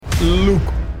Look,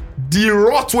 the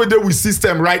rot way they with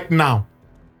system right now,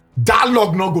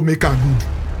 dialogue not go make am good.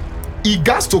 He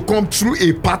got to come through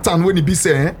a pattern when he be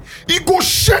saying, he go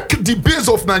shake the base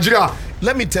of Nigeria.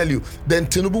 Let me tell you, then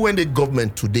Tinubu when the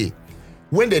government today,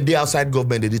 when they dey outside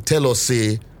government, they tell us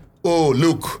say, oh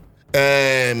look,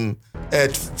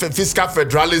 fiscal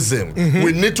federalism,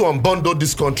 we need to unbundle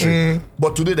this country.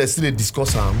 But today they still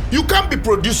discuss am. You can't be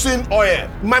producing oil.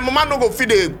 My mama no go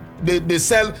feed they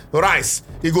sell rice.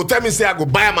 He go tell me say I go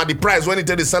buy am at the price when he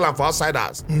tell they sell am for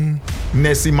outsiders.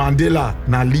 Nelson Mandela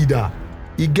na leader.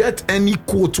 He get any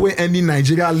quote where any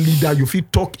Nigeria leader you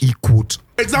fit talk he quote.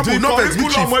 Example, the not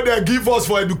curriculum where they give us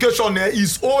for education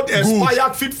is old,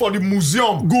 expired, fit for the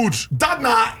museum. Good. That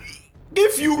na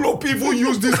if Europe people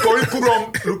use this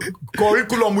curriculum,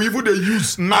 even they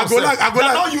use now. I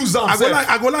not use them.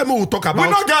 I go like we will talk about.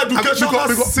 We not get education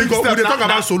because we dey talk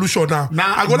about solution now.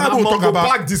 I go like we will talk about.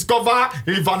 Park discover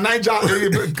River Niger.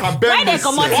 Why they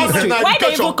come out history? Why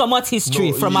they even come out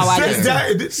history from our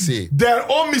list? Their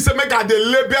own me say make I dey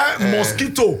label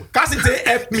mosquito. Cause it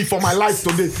help me for my life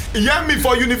today. Hear me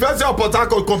for University of Port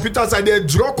Harcourt computer side. They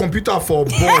draw computer for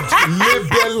board.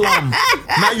 Label lamb.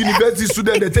 Now university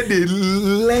student they take they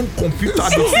learn computer.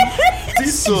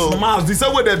 This is mouse. They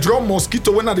say when they draw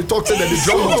mosquito when they talk say that they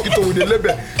draw mosquito with the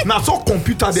label. Now so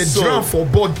computer they draw for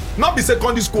board. Not be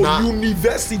secondary school,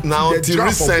 university. Now until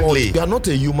recently, you are not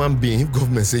a human being. If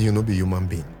government say you no be human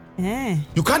being.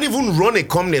 You can't even run a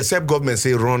company except government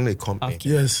say run a company. Okay.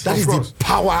 Yes, that is the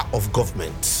power of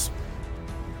government.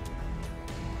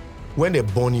 When they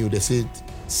born you, they say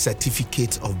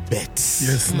certificate of birth.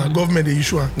 Yes, now government they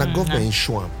issue. Now government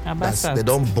issue. They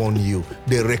don't born you.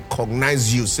 They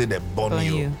recognize you, say they born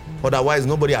you. Otherwise,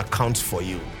 nobody accounts for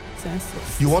you.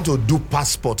 Census. You want to do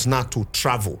passport now to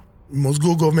travel. You must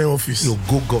go government office. You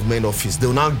go government office. They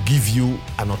will now give you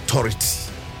an authority.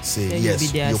 Say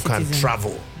yes, you can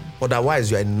travel.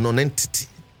 Otherwise, you are a non-entity.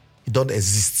 You don't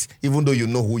exist, even though you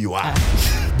know who you are.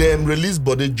 Then release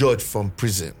Bode George from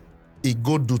prison. He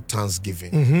go do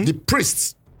Thanksgiving. The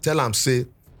priests tell him, say,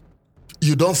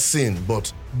 you don't sin,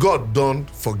 but God don't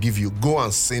forgive you. Go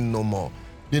and sin no more.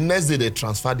 The next day, they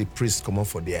transfer the priest come on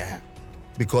for the air.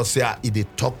 Because they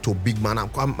talk to a big man.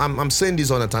 I'm saying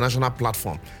this on an international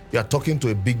platform. You are talking to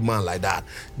a big man like that.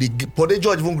 The Bode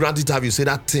George even granted have you say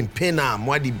that thing, pain him,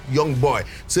 why the young boy.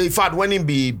 So in fact, when he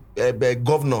be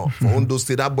governor for Ondo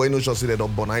State, that boy no sure say they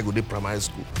don't born, I go to primary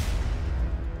school.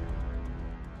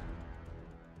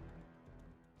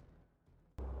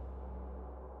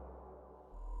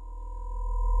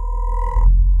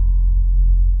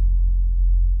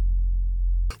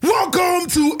 Welcome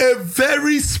to a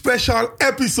very special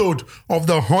episode of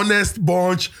the Honest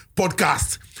Bunch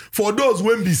podcast. For those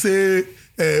when we say,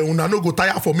 una no go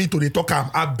tire for me to dey talk am,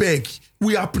 I beg,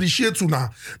 we appreciate una.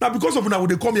 Now because of una,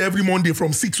 they come here every Monday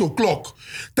from 6 o'clock.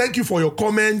 Thank you for your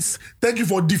comments. Thank you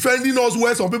for defending us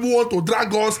where some people want to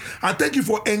drag us. And thank you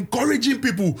for encouraging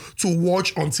people to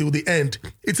watch until the end.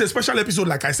 It's a special episode,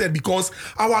 like I said, because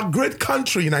our great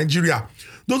country, Nigeria,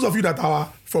 those of you that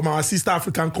are from our sister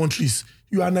African countries,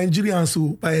 you are Nigerians,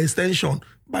 so by extension,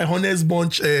 by Honest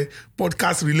Bunch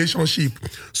podcast relationship.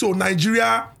 So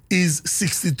Nigeria is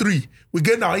 63. We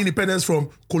gained our independence from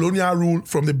colonial rule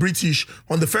from the British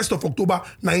on the 1st of October,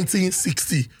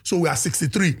 1960. So we are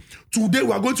 63. Today,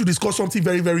 we are going to discuss something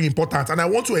very, very important. And I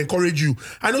want to encourage you.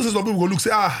 I know some people will look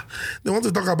say, they want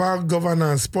to talk about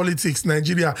governance, politics,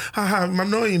 Nigeria. I'm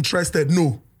not interested.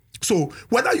 No. So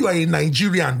whether you are a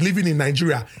Nigerian living in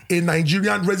Nigeria, a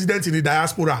Nigerian resident in the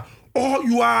diaspora, or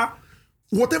you are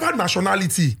whatever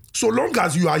nationality, so long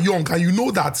as you are young and you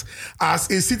know that as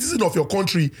a citizen of your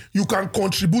country, you can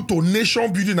contribute to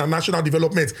nation building and national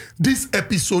development, this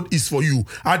episode is for you.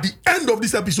 At the end of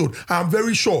this episode, I'm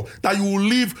very sure that you will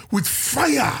leave with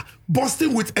fire,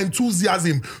 bursting with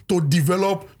enthusiasm to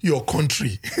develop your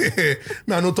country.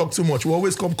 May I not talk too much. We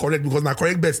always come correct because now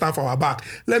correct bets stand for our back.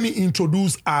 Let me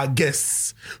introduce our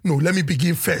guests. No, let me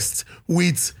begin first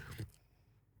with...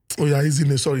 Oh yeah,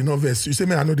 easy. Sorry, no verse. You say,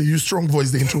 man, I know they use strong voice.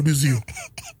 They introduce you.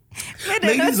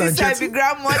 Ladies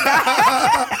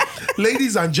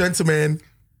and gentlemen,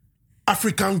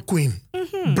 African Queen,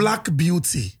 Black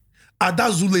Beauty,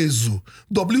 Adazulezu,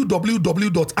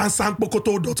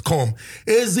 www.ansanpokoto.com.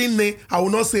 Ezine, I will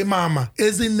not say mama.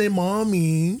 Ezine,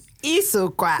 mommy.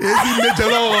 Isokwa.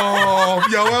 Ezine, love.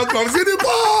 You're welcome. See the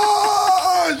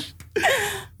push.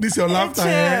 This is your laughter,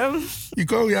 eh? You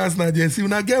call me as Nadia. See,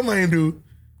 when I get mine, do.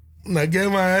 Nice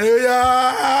one.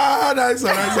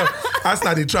 That's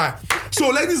how they try. So So,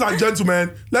 ladies and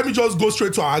gentlemen, let me just go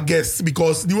straight to our guests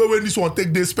because the way when this one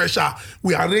take this special,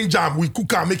 we arrange them, we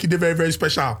cook and make it very, very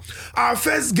special. Our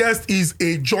first guest is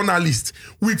a journalist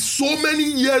with so many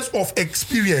years of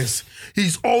experience.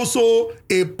 He's also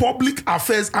a public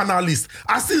affairs analyst.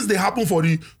 As things they happen for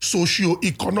the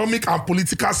socio-economic and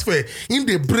political sphere, in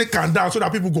the break and down so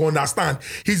that people go understand.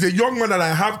 He's a young man that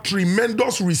I have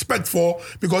tremendous respect for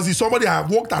because he's somebody I have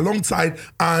worked alongside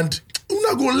and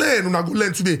Una go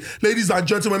learn today. Ladies and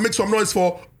gentlemen, make some noise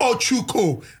for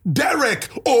Ochuko, Derek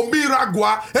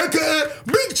Omiragwa, aka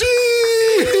Big G!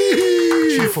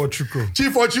 Chief Ochuko.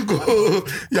 Chief Ochuko.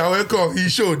 You're welcome. He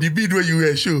showed the bid where you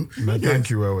were show. Thank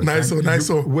you. Well. Nice one.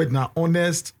 Wait, now,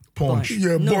 honest punch.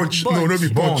 Yeah, bunch. No, be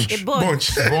bunch.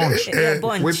 Bunch. Bunch.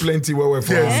 We plenty where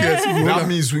for yes. That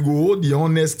means we go hold the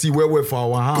honesty where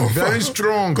for our hand. Confirm. Very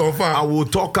strong. Confirm. I will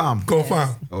talk him. Confirm.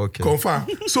 Okay. Confirm.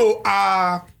 So,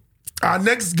 our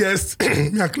next guest,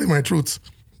 may I clear my throat?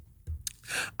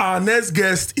 Our next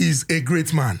guest is a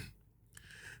great man.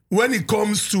 When it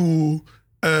comes to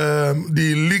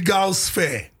the legal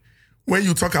sphere, when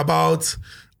you talk about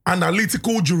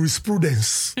analytical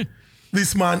jurisprudence,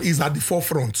 this man is at the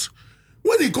forefront.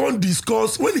 When he come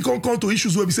to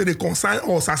issues where we say they concern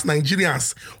us as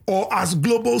Nigerians or as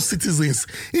global citizens,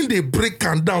 in they break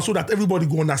and down so that everybody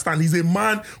go understand. He's a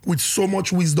man with so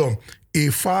much wisdom. A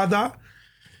father,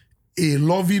 a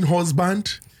loving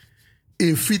husband,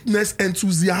 a fitness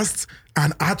enthusiast,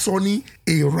 an attorney,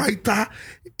 a writer,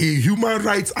 a human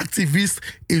rights activist,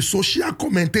 a social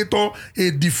commentator,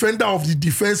 a defender of the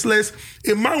defenseless,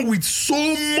 a man with so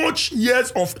many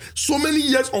years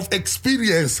of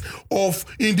experience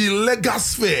in the legal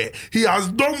sphere. He has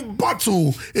done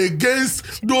battle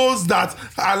against those that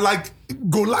are like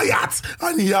Goliath,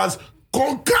 and he has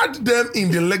conquered them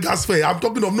in the legal sphere. I'm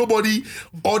talking of nobody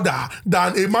other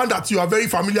than a man that you are very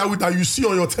familiar with that you see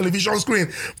on your television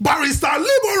screen. Barrister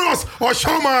Liberus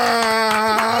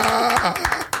Oshoma.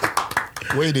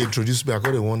 When they introduce me, I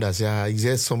got to wonder, say, is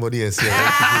there somebody else here?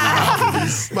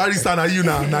 Barrister, now you.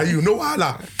 No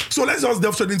wahala. So let's just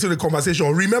delve straight into the conversation.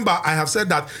 Remember, I have said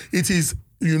that it is,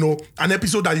 an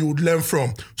episode that you would learn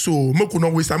from. So, Moku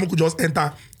not waste time. Moku just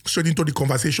enter straight into the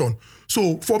conversation.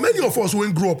 So, for many of us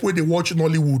who grew up where they watch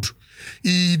Nollywood,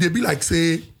 they be like,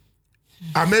 say,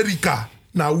 America,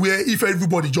 now where if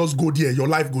everybody just go there, your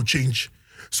life go change.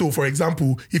 So, for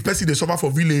example, if person they suffer for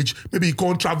village, maybe he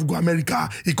can't travel go America,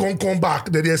 he can't come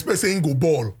back, then they expect saying go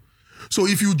ball. So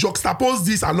if you juxtapose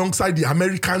this alongside the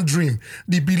American dream,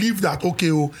 the belief that,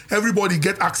 everybody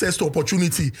get access to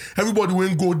opportunity, everybody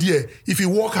will go there. If he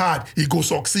work hard, he go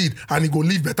succeed and he go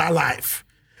live better life.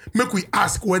 Make we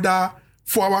ask whether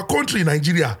for our country,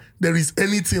 Nigeria, there is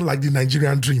anything like the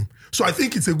Nigerian dream. So I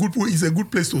think it's a good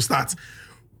place to start.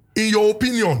 In your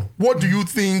opinion, what do you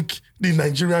think the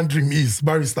Nigerian dream is,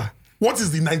 Barrister? What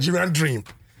is the Nigerian dream?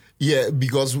 Yeah,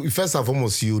 because first and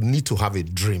foremost, you need to have a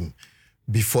dream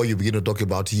before you begin to talk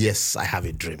about, yes, I have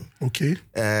a dream. Okay.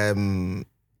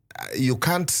 You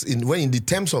can't, in the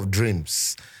terms of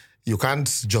dreams, you can't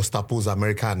juxtapose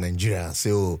America and Nigeria and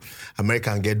say,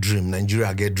 America get dream,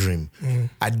 Nigeria get dream.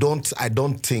 I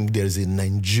don't think there's a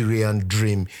Nigerian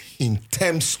dream in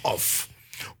terms of.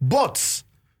 But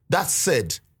that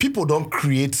said, people don't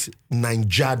create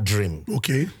Niger dream.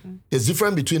 Okay. There's a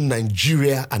difference between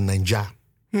Nigeria and Niger.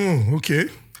 Okay.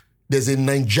 There's a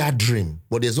Niger dream,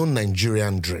 but there's no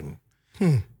Nigerian dream.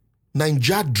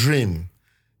 Niger dream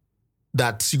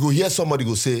that you go hear somebody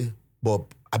go say, but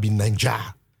I be Niger.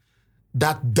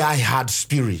 That die-hard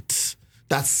spirit.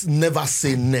 That's never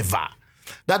say never.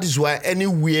 That is why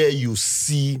anywhere you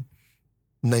see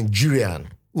Nigerian,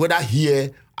 whether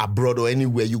here, abroad, or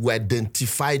anywhere, you will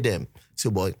identify them. Say,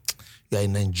 boy, you're a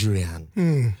Nigerian.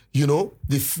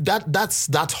 That's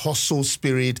that hustle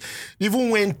spirit. Even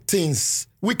when things,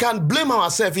 we can blame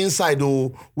ourselves inside,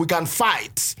 we can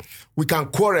fight, we can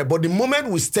quarrel, but the moment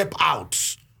we step out,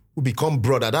 we become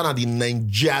brother. That are the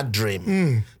Niger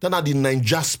dream. That are the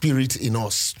Niger spirit in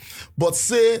us. But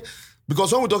say,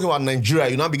 because when we talk about Nigeria,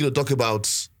 you now begin to talk about,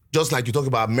 just like you talk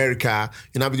about America,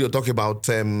 you now begin to talk about,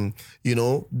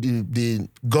 the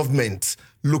government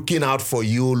looking out for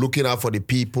you, looking out for the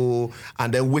people,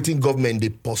 and then waiting government they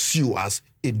pursue as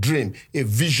a dream, a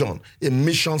vision, a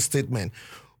mission statement.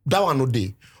 That one no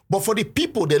day. But for the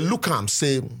people, they look and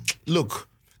say, look,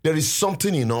 there is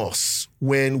something in us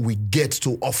when we get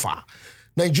to offer.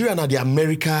 Nigeria are the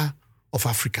America of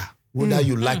Africa, whether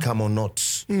you like them or not.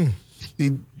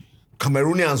 The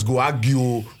Cameroonians go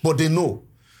argue, but they know.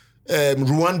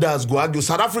 Rwandans go argue.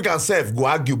 South Africans self go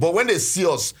argue. But when they see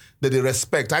us, they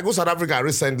respect. I go to South Africa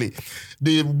recently.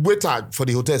 The waiter for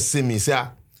the hotel see me, say,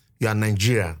 you are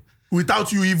Nigerian.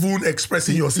 without you even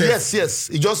expressing yourself. Yes.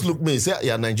 He just looked at me. He said,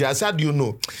 yeah, Nigeria. I said, how do you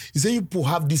know? He said, you people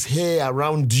have this hair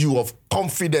around you of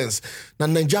confidence. Now,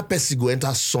 Nigeria person go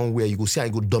enter somewhere, you go see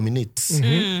and you go dominate.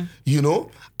 You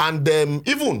know? And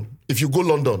even if you go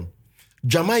London,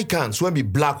 Jamaicans, when be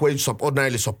black, where you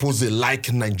ordinarily suppose they like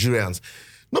Nigerians,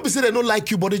 not be say they don't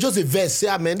like you, but they just a verse.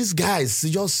 Say, man, these guys,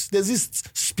 just there's this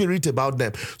spirit about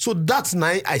them. So that's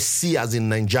now I see as a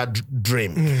Nigeria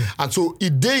dream. And so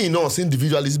it day in us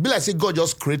individually, it's be like say God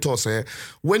just create us.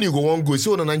 When you go on go,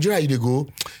 say, oh, no, Nigeria, you go.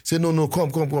 Say, no,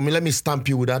 come. Let me stamp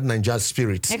you with that Nigeria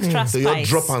spirit. Extra so spice. you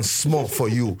drop and small for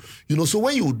you. You know, so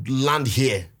when you land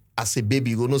here as a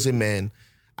baby, you go, no, say, man,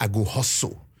 I go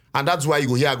hustle. And that's why you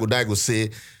go here, I go die, I go say,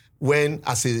 when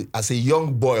as a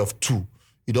young boy of 2,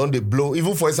 you don't they blow,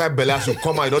 even for inside belly as you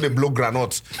come out, you don't they blow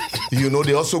granite. You know,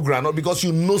 they also granite because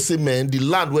you know, say, man, the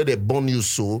land where they born you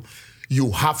so, you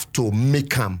have to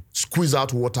make them squeeze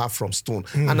out water from stone.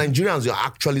 And Nigerians, you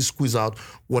actually squeeze out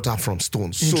water from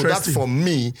stone. So that's for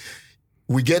me,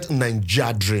 we get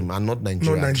Nigeria dream and not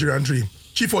Nigeria. Not Nigerian dream.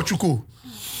 Chief Ochuku.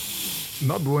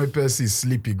 Not when person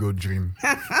sleepy go dream.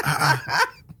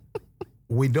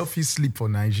 We don't feel sleep for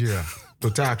Nigeria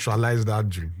to actualize that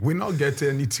dream. We not get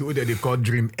anything that they call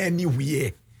dream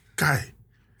anywhere. Kai.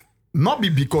 Not be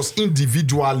because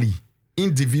individually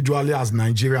as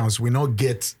Nigerians, we not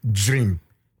get dream.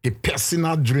 A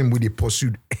personal dream with a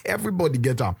pursuit. Everybody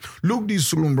get up. Look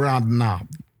this room right now.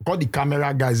 Call the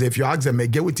camera guys. If you ask them,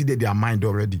 get what in their mind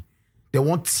already. They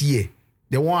want tear.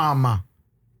 They want armor.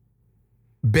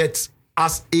 But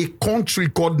as a country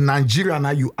called Nigeria,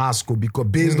 now you ask, because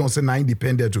based on saying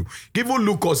independent, give a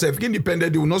look yourself.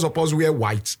 Independent, you not supposed to wear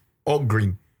white or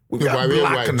green. We wear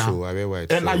black now. I wear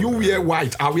white. And now you wear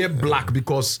white. I wear black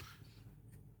because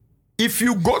if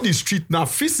you go the street now,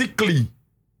 physically,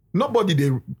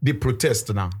 nobody they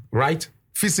protest now, right?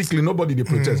 Physically, nobody they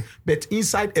protest. But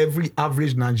inside every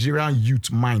average Nigerian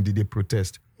youth mind, they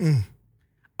protest.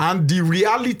 And the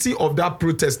reality of that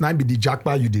protest now be the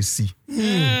jackpot they see.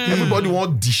 Everybody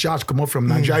want discharge come up from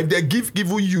Nigeria. If they give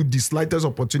you the slightest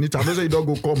opportunity, I don't say you don't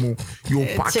go come, you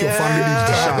pack your family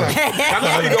discharge.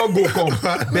 That's you don't go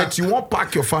come. But you won't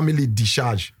pack your family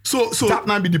discharge. So that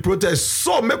now be the protest.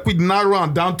 So make we narrow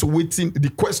down to waiting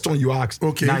the question you asked.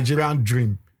 Okay. Nigerian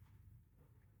dream.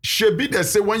 Shebi they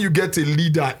say when you get a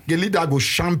leader go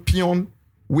champion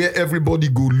where everybody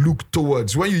go look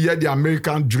towards. When you hear the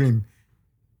American dream,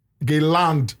 a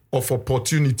land of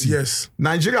opportunity. Yes.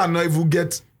 Nigeria not even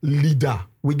get leader.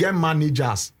 We get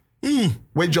managers.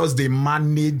 We just they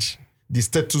manage the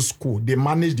status quo. They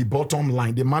manage the bottom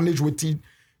line. They manage what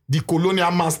the colonial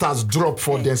masters drop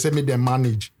for them. Say me they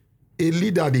manage. A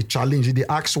leader they challenge. They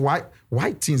ask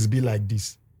why things be like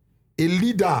this. A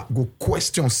leader go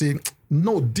question say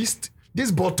no this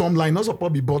bottom line not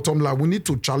supposed to be bottom line. We need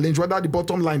to challenge whether the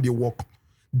bottom line they work.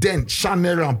 Then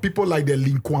channel around people like the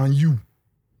Lin Kuan Yew.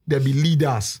 There be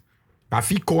leaders. I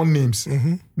feel call names.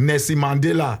 Nelson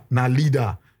Mandela, na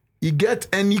leader. You get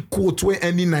any quote where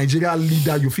any Nigerian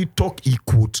leader you feel talk he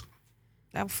quote.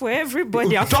 For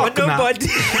everybody, and for nobody.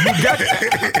 You get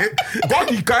God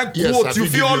the kind quote you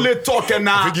feel only talk and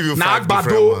na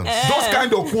agbado. Those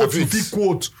kind of quotes you feel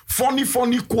quote. Funny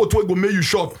quote where go make you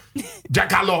short.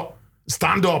 Jackalo.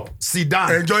 Stand up, sit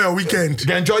down. Enjoy your weekend.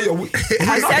 Enjoy your weekend.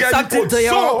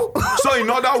 So in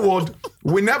other words,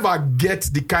 we never get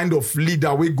the kind of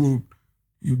leader we go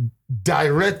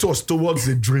direct us towards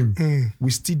the dream.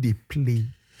 We still they play.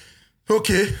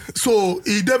 Okay, so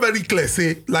it's very clear.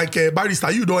 Say like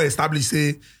barrister, you don't establish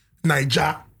say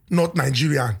Niger, not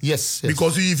Nigerian. Yes.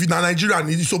 Because if you're Nigerian,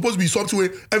 it's supposed to be something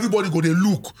where everybody go they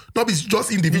look, not be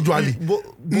just individually.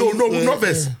 No,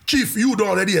 verse. Chief, you don't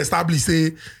already establish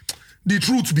say. The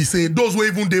truth be say, those who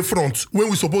even they front, when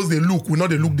we suppose they look, we know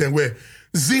they look them where.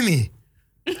 Zini,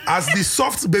 as the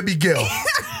soft baby girl,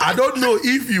 I don't know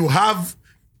if you have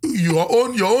your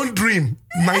own dream,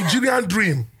 Nigerian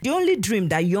dream. The only dream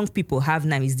that young people have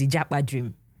now is the Japa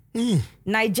dream.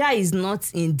 Nigeria is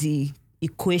not in the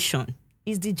equation.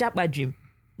 It's the Japa dream.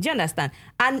 Do you understand?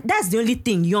 And that's the only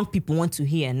thing young people want to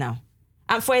hear now.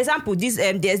 And for example,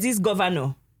 there's this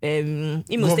governor, Imo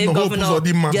State Governor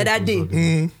the other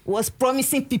day was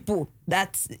promising people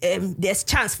that there's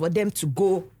chance for them to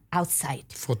go outside.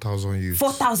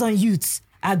 4,000 youths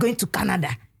are going to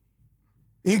Canada.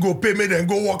 He go pay me and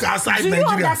go walk outside Do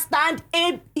Nigeria. You understand?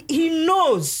 He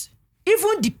knows.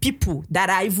 Even the people that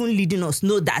are even leading us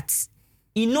know that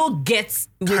he no gets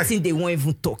waiting they won't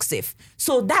even talk safe.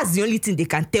 So that's the only thing they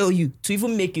can tell you to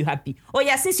even make you happy. Oh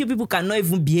yeah, since you people cannot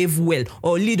even behave well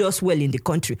or lead us well in the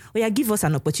country, oh yeah, give us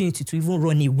an opportunity to even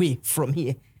run away from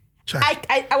here.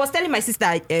 I was telling my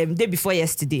sister day before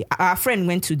yesterday, our friend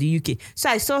went to the UK. So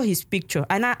I saw his picture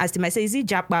and I asked him, I said, is it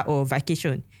Japa or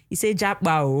vacation? He said,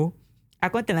 Japa. Oh. I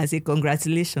called him and I said,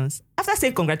 congratulations. After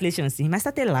saying congratulations to him, I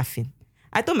started laughing.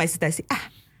 I told my sister, I said,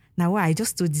 now I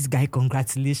just told this guy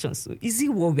congratulations. So is it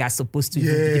what we are supposed to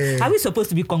do? Are we supposed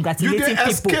to be congratulating people?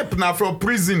 You escape now from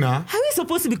prison. Are we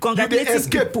supposed to be congratulating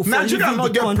people? Nigeria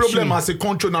not get problem as a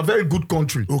country, a very good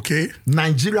country. Okay.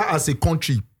 Nigeria as a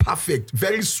country, perfect,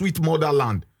 very sweet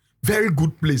motherland, very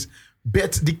good place.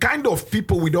 But the kind of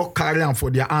people we don't carry on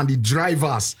for their hand, the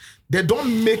drivers, they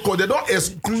don't make or they don't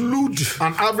exclude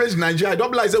an average Nigerian. I don't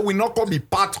realize that we not going to be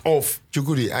part of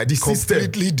Chukudi, I system.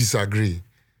 completely disagree.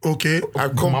 Okay. I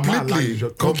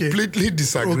completely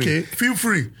disagree. Okay. Feel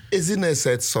free. Ezine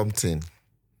said something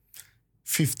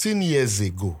 15 years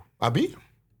ago. Abi,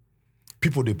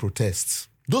 people they protest.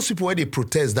 Those people where they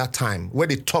protest that time, where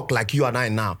they talk like you and I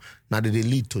now they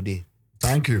lead today.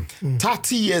 Thank you.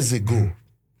 30 years ago,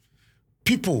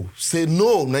 people say,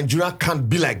 no, Nigeria can't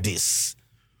be like this.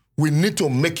 We need to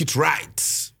make it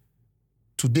right.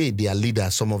 Today, they are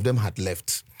leaders. Some of them had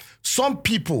left. Some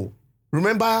people,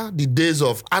 remember the days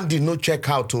of Andy no check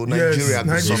out to Nigeria,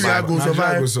 Nigeria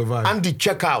go survive. Andy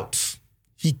check out.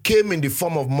 He came in the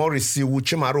form of Morrissey,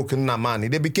 Wuchimarok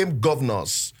Namani. They became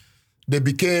governors. They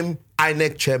became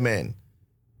INEC chairmen.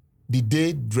 Did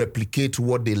they replicate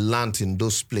what they learned in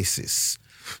those places?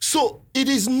 So it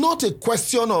is not a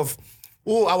question of,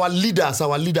 our leaders.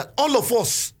 All of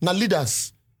us, now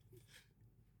leaders.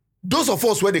 Those of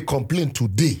us where they complain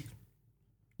today,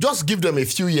 just give them a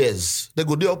few years. They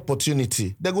go the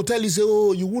opportunity. They go tell you, say,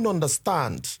 you won't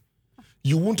understand.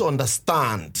 You won't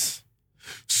understand.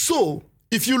 So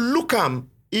if you look at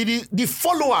it is the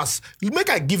followers. Make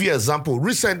I give you an example.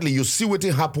 Recently, you see what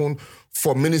happened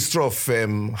for Minister of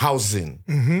Housing.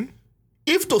 Mm-hmm.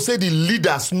 If to say the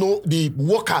leaders the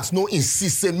workers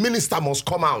insist the minister must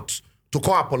come out to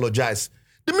come apologize,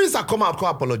 the minister come out, come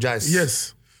apologize.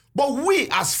 Yes. But we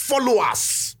as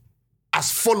followers,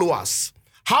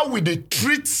 how will they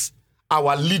treat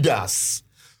our leaders?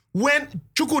 When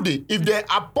Chukudi, if they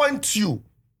appoint you,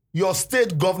 your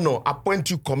state governor appoint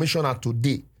you commissioner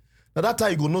today, now that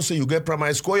time you go know say you get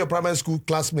primary school, your primary school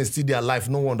classmates still their life,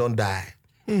 no one don't die.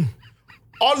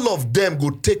 All of them go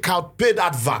take out paid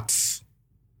adverts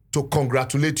to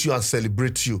congratulate you and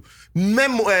celebrate you.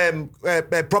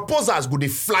 Proposals go they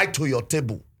fly to your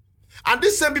table. And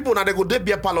these same people now they go they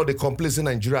be a part of the complaints in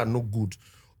Nigeria no good.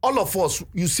 All of us,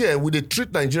 you see, we they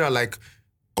treat Nigeria like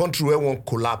country where one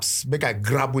collapse. Make I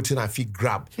grab within and feel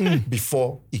grab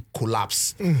before it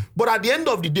collapse. But at the end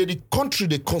of the day, the country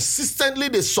they consistently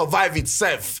they survive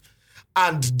itself.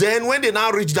 And then when they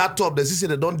now reach that top, they say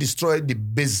they don't destroy the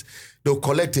base, they'll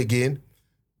collect again,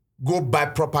 go buy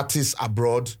properties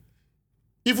abroad.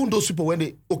 Even those people when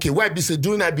they why be say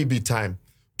during IBB time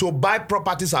to buy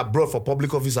properties abroad for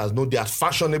public officers, no, they are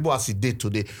fashionable as it did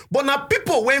today. But now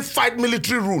people when fight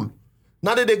military rule,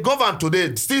 now that they govern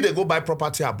today, still they go buy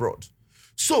property abroad.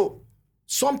 So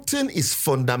something is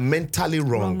fundamentally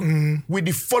wrong with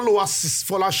the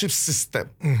followership system.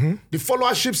 The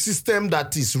followership system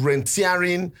that is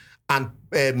rentiering and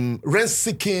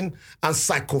rent-seeking and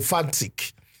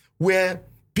psychophantic, where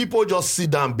people just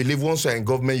sit down and believe once you're in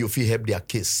government, you feel help their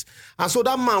case. And so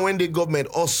that man, when the government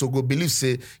also go believe,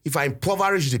 say, if I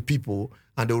impoverish the people,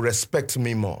 and they'll respect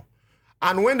me more.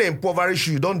 And when they impoverish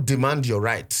you, don't demand your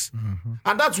rights.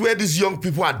 And that's where these young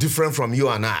people are different from you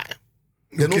and I.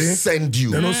 They don't send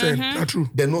you. They don't send. That's true.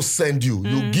 They don't send you.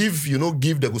 You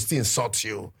give, they will still insult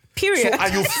you. Period. So,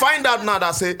 and you find out now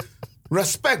that say,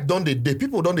 respect don't they day.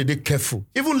 People don't they careful.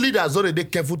 Even leaders don't they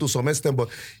careful to some extent. But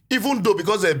even though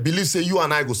because they believe say you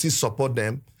and I go see support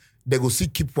them, they go see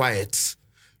keep quiet.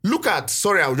 Look at,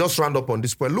 I'll just round up on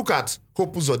this point. Look at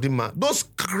Hope Uzodinma. Those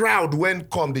crowd when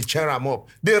come, they cheer them up.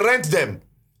 They rent them.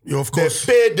 Yeah, of course.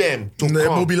 They pay them to they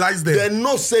come. Mobilize them. They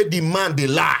no say the man they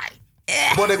lie.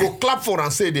 But they go clap for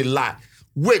and say they lie.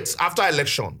 Wait, after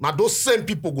election. Now those same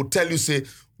people go tell you, say,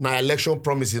 now election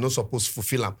promise you're not supposed to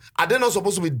fulfill them. Are they not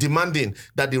supposed to be demanding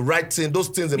that the right thing, those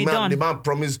things the man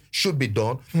promised should be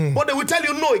done? But they will tell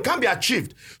you, no, it can't be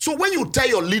achieved. So when you tell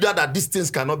your leader that these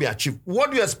things cannot be achieved, what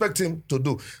do you expect him to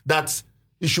do? That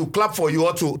he should clap for you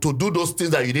or to do those things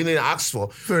that you didn't ask for?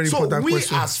 Very important question.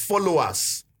 So we as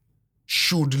followers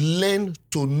should learn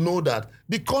to know that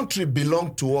the country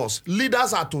belongs to us.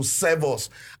 Leaders are to serve us.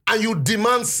 And you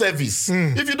demand service.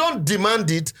 If you don't demand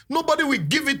it, nobody will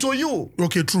give it to you.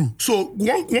 Okay, true. So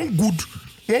one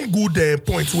good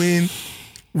point when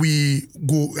we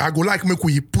go, I go like make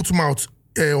we put mouth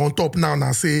on top now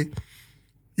and say,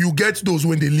 you get those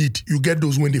when they lead, you get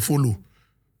those when they follow.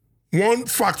 one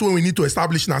fact when we need to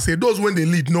establish now, say those when they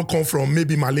lead no come from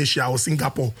maybe Malaysia or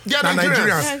Singapore. Yeah, Now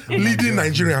Nigerians. leading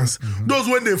Nigerians. Those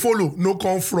when they follow no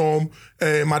come from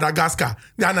Madagascar.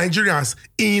 They are Nigerians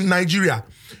in Nigeria.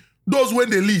 Those when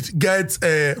they lead get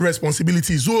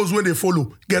responsibilities. Those when they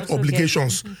follow get Also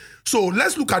obligations. So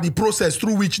let's look at the process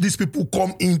through which these people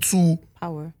come into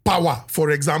power,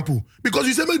 for example. Because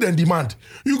you say make them demand.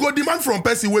 You go demand from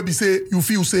person where be say you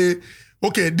feel say,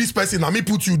 okay, this person, let me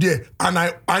put you there, and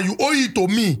you owe it to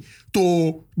me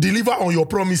to deliver on your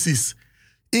promises.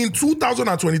 In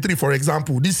 2023, for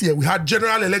example, this year we had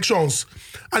general elections,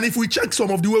 and if we check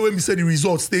some of the way when we say the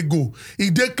results, they go.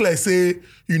 It declares say,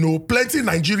 plenty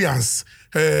Nigerians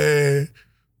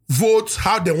vote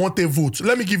how they want to vote.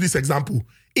 Let me give this example.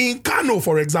 In Kano,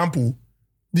 for example,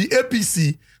 the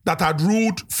APC that had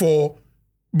ruled for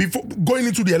before going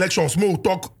into the elections, we'll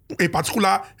talk a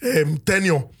particular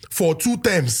tenure for 2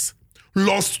 terms,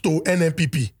 lost to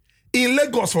NNPP. In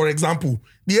Lagos, for example,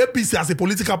 the APC as a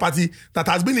political party that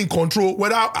has been in control,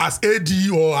 whether as AD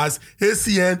or as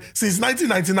ACN, since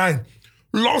 1999,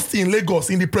 lost in Lagos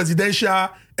in the presidential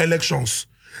elections.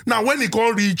 Now, when it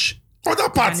can reach other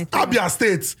parts, Abia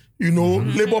State,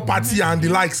 Labour Party and the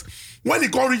likes, when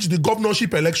it can reach the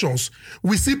governorship elections,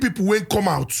 we see people when come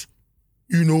out,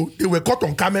 they were caught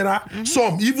on camera.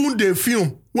 Some, even they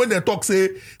film, when they talk, say,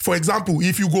 for example,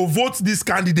 if you go vote this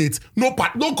candidate,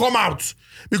 don't come out.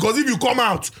 Because if you come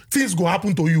out, things go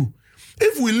happen to you.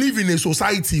 If we live in a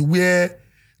society where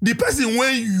the person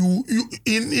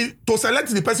when to select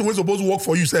the person who's supposed to work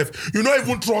for yourself, you don't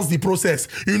even trust the process.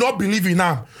 You not believe in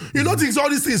them. You don't think all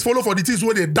these things follow for the things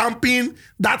where they damping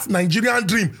that Nigerian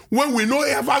dream. When we know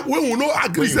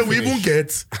agree, say we even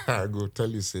get. I go tell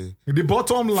you, say. The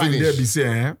bottom line there be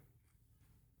saying,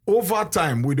 over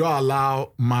time, we don't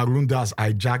allow Marundas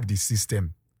hijack the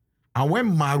system. And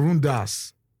when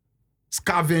Marundas,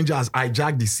 scavengers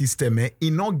hijack the system, it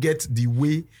not get the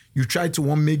way you try to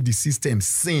want make the system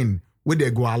sane where they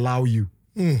go allow you.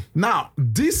 Now,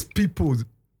 these people,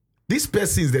 these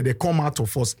persons that they come out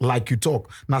of us, like you talk,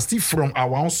 now still from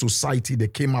our own society they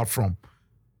came out from.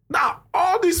 Now,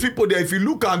 all these people there, if you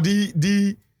look at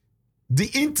the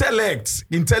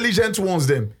intelligent ones,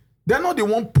 them, they're not the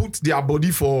one put their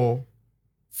body for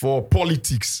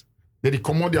politics. They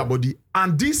come out their body.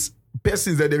 And these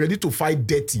persons that they're ready to fight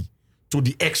dirty to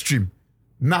the extreme.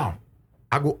 Now,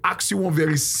 I go ask you one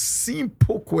very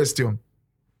simple question.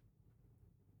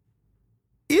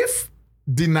 If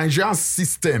the Nigerian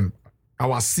system,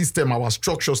 our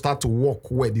structure start to work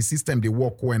well, the system they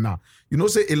work well now,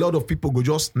 say a lot of people go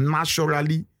just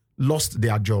naturally lost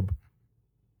their job.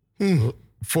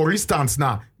 For instance,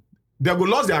 now, they go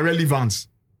lost their relevance.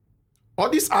 All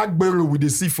this agbero we they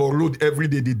see for road every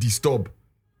day, they disturb.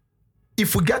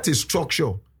 If we get a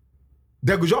structure,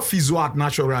 they go just fizzle out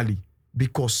naturally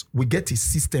because we get a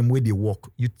system where they work.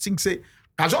 You think, say,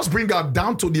 I just bring that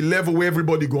down to the level where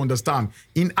everybody go understand.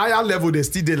 In higher level, they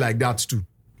still dey like that too.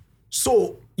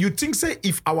 So you think, say,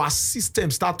 if our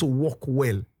system start to work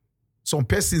well, some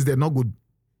persons they're not good,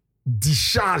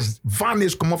 discharge,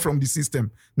 vanish, come up from the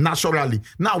system naturally.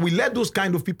 Now we let those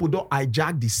kind of people don't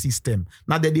hijack the system.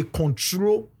 Now that they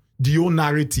control the whole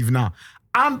narrative now.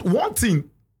 And one thing,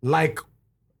 like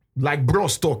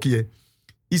Bros talk here,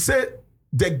 he said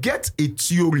they get a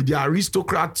theory, the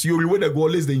aristocrat theory, where they go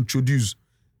always they introduce.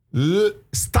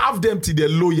 Starve them to their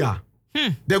lawyer.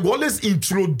 They go always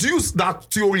introduce that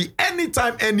theory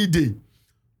anytime, any day.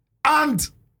 And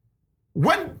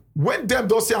when them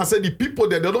does say and say the people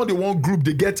that they don't the one group,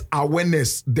 they get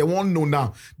awareness, they won't know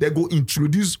now. They go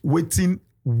introduce waiting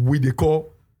with they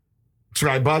call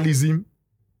tribalism,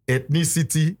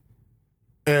 ethnicity,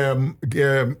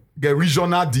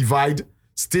 regional divide,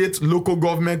 state, local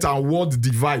government, and world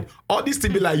divide. All these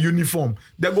things be like uniform.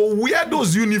 They go wear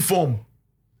those uniform.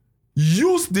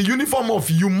 Use the uniform of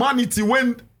humanity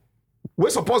when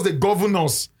suppose the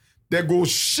governors, they go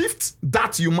shift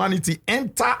that humanity,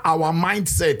 enter our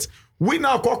mindset. We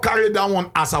now call carry that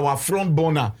one as our front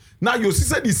burner. Now you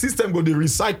see the system go to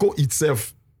recycle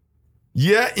itself.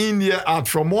 Year in, year out,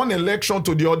 from one election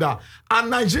to the other.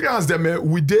 And Nigerians, them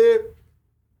we dey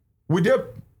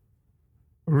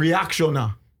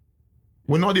reactioner.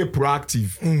 We're not a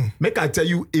proactive. Make I tell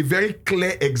you a very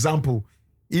clear example.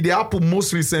 It happened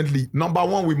most recently. Number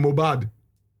one with Mohbad.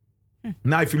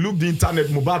 Now, if you look the internet,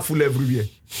 Mohbad full everywhere.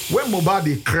 When Mohbad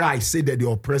they cry, say that they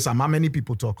oppress him, how many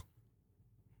people talk?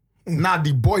 Now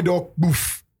the boy dog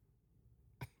boof.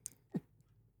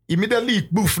 Immediately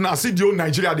boof. Now see the whole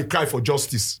Nigeria they cry for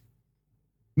justice.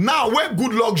 Now when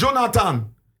Goodluck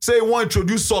Jonathan say he want to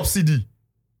introduce subsidy,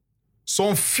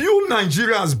 some few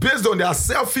Nigerians, based on their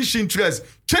selfish interests,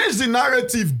 change the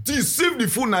narrative, deceive the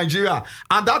full Nigeria.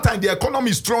 And that time, the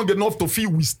economy is strong enough to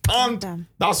withstand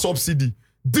that subsidy.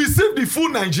 Deceive the full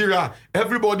Nigeria.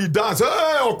 Everybody dance.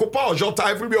 Hey, occupy Ojota,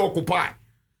 everybody occupy.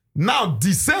 Now,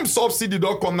 the same subsidy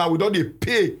don't come now. We don't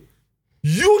pay.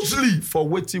 Usually, for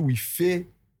waiting, we fail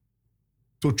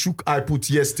to chook I put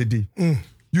yesterday.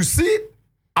 You see,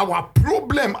 our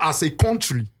problem as a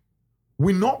country,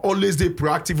 we not always be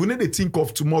proactive. We need to think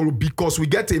of tomorrow because we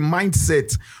get a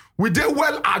mindset. We dey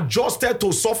well adjusted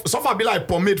to suffer be like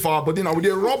pomade for our body now. We dey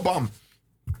rub them.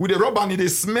 We dey rub and it dey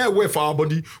smell well for our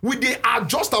body. We dey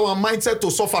adjust our mindset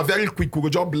to suffer very quick. We go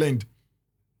just blend.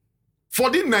 For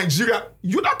the Nigeria,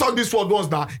 you don't talk this word once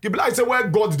now. You be like say where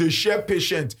God dey share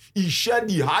patient. He share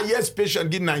the highest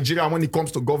patient in Nigeria when it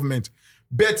comes to government.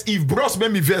 But if bros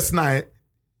make me verse now,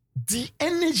 the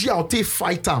energy I'll take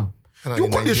fight them. You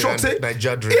got the shock say,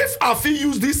 if I feel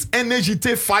use this energy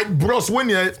to fight bros when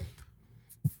you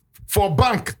for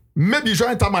bank, maybe you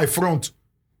enter my front.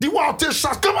 The one take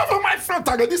shots, come over my front,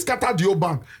 I get this scatter your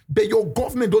bank. But your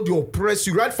government don't oppress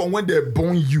you right from when they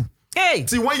born you. Hey.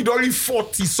 See, when you don't reach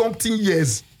 40-something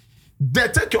years, they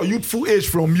take your youthful age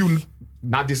from you.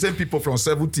 Now the same people from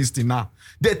 70s till now.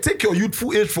 They take your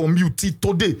youthful age from you till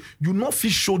today. You not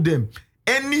fit show them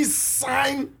any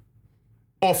sign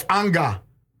of anger.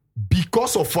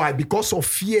 Because of why? Because of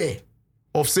fear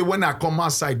of say when I come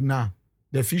outside now,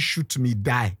 the fish shoot me,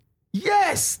 die.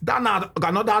 Yes, that's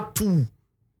another tool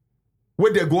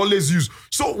where they go always use.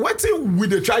 So what thing we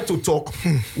they try to talk?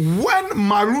 When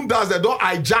Maroondas they don't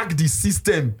hijack the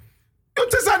system, you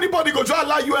think anybody go try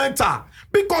allow you enter?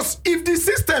 Because if the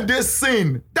system they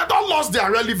sane, they don't lost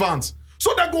their relevance.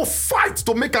 So they go fight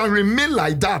to make and remain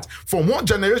like that from one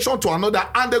generation to another,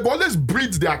 and they go always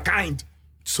breed their kind.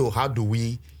 So how do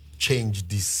we change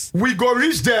this? We go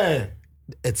reach there.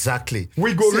 Exactly.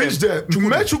 We go reach there.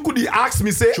 Make Chukudi ask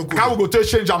me, say, how we go to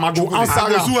change am? I go answer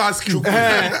I go ask you.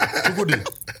 Chukudi.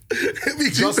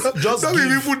 just don't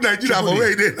give food Nigeria for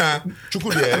where they are.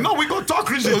 Chukudi. No, we go talk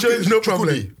reach the change. No problem.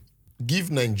 Chukudi,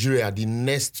 give Nigeria the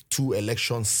next 2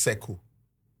 election cycle.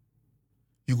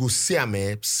 You go say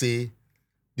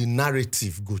the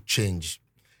narrative go change.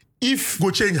 If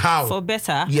go change how? For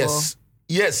better? Yes.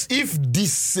 Yes, if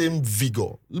this same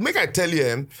vigor, make I tell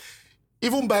you,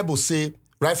 even Bible say,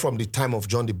 right from the time of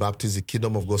John the Baptist, the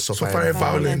kingdom of God suffered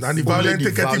violence. And the violent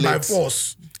take it by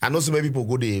force. I know so many people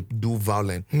go, they do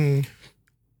violent.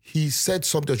 He said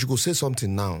something, you could say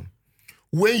something now.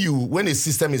 When a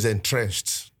system is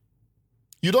entrenched,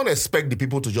 you don't expect the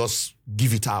people to just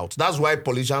give it out. That's why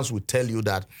politicians will tell you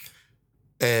that,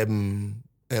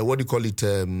 what do you call it,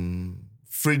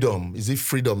 freedom, is it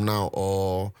freedom now,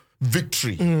 or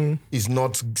victory is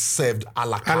not served a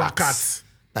la carte.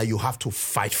 That you have to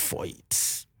fight for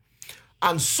it.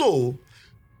 And so,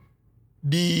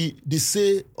 they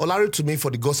say, Olari to me,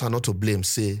 for the gods are not to blame,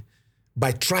 say,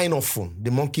 by trying often, the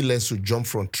monkey learns to jump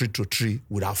from tree to tree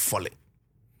without falling.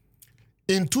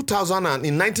 In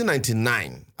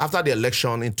 1999, after the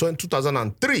election, in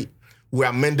 2003, we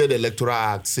amended the Electoral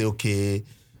Act, say, okay,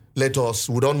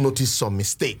 we don't notice some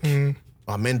mistake,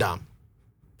 amend them.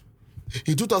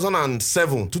 In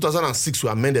 2007, 2006, we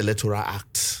amended the Electoral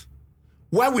Act.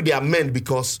 Why would they amend?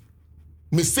 Because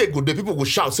mistake, the people go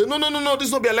shout, say, no,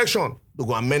 this not be election. They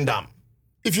go amend them.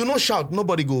 If you not shout,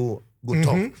 nobody go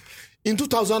talk. In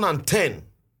 2010,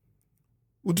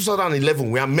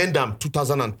 2011, we amend them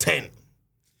 2010.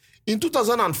 In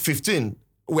 2015,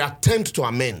 we attempt to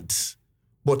amend,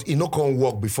 but it not can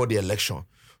work before the election.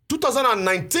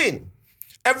 2019,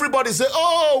 everybody say,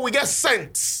 oh, we get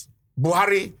sent.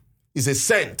 Buhari is a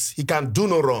saint. He can do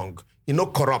no wrong. He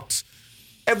not corrupt.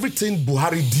 Everything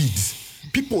Buhari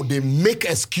did, people, they make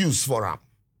excuse for him.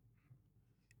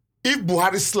 If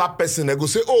Buhari slap person, they go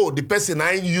say, oh, the person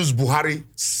I use Buhari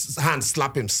hand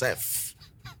slap himself.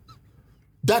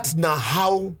 That's now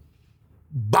how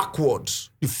backwards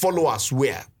the followers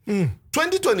were.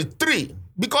 2023,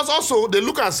 because also they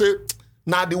look and say,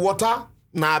 now the water,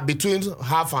 now between 6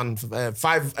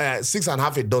 and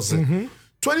half a dozen.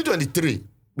 2023,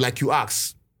 like you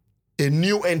asked, a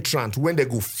new entrant, when they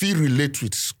go feel relate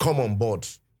with, come on board.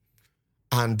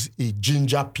 And it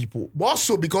ginger people. But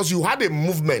also because you had a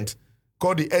movement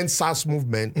called the NSAS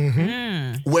movement,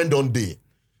 went on there.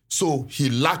 So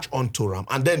he latched onto them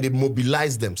and then they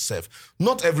mobilized themselves.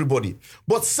 Not everybody,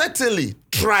 but certainly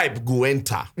tribe go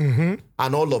enter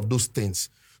and all of those things.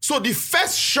 So the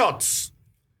first shots,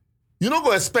 you don't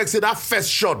go expect, say that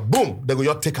first shot, boom, they go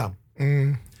just take them.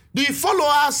 The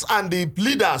followers and the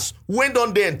leaders went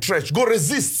on there and stretch, go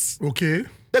resist. Okay.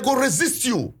 They go resist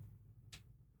you.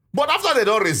 But after they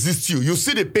don't resist you, you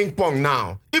see the ping pong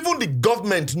now. Even the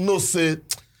government knows, say,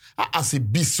 as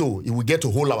it be so, we get to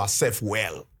hold ourselves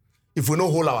well. If we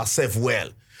don't hold ourselves well.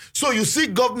 So you see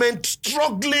government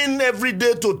struggling every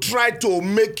day to try to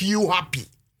make you happy.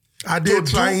 Are they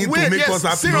trying to make us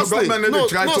happy? Seriously.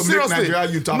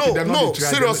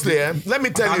 Seriously. Let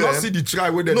me tell you. See the try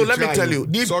where let me tell you.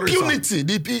 The impunity,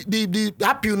 the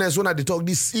happiness when I talk,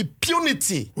 this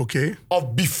impunity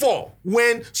of before,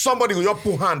 when somebody will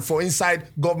put hand for inside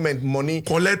government money,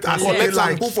 collect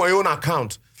and put for your own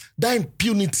account. That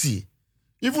impunity,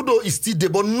 even though it's still there,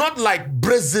 but not like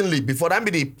brazenly before. That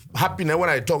be the happiness when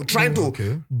I talk, trying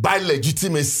to buy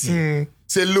legitimacy.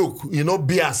 Say, look,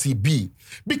 be as he be.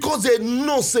 Because they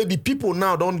know, say, the people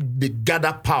now they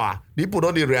gather power. The people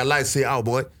don't realize, say, oh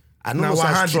boy, I know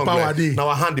how strong. Now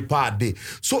I hand the power day.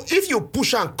 So if you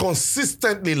push on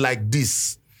consistently like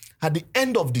this, at the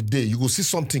end of the day, you will see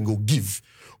something go give.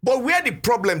 But where the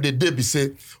problem they be,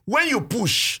 say, when you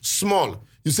push small,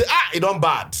 you say, it don't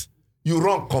bad. You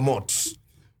run, come out.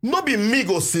 No be me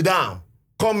go sit down.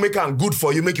 Come make am good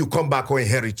for you, make you come back or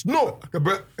inherit. No.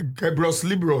 Bros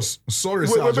Libros, sorry,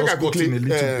 sir, I just got in a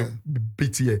little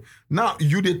bit here. Now,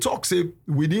 they talk, say,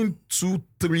 within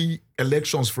 2-3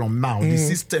 elections from now, the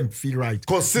system feel right.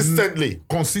 Consistently.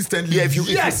 Yeah, if you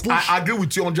push. I agree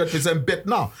with you 100%. But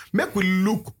now, make we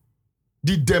look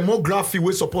the demography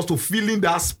we're supposed to fill in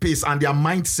that space and their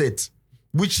mindset,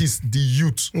 which is the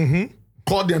youth.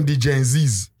 Call them the Gen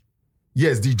Zs.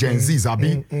 Yes, the Gen Zs,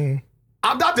 Abi.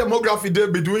 And that demography there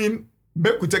between,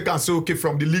 make we take and say, okay,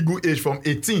 from the legal age from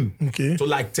 18 to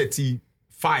like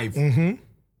 35.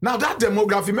 Now that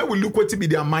demography, may we look what to be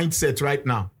their mindset right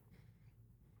now.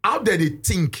 How do they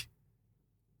think?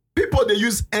 People, they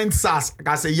use NSAS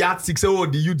as a yardstick, say,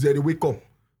 the youth, they wake up.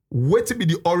 What to be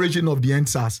the origin of the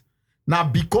NSAS? Now,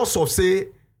 because of, say,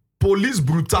 police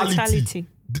brutality.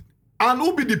 And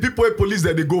who be the people in police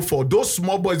that they go for? Those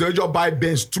small boys, they just buy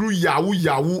Benz through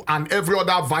Yahoo, and every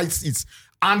other vices.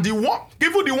 And even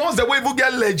the ones that will even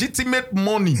get legitimate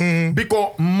money.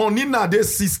 Because money now,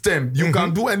 this system, you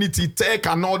can do anything, tech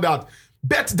and all that.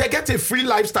 But they get a free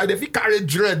lifestyle. If you carry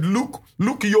dread, look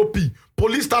EOP.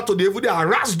 Police start to they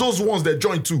harass those ones that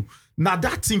join too. Now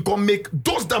that thing can make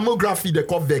those demography they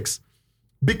call vex.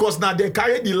 Because now they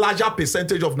carry the larger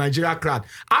percentage of Nigeria crowd.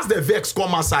 As the vex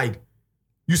come aside,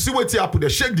 you see what happen, they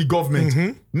shake the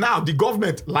government. Now the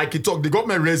government, like it talk, the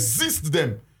government resists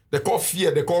them. They call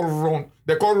fear, they call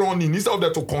running. Instead of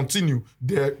them to continue,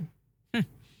 they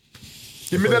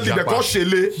immediately they call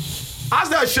shele. As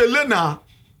they shele now,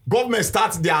 government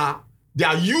starts their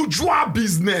usual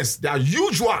business, their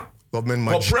usual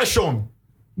government oppression.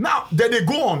 Now, then they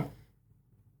go on.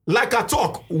 Like I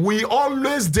talk, we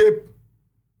always the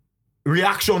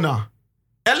reactioner.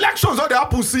 Elections are the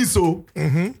happen since so.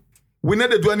 We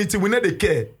need to do anything. We need to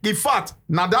care. In fact,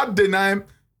 now that day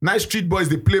night street boys,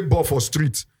 they play ball for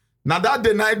street. Now that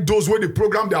day night, those where they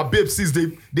program their babe since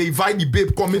they invite the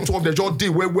babe coming to the just day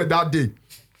where that day.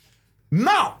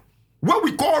 Now, what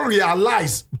we call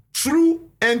realize true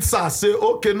answer say,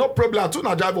 okay, no problem. To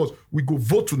Nigerians, we go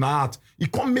vote to Nahat.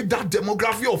 It can't make that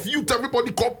demography of youth.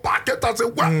 Everybody come packet and say,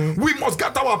 well, we must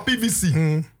get our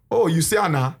PVC. Oh, you say,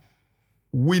 Anna?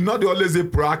 We not always a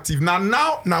proactive.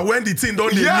 Now when the thing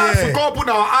don't we can't open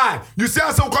our eye. You see,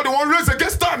 I say, we want raise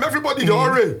against time. Everybody, they all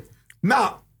raise.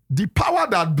 Now, the power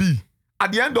that be,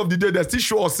 at the end of the day, they still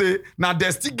show us, say, now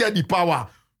they still get the power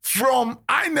from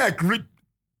INEC.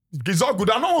 It's all good.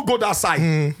 I don't go that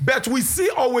side. But we see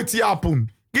all what happen.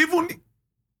 Even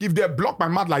if they block my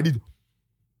mouth like this,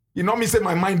 you know me say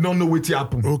my mind don't know what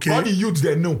happen. Okay. All the youths,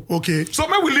 they know. Okay. So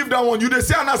maybe we leave that one. You they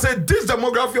say, and I say, this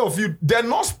demography of youth, they're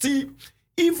not still...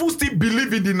 If you still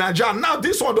believe in the Nigeria, now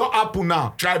this one don't happen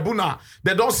now. Tribunal,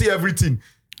 they don't see everything.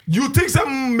 You think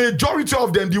some majority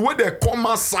of them, the way they come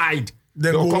outside,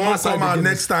 they go come out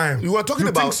next time. We are talking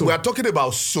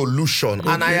about solution,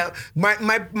 and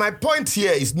my point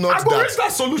here is not that. Raise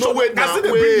that solution. No, wait, now,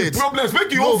 wait. Problems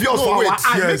make you obvious for our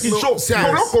eye. Make it show.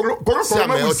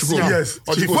 Yes.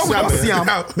 Before we don't see him,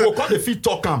 we'll call the feet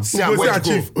talk him.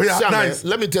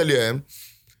 Let me tell you,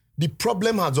 the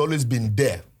problem has always been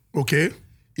there. Okay.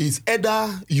 It's either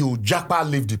you japa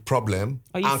leave the problem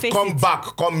and come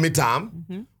back, come meet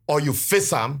them, or you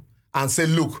face them and say,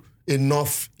 look,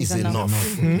 enough is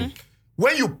enough.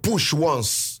 When you push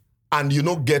once and you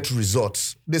don't get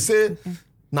results, they say,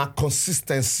 now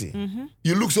consistency.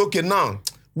 You look so, okay, now,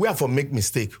 we have to make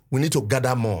mistake. We need to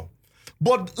gather more.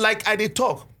 But like I did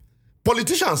talk,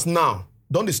 politicians now,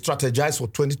 don't they strategize for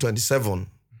 2027?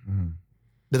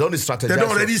 They don't strategize. They don't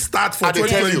already start for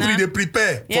 2023. They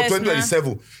prepare for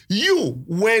 2027. You,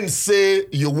 when say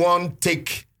you want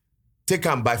take take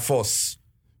them by force.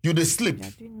 You dey sleep.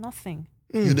 You're doing nothing.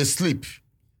 You dey sleep.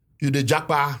 You dey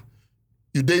japa.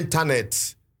 You dey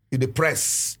internet. You dey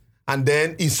press. And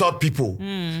then insult people.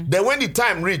 Then when the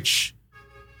time reach,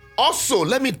 also,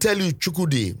 let me tell you,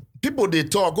 Chukwudi, people they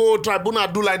talk, oh, tribunal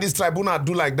do like this, tribunal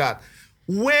do like that.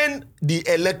 When the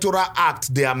Electoral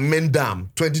Act, they amend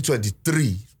them,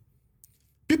 2023,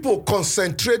 people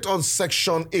concentrate on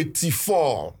Section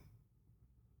 84.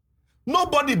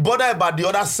 Nobody bother about the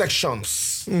other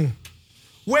sections.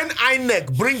 When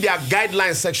INEC bring their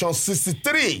guidelines, Section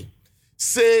 63,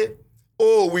 say,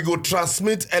 oh, we go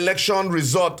transmit election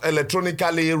result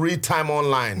electronically, real-time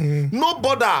online.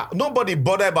 Nobody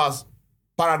bother about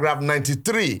paragraph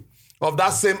 93 of that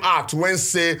same act when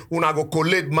say, una go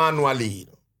collate manually.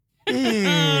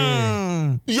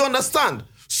 You understand?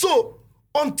 So,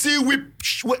 until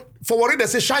for what they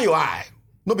say, shine your eye.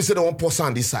 Nobody say they want person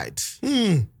on this side.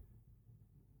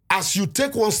 As you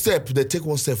take one step, they take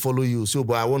one step, follow you. So,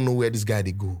 but I want to know where this guy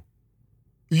they go.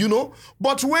 You know?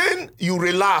 But when you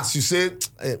relax, you say,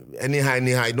 anyhow,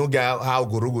 you don't get how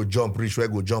go jump, reach where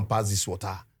go jump past this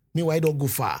water. Meanwhile, don't go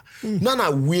far.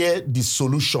 Now where the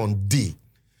solution dey.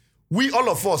 We, all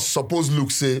of us, suppose look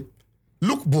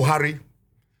Buhari.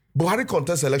 Buhari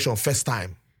contest election first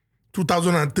time.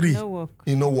 2003. No work.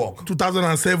 He no work.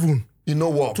 2007. He no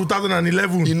work.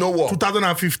 2011. He no work.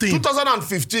 2015.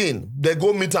 2015, they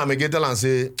go meet him again and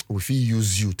say, we fit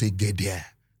use you to get there.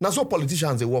 Now, so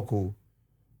politicians, they work, oh.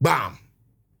 Bam.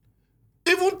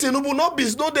 Even Tinubu, no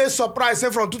dey surprised, say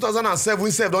from 2007,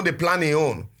 we said on the plan his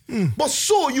own. But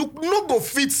so, you no go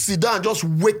fit sit down and just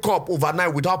wake up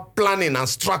overnight without planning and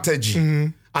strategy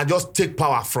and just take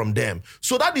power from them.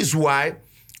 So that is why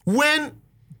when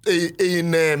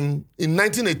in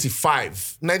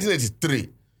 1983,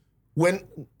 when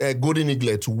Golden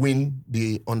Eaglet win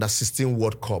the Under-16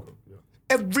 World Cup,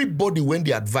 everybody when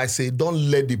they advise say, don't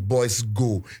let the boys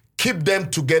go. Keep them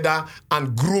together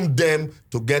and groom them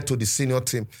to get to the senior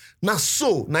team. Now,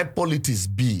 politics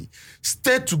be.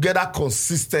 Stay together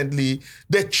consistently.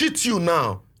 They cheat you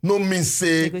now. No means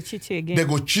say They go cheat you again. They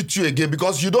go cheat you again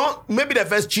because you don't. Maybe they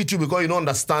first cheat you because you don't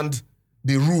understand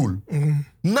the rule.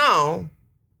 Now,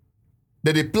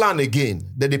 they plan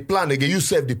again. You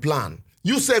serve the plan.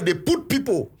 You serve. They put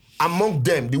people among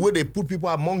them, the way they put people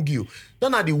among you.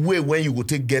 That's not the way when you go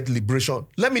take get liberation.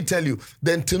 Let me tell you,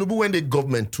 then Tinubu, when the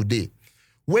government today,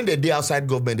 when they outside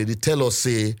government, they tell us,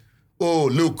 say, oh,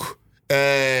 look,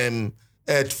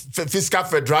 fiscal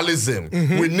federalism,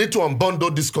 we need to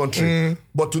unbundle this country.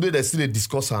 But today, they still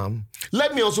discuss them.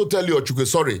 Let me also tell you, Ochuke,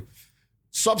 sorry,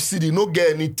 subsidy no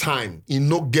get any time. It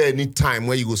no get any time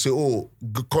where you go say, oh,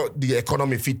 the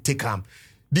economy fit take them.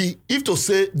 If to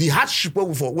say the hardship where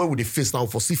we they face now,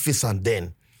 for see face and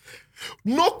then.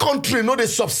 No country, no they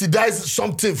subsidize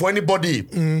something for anybody.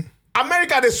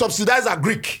 America, they subsidize a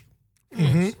Greek.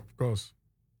 Of course.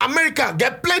 America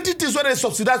get plenty things where they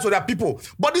subsidize for their people.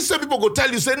 But these same people go tell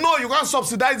you, say, no, you can't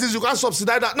subsidize this, you can't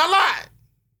subsidize that. Now lie.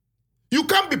 You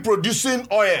can't be producing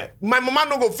oil. My mama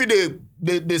no go feed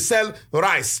they sell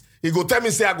rice. He go tell me,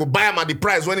 say, I go buy them at the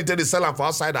price when he tell they sell them for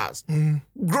outsiders.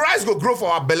 Rice go grow for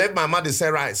our belly, my mama, they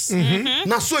sell rice.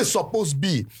 Now, so it's supposed to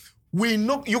be. We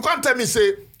know, you can't tell me,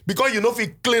 say, because you know if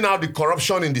you clean out the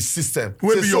corruption in the system.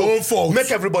 Will be your own fault.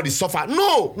 Make everybody suffer.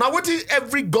 No. Now, what is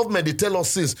every government, they tell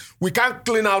us is, we can't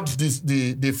clean out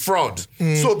the fraud.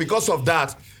 So because of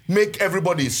that, make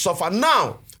everybody suffer.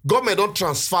 Now, government don't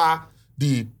transfer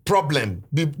the problem,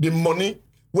 the money,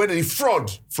 where the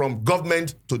fraud from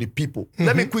government to the people.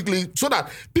 Let me quickly, so that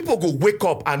people go wake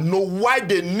up and know why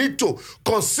they need to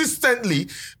consistently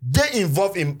they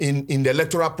involve in the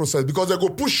electoral process, because they go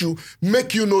push you,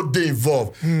 make you know they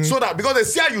involve. So that, because they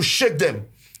see how you shake them,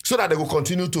 so that they will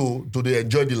continue to they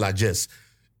enjoy the largesse.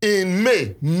 In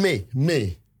May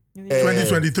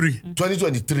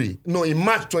 2023. No, in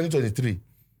March 2023,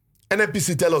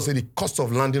 NNPC tell us that the cost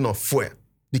of landing of fuel,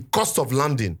 the cost of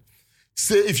landing,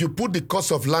 say if you put the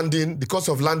cost of landing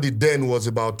then was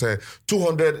about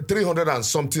 300 and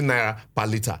something naira per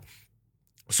liter.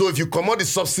 So if you come out the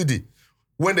subsidy,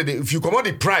 if you come out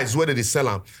the price where they sell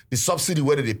them, the subsidy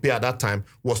where they pay at that time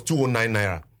was 209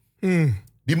 naira.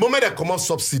 The moment they come out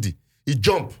subsidy, it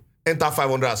jump, enter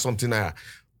 500 and something naira.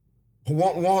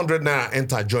 100 naira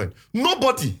enter join.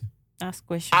 Nobody ask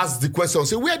the question,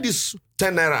 say where this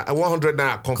 10 naira and 100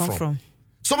 naira come from?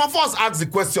 Some of us ask the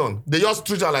question, they just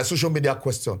treat it like social media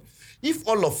question. If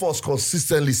all of us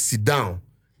consistently sit down,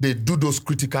 they do those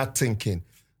critical thinking,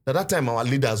 at that time our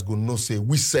leaders go know, say,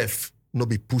 we safe, no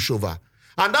be pushover.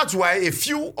 And that's why a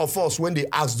few of us, when they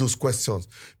ask those questions,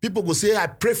 people go say, I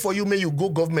pray for you, may you go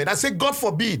government. I say, God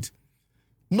forbid.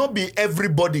 No be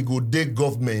everybody go dey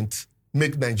government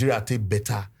make Nigeria take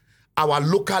better. Our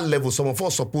local level, some of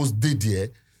us suppose did there,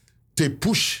 to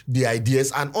push the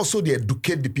ideas and also they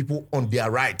educate the people on their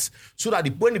rights. So that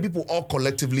when the people all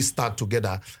collectively start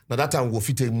together, now that time we'll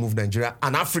fit move Nigeria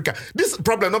and Africa. This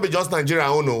problem not be just Nigeria,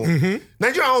 oh no.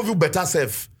 Nigeria will view better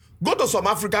self. Go to some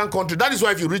African country. That is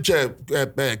why if you reach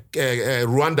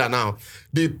Rwanda now,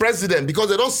 the president, because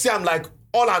they don't see him like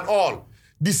all and all.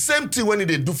 The same thing when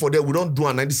they do for them, we don't do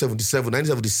in 1977,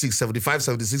 1976, 75,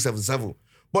 76, 77.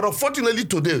 But unfortunately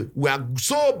today, we are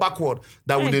so backward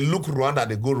that when they look Rwanda,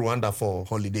 they go Rwanda for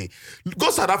holiday. Go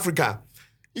South Africa.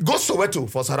 You go Soweto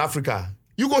for South Africa.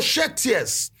 You go shed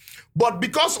tears. But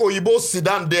because Oyibo sit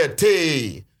down there,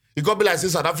 it got be like say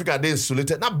South Africa, they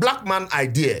insulated. Now, black man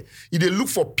idea, if they look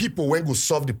for people when go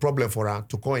solve the problem for her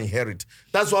to come inherit.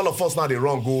 That's why all of us now they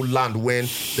run go land when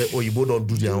the Oyibo don't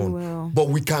do their own. Well. But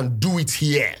we can do it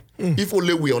here. If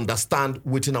only we understand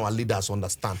what our leaders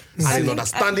understand. And in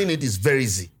understanding it is very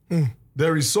easy.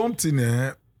 There is something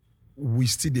we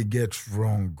still get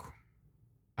wrong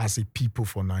as a people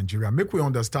for Nigeria. Make we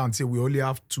understand, say we only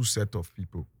have two sets of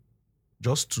people.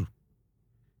 Just two.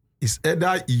 It's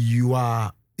either you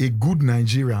are a good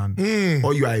Nigerian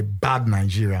or you are a bad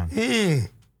Nigerian.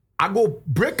 I go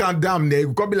break and down there.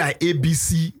 It could be like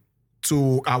ABC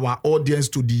to our audience,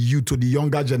 to the youth, to the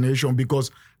younger generation, because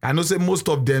I know say most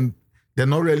of them, they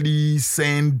not really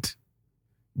send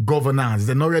governance,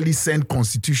 they not really send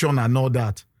constitution and all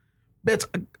that. But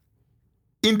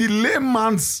in the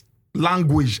layman's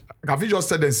language, Rafi just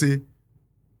said and say,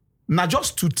 now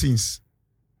just two things.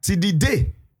 Till the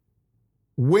day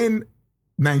when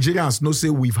Nigerians know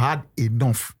say we've had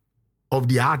enough of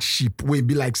the hardship, we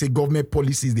be like say government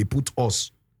policies they put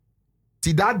us.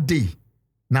 Till that day,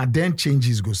 now then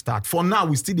changes go start. For now,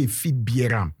 we still dey feed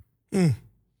BRM.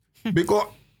 Because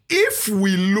if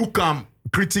we look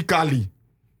critically,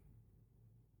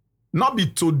 not be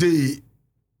today,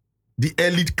 the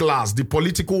elite class, the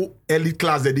political elite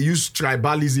class that they use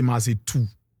tribalism as a tool.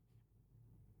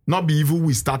 Not be even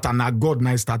we start and now God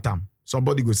now start them.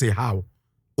 Somebody go say how?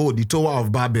 Oh, the Tower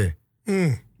of Babel.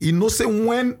 You know, say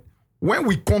when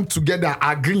we come together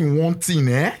agreeing one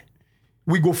thing,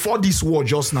 we go for this war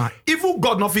just now. Even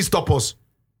God not fit stop us.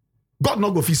 God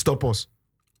not go fit stop us.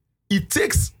 It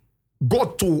takes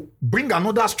God to bring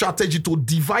another strategy to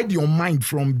divide your mind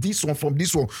from this one,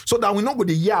 so that we not go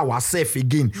to hear ourselves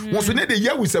again. Once we need to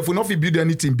hear ourselves, we not fit build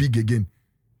anything big again.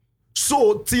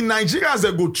 So, till Nigerians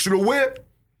they go throw away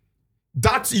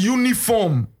that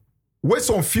uniform where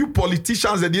some few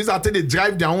politicians they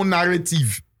drive their own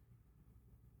narrative.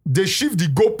 They shift the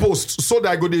goalposts so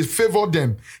that they favor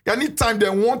them. Anytime they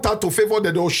want her to favor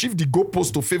them, they'll shift the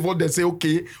goalposts to favor them. Say,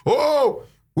 okay, oh,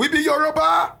 we be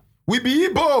Yoruba, we be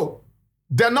Igbo.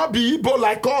 They not be Igbo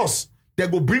like us. They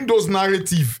go bring those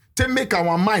narratives to make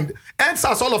our mind. Hence,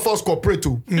 as all of us cooperate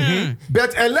to.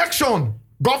 But election,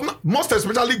 most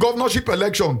especially governorship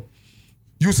election,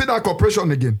 you see that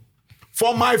cooperation again.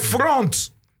 For my front,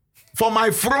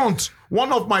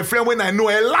 one of my friends when I know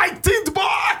enlightened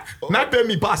boy, not pay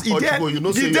me pass. He there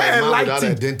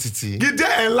enlightened. He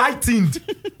there enlightened.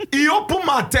 He open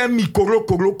my tell me koro.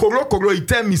 He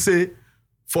tell me say,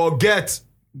 forget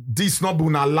this not be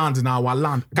our land, now our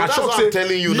land. But that's what I'm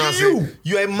telling you now.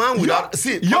 You're a man without.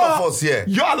 All of us here.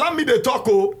 You allow me to talk.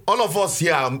 All of us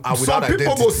here are without some identity.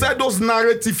 Some people go say those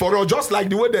narrative for us, just like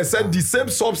the way they said the same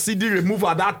subsidy removed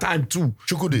at that time too.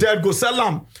 They go sell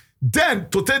them. Then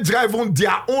to take drive on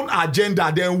their own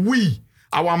agenda, then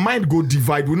our mind go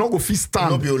divide. We not go fit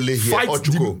stand. Not be only here. Fight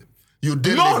you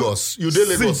did Lagos. You did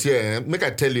Lagos here. Make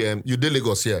I tell you, you did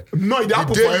Lagos here. No, it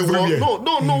happened for everywhere.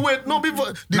 No, wait. No,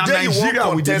 before the day Nigeria you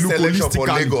want contest election for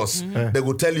Lagos, they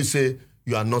go tell you, say,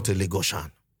 you are not a Lagosian.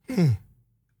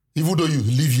 Even though you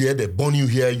live here, they born you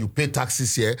here, you pay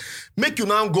taxes here. Make you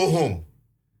now go home.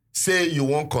 Say you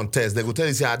want contest. They go tell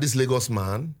you, say, this Lagos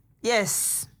man.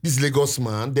 Yes. This Lagos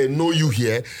man, they know you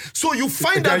here. So you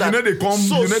find out that... they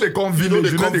come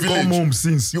village, they come home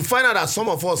since. You find out that some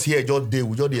of us here,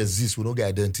 we just exist, we don't get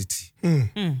identity.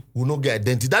 We don't get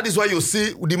identity. That is why you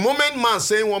see, the moment man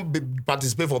saying want to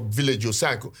participate for village, you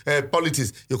say,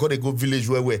 politics, you call it go village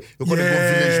where? You call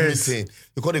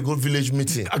it go village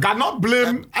meeting. I cannot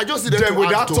blame I just them with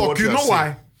that talk. You know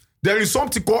why? There is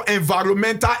something called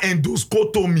environmental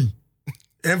endoscotomy.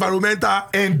 Environmental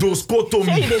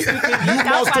endoscotomy. You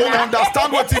must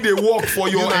understand what they work for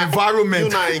your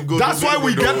environment. That's why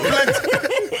we get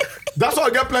plenty. That's why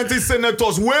we get plenty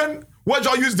senators when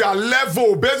just use their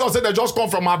level based on say they just come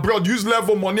from abroad, use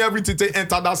level money, everything to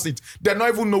enter that seat. They don't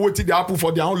even know what they happen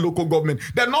for their own local government.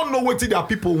 They don't know what their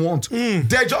people want. They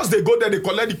go there, they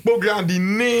collect the program, the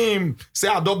name, say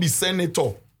I don't be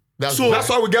senator. That's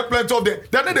why we get plenty of them.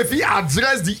 Then they feel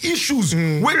address the issues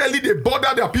where really they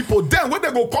bother their people. Then when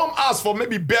they go come ask for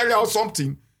maybe burial or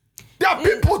something, there are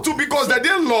people too because they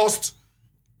didn't lost.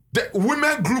 The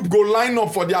women group go line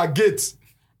up for their gates.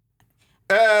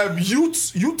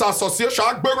 Youth association,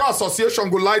 Agbero association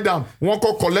go lie down. One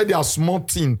go collect their small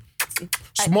thing,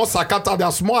 small sakata,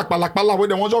 their small akpalakpala where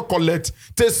they want to collect.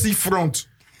 Take see front.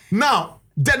 Now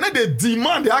then they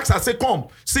demand. They ask, I say, come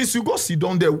since you go sit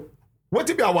down there. What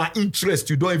if our interest?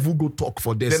 You don't even go talk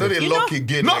for this. They know they lock a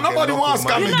gate. No, nobody wants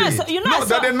come again. No,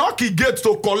 they knock a gate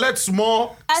to collect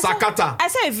small sakata. I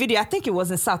saw a video. I think it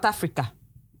was in South Africa.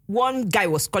 One guy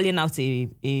was calling out a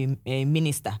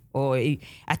minister, or I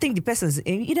think the person's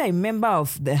either a member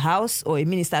of the house or a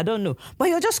minister. I don't know, but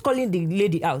you're just calling the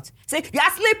lady out. Say, you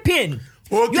are sleeping.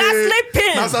 Okay. You are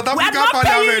sleeping. Now South African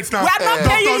Parliament now. We are not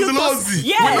paying you to.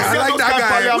 Yes. I like that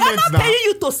guy. We are not paying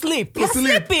you to sleep. You are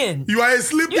sleeping. You are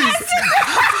sleeping. You are sleeping.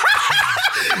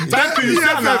 Thank you.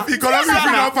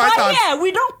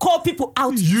 We don't call people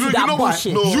out to that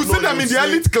bullshit. You see them in the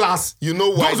elite class. You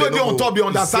know why? Those when they on top, they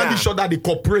understand each other, they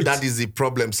cooperate. That is the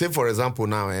problem. Say, for example,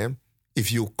 now,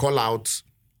 if you call out,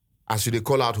 as you they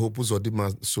call out Hopus or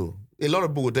Dimas, so a lot of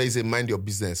people will tell you, say, mind your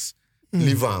business.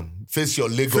 Leave them. Face your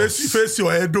Lagos. Face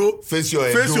your Edo. Face your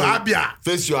Abia.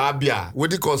 Face your Abia.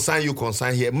 What they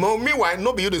concern here. Meanwhile,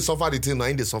 nobody they suffer the thing,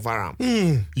 they suffer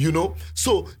them. You know?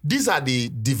 So these are the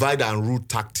divide and rule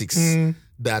tactics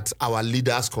that our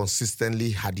leaders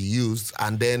consistently had used.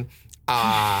 And then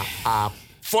our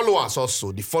followers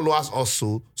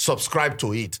also subscribe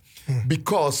to it.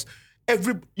 Because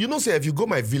say if you go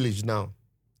my village now,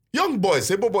 young boys,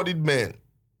 able-bodied men,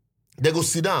 they go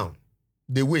sit down,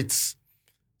 they wait.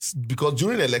 Because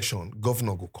during election,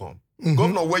 governor go come.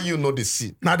 Governor, where you know the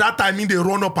seat. Now that time, they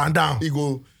run up and down. He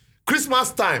go,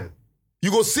 Christmas time, you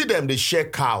go see them, they share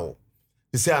cow.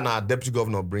 They say, and our deputy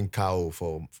governor bring cow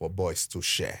for boys to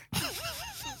share.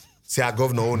 Say, our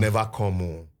governor will never come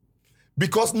home.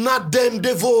 Because not them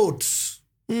they vote.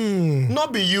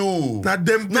 Not be you. Not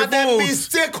them they vote. Them be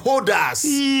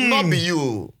stakeholders. Not be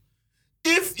you.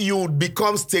 If you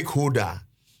become stakeholder,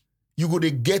 you go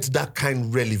to get that kind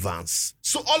of relevance.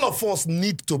 So all of us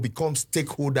need to become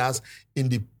stakeholders in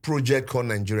the project called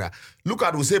Nigeria. Look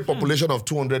at, we say population of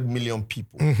 200 million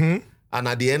people. And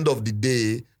at the end of the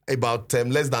day, about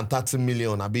less than 30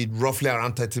 million, I mean roughly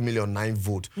around 30 million, 9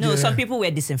 vote. No, some people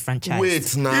were disenfranchised.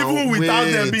 Wait now. Even without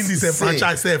them being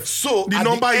disenfranchised. So the at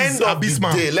number the is end of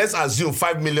abysmal. the day, let's assume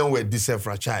 5 million were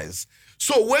disenfranchised.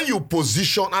 So when you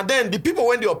position, and then the people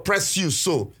when they oppress you,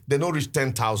 so they don't reach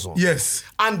 10,000. Yes.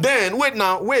 And then, wait.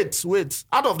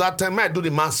 Out of that 10, might do the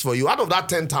maths for you. Out of that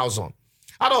 10,000,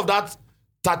 out of that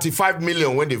 35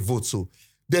 million when they vote, so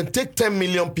then take 10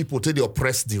 million people till they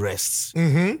oppress the rest.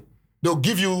 They'll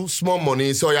give you small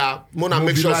money. So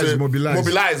make sure say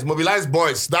mobilize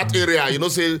boys. That area,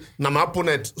 say my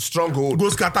opponent stronghold. Go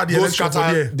scatter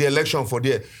the election for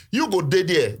there. You go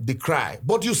there, they cry.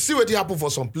 But you see what happen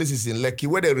for some places in Lekki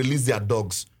where they release their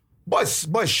dogs. Boys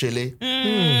shele.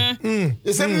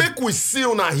 They say make we see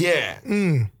una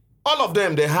here. All of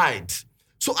them they hide.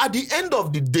 So at the end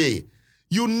of the day,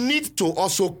 you need to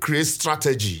also create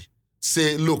strategy.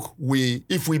 Say, look,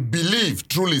 if we believe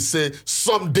truly, say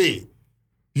someday,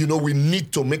 we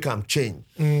need to make them change.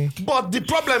 But the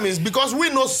problem is because we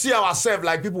don't see ourselves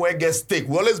like people who get stake.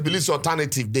 We always believe it's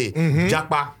alternative day.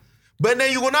 Jackpa. But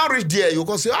then you go now reach there, you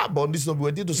go say, but this is not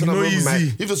what to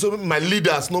say. If you say my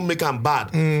leaders not make them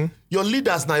bad. Your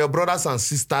leaders now, your brothers and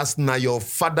sisters, now your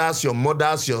fathers, your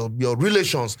mothers, your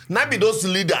relations. Now be those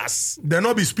leaders. They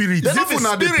not be spirits.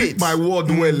 They pick my word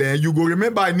well. You go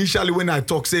remember initially when I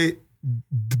talk, say,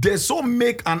 they so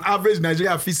make an average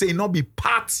Nigerian feel say it not be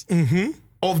part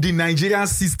of the Nigerian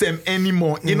system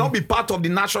anymore. It not be part of the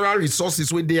natural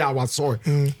resources where they are our soil.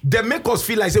 They make us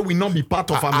feel like say we not be part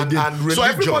of our again. So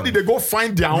everybody they go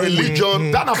find their own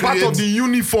religion. That are part of the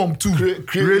uniform too.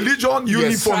 Religion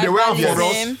uniform they wear for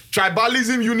us.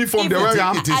 Tribalism uniform they wear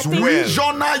them. It is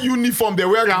regional uniform they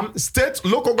wear them. State,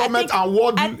 local government and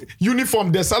world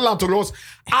uniform they sell to us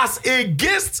as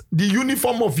against the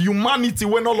uniform of humanity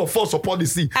when all of us support the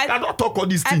sea. I don't talk all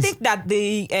these things. I think that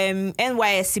the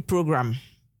NYSC program,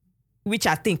 which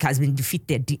I think has been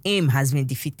defeated, the aim has been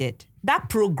defeated. That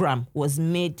program was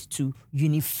made to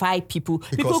unify people.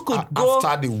 People could go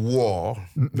after the war.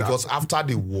 Because after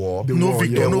the war, no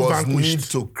victor, there no was vanquished. need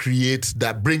to create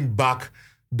that, bring back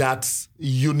that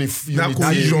unity,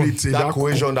 that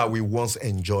cohesion that we once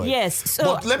enjoyed. Yes. So,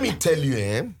 but let me tell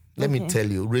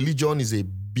you, religion is a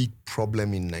big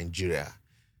problem in Nigeria.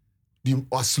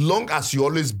 As long as you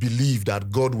always believe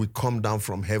that God will come down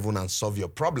from heaven and solve your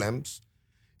problems,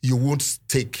 you won't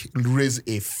raise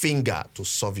a finger to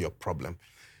solve your problem.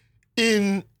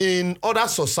 In other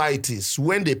societies,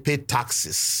 when they pay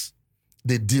taxes,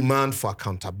 they demand for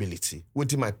accountability.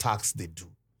 What my tax they do?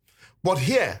 But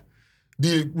here,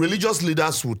 the religious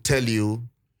leaders will tell you,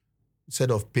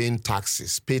 instead of paying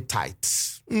taxes, pay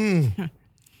tithes. And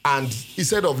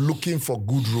instead of looking for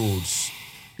good roads,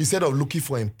 instead of looking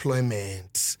for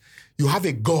employment, you have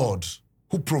a God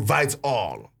who provides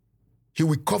all. He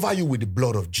will cover you with the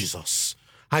blood of Jesus.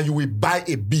 And you will buy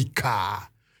a big car.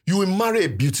 You will marry a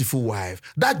beautiful wife.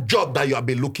 That job that you have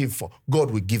been looking for,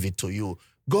 God will give it to you.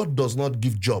 God does not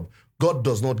give job. God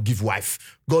does not give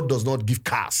wife. God does not give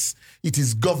cars. It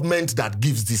is government that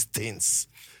gives these things.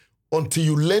 Until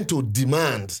you learn to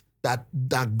demand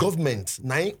that government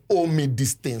now owe me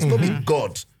these things, not be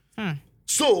God.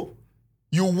 So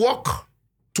you work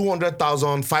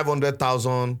 200,000,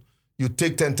 500,000, you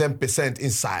take 10%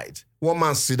 inside. One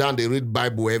man sit down, they read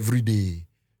Bible every day.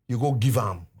 You go give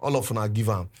him. All of them are give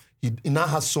him. He now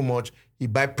has so much. He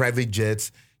buy private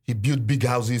jets. He build big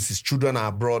houses. His children are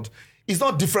abroad. It's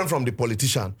not different from the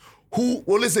politician who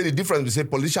always say the difference. We say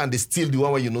politician, they steal the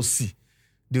one where you no see.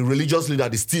 The religious leader,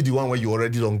 they steal the one where you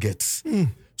already don't get.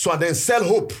 So and then sell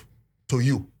hope to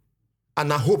you.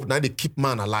 And I hope now they keep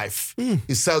man alive.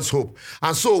 He sells hope.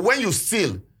 And so when you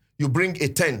steal, you bring a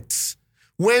tent.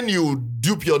 When you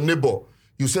dupe your neighbor,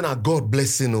 you say, now God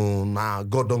blessing,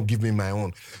 God don't give me my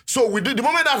own. So the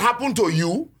moment that happened to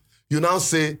you, you now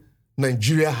say,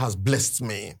 Nigeria has blessed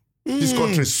me. This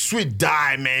country is sweet,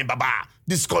 die, man, baba.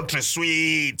 This country is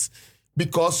sweet.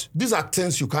 Because these are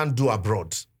things you can't do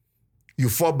abroad. You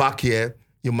fall back here,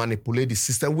 you manipulate the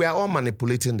system. We are all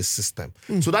manipulating the system.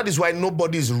 So that is why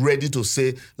nobody is ready to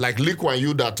say, like Lee Kuan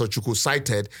Yew that Tochukwu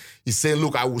cited, he's saying,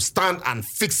 look, I will stand and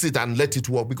fix it and let it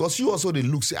work. Because you also, they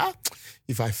look, say,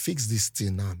 if I fix this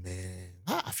thing now, man,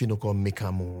 I feel not going to make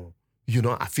them more.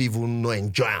 I feel even not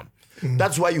enjoy them.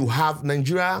 That's why you have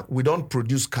Nigeria, we don't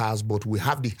produce cars, but we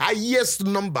have the highest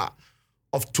number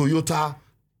of Toyota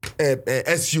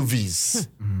SUVs.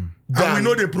 And we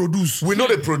know they produce.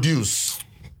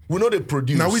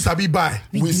 Now we sabi buy.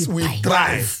 We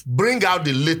drive. Bring out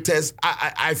the latest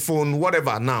iPhone,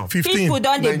 whatever now. 15. People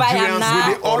don't they buy them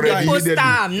now. Already Post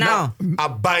them now. Are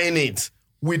buying it.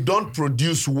 We don't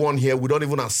produce one here. We don't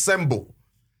even assemble.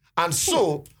 And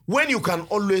so, when you can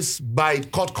always buy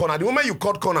cut corner, the moment you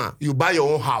cut corner, you buy your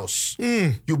own house.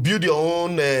 You build your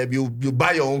own, you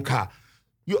buy your own car.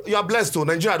 You are blessed too.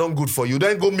 Nigeria don't good for you.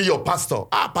 Then go meet your pastor.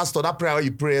 Pastor, that prayer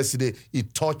you pray yesterday,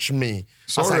 it touched me.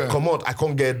 As I come out, I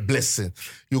can't get blessing.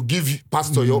 You give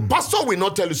pastor your... Pastor will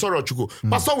not tell you, sorry, Chuku.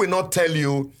 Pastor will not tell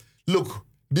you, look,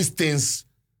 these things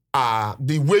are...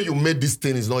 The way you made this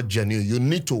thing is not genuine. You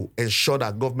need to ensure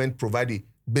that government provide the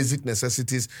basic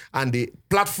necessities and the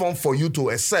platform for you to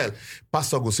excel.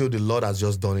 Pastor will say, the Lord has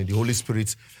just done it. The Holy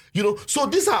Spirit... so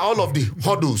these are all of the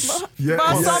hurdles. But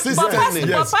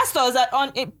pastors are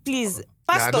on it, please.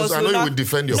 Pastors I know you will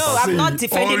defend your pastor. No, I'm not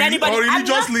defending anybody.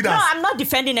 Religious leaders. No, I'm not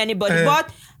defending anybody. But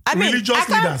I mean, religious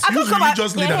leaders.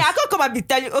 I can't come and be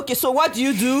telling you, okay, so what do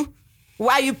you do?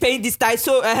 Why are you paying this tithe?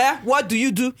 So, what do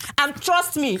you do? And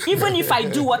trust me, even if I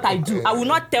do what I do, I will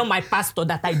not tell my pastor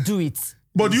that I do it.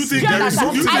 But do you think there is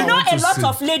something I know a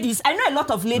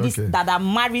lot of ladies that are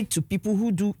married to people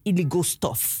who do illegal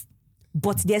stuff.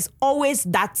 But there's always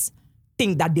that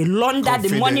thing that they launder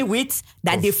the money with,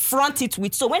 that they front it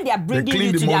with. So when they are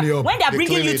bringing you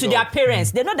to their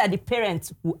parents, they know that the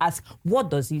parents will ask, what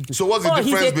does he do? So what's the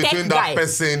difference between that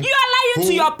person? You are lying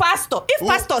to your pastor. If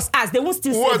pastors ask, they won't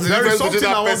still say. What's the difference between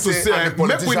that person and the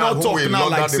politician who will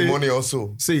launder the money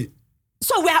also?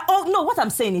 So we are all what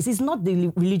I'm saying is, it's not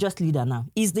the religious leader now.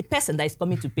 It's the person that is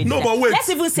coming to pay. But wait. Let's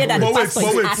even say that the pastor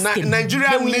is asking.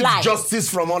 Nigeria needs justice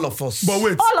from all of us. But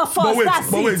wait. All of us.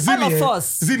 That's it. Zini, all of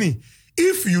us. Zini,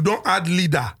 if you don't add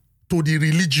leader to the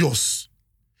religious,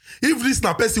 if this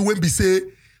na person when be say,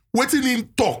 waiting in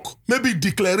talk, maybe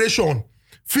declaration,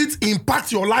 fit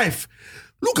impact your life.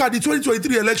 Look at the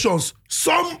 2023 elections.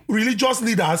 Some religious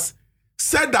leaders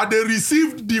said that they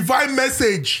received divine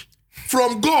message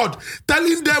from God,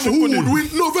 telling them who would win.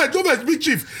 No, wait, big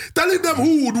chief. Telling them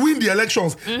who would win the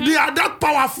elections. They are that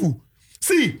powerful.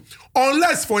 See,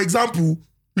 unless, for example,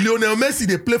 Lionel Messi,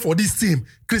 they play for this team.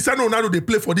 Cristiano Ronaldo, they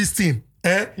play for this team.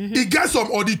 He gets some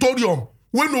auditorium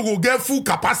when we go get full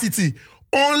capacity.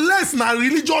 Unless na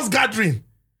religious gathering.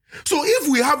 So if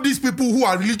we have these people who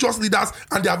are religious leaders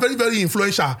and they are very, very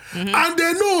influential, and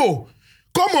they know,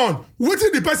 come on, what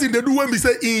is the person they do when we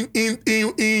say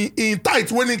in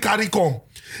tight when he carry come?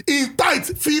 In tight,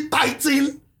 feel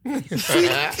tighten Maybe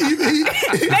na tech.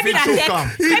 Maybe na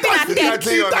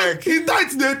tech. He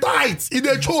tight. He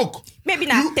dey choke. Maybe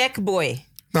na tech boy.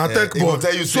 Now tech boy.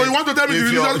 So you want to tell me the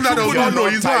religious leader does not know?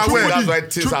 He's not aware. That's why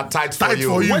things are tight for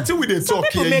you. What till we dey talk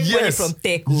People here? make money Yes. from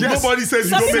tech. Yes. Nobody says you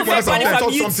Some don't people make money make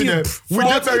money from from tech. YouTube. We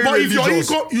get very But if your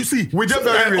religious. income, you see, We get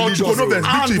very religious.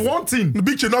 And one thing.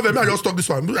 Big Chief, not let me just talk this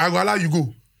one. I will allow you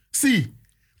go. See,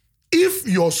 if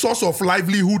your source of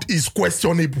livelihood is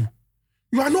questionable,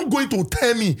 you are not going to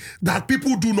tell me that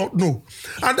people do not know.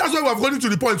 And that's why we have gotten to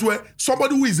the point where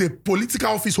somebody who is a political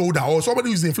office holder or somebody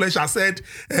who is influential said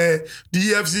the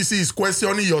EFCC is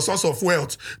questioning your source of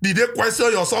wealth. Did they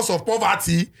question your source of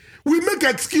poverty? We make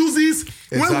excuses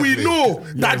when we know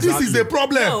that this is a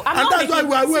problem. No, and that's why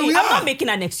we are where we I'm are. not making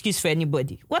an excuse for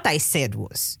anybody. What I said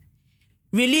was,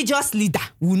 religious leader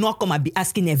will not come and be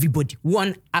asking everybody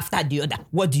one after the other,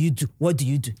 what do you do? What do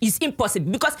you do? It's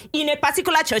impossible because in a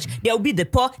particular church, there will be the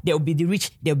poor, there will be the rich,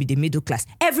 there will be the middle class.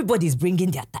 Everybody is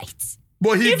bringing their tithes.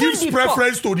 But he Even gives the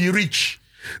preference to the rich.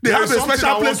 They There have is a something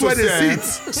special I place want where to they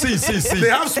say. sit. See. They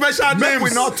have special Make names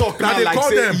we not talk that now they like call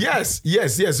say, them.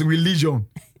 Yes, religion.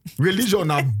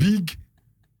 Religion are big.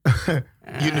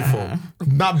 Uniform.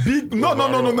 Na big. No.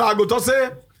 I go to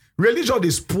say religion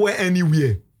is poor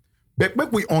anywhere. But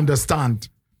make we understand.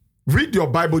 Read your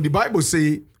Bible. The Bible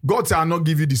say God say I not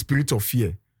give you the spirit of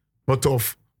fear, but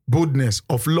of boldness,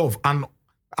 of love, and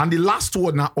the last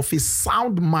word now of a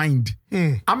sound mind.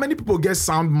 How many people get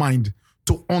sound mind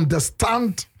to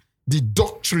understand the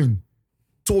doctrine,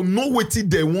 to know what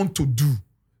they want to do,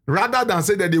 rather than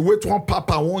say that they wait one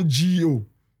papa, one GO,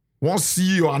 one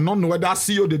CEO, and not know whether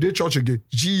CEO they do church again,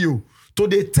 GO. So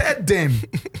they tell them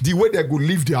the way they go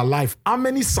live their life. How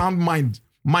many sound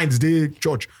minds they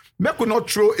church? Make we not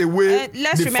throw away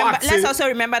Let's also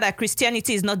remember that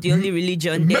Christianity is not the only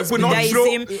religion. There's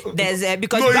Judaism. There's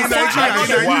because No, in that's why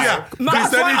Nigeria.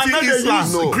 Christianity,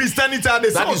 Islam. No. Christianity are the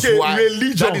That is okay, why.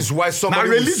 religion. That is why somebody Now,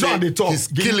 will religion they say talk. he's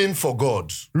killing for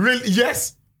God.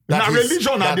 Yes. That Now is-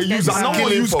 religion that are they use. is I don't want to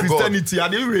killing use for God. Christianity. Are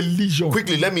they religion?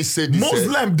 Quickly, let me say this.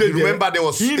 Muslim, they you remember there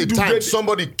was a Hindu, time they-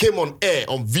 somebody came on air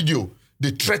on video. They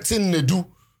threatened Nedu,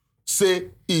 say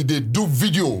they do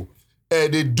video,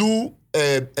 they do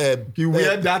You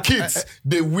wear that- kids.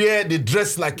 They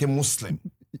dress like a Muslim.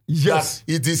 Yes.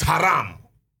 That it is haram.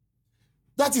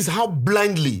 That is how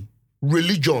blindly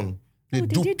religion they they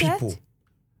do did that? people.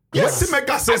 Yes. Let's make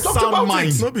us say I talked sound about mind.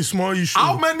 It's not be small issue.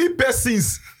 How many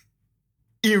persons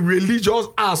in religious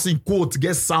house in quote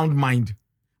get sound mind?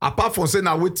 Apart from saying,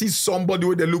 now wait somebody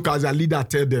where they look as a leader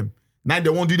tell them. Now they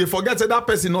won't do. They forget say that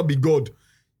person not be God.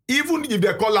 Even if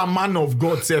they call a man of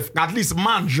God, self, at least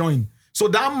man join. So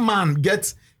that man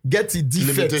get a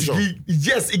defect. Limitation. He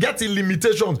get his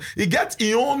limitations. He get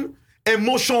his own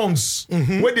emotions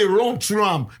where they run through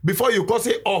him before you call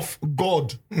say of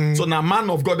God. So now man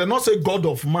of God, they not say God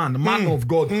of man of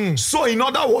God. So in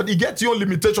other words, he get your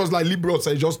limitations like liberals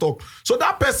I just talk. So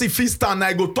that person fit stand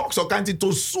I go talk so kind of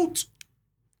to suit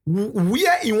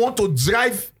where he want to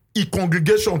drive a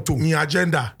congregation to. in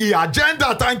agenda.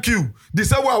 Agenda, thank you. The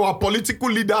same way our political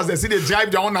leaders, they say they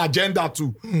drive their own agenda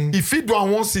too. If it do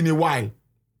one once in a while.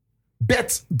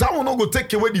 But that will not go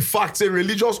take away the fact say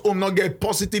religious home not get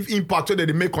positive impact that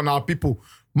they make on our people.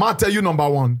 Ma tell you number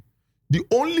one, the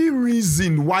only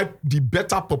reason why the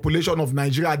better population of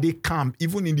Nigeria they calm,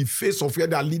 even in the face of where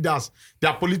their leaders,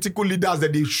 their political leaders,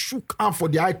 that they shook hand for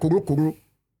their eye koro.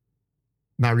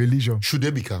 Now religion. Should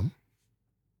they become?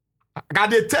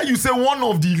 And they tell you say one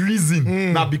of the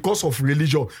reason now because of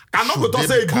religion. Cannot go Should to they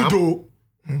say become? good though.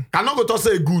 Cannot go to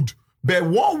say good. But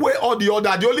one way or the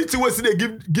other, the only thing we see they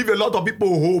give a lot of people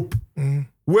hope.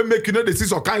 We make they see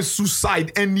some kind of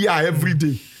suicide every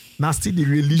day. Now still the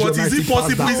religion. But is it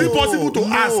possible? Is it possible to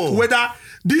No. ask whether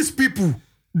these people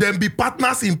then be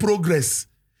partners in progress?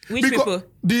 Which people?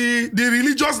 The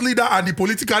religious leader and the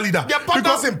political leader. They're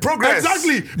partners in progress.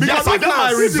 Exactly. Because I get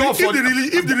my result for-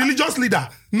 if the religious leader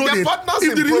no They're they partners if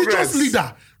in the religious progress.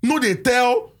 leader no they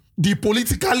tell the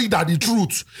political leader the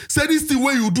truth. Say this the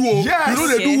way you do. Yes. You know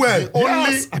they Okay. do well.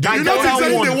 Yes. I You get know that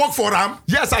they one. say they work for them.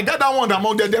 Yes, I get that one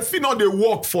among them. They feel not they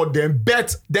work for them,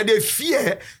 but that they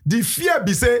fear. The fear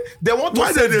be say they want to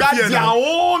Why they safeguard fear their now?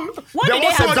 own. What they did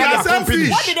want they to have safeguard to their lose? company.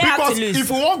 What did they have Because to lose? if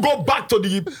we won't go back to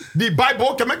the Bible,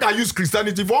 okay, make I use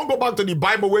Christianity. If we won't go back to the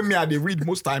Bible, where me I they read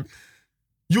most time,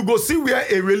 you go see where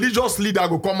a religious leader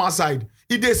go come outside.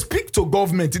 If they speak to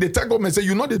government, if they tell government say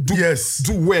you know they do Yes.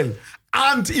 do well.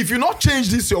 And if you not change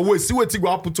this your way, see what it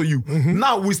will happen to you.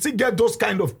 Now we still get those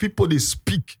kind of people they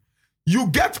speak. You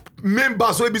get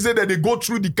members where they say that they go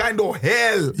through the kind of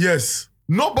hell. Yes.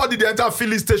 Nobody they enter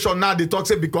filling station now they talk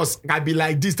say because I be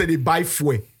like this that they buy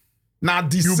fuel. Now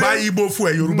the You same, buy Igbo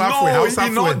fuel, Yoruba fuel, no, Hausa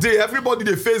you know, fuel. everybody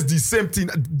they face the same thing.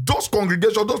 Those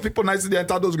congregations, those people nicely they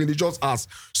enter those religious house.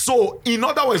 So in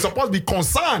other words, supposed to be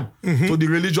concerned to the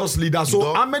religious leaders.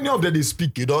 So how many of them they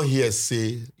speak? You don't hear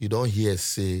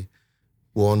say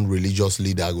one religious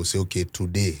leader go say, okay,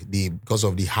 today, because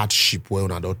of the hardship where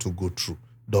we are to go through,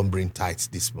 don't bring tithes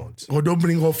this month. Or don't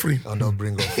bring offering. And don't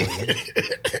bring offering.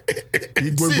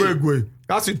 Igwe.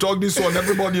 As you talk this one,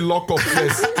 everybody lock up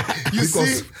first. You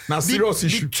see, now serious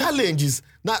issue. The challenge is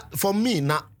that for me,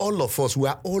 now all of us, we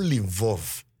are all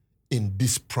involved in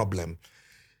this problem.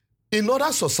 In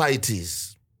other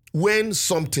societies, when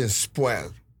something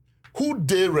spoil, who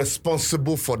they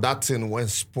responsible for that thing when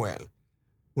spoil?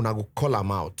 When I go call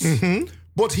them out.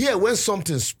 But here, when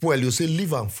something spoil, you say,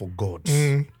 leave them for God.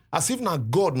 As if now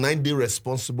God 9 days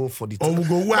responsible for the Or we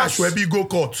go wash where we go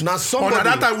court. Now somebody, or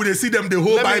that time we dey see them the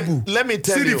whole Bible. Let me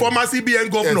tell see you. See the former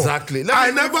CBN governor. Exactly.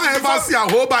 I never ever see a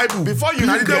whole Bible. Before you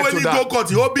now get when to he that, go court,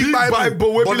 the whole big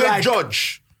Bible. But the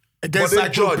judge. Against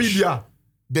encyclopedia.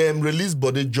 Them release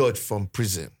body judge from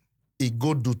prison. He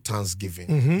go do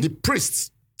Thanksgiving. The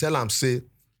priests tell him, say,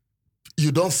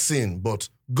 you don't sin, but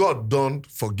God don't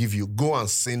forgive you. Go and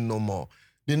sin no more.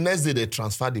 The next day they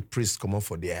transfer the priest come on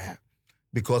for the air.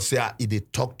 Because they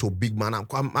talk to a big man.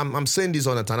 I'm saying this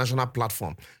on an international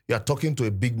platform. You are talking to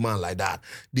a big man like that.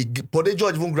 The body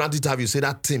judge even granted have you say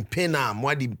that thing, pain him,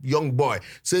 why the young boy.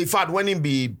 Say, in fact, when he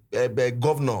be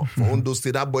governor for Ondo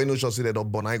State, that boy no sure say that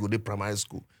up born, I go to primary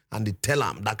school. And they tell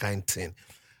him that kind of thing.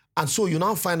 And so you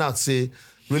now find out, say,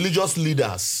 religious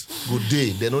leaders go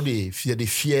they know they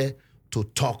fear to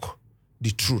talk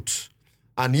the truth.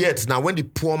 And yet, now when the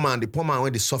poor man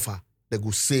when they suffer, they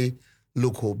go say,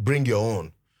 look, bring your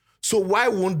own. So why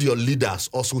won't your leaders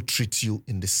also treat you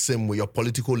in the same way? Your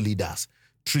political leaders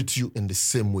treat you in the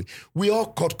same way. We all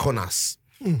cut corners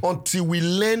until we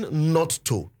learn not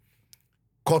to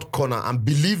cut corner and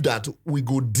believe that we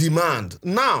go demand.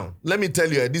 Now, let me tell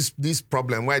you, this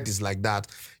problem, why it is like that,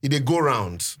 it go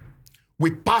round.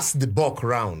 We pass the buck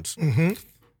round.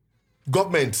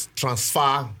 Government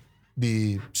transfer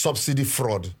the subsidy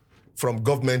fraud from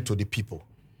government to the people.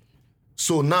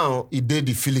 So now it did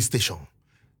the filling station.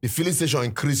 The filling station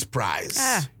increase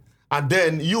price. And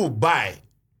then you buy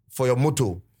for your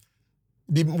motor.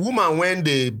 The woman when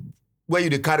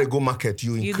you carry go market,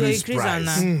 you increase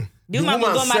price. The woman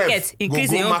will go market,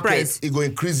 increase your own price. It go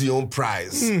increase your own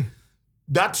price.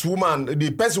 That woman,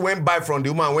 the person went buy from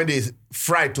the woman when they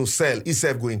fry to sell,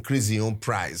 itself go increase your own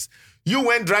price. You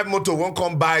when drive motor won't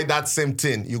come buy that same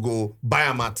thing. You go buy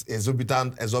them at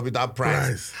exorbitant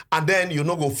price. And then you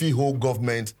no go feel whole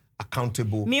government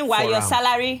accountable. Meanwhile, your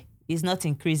salary is not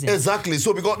increasing. Exactly.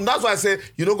 So because that's why I say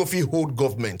you no go feel hold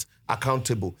government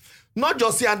accountable. Not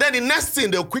just here. And then the next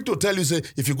thing they'll quick to tell you, say,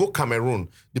 if you go Cameroon,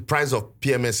 the price of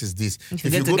PMS is this.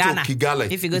 If you go to Kigali,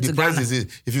 the price is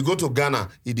this. If you go to Ghana,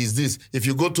 it is this. If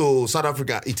you go to South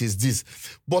Africa, it is this.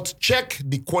 But check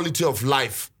the quality of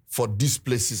life for these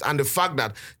places and the fact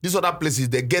that these other places,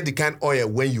 they get the kind of oil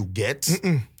where you get.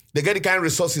 They get the kind of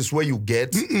resources where you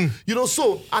get. You know,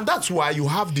 so, and that's why you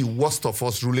have the worst of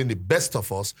us ruling the best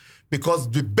of us, because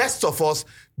the best of us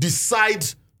decide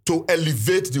to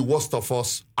elevate the worst of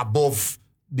us above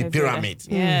the pyramid.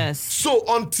 Yes. So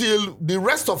until the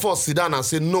rest of us sit down and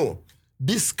say, no,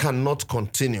 this cannot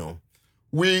continue.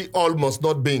 We all must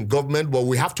not be in government, but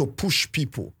we have to push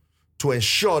people to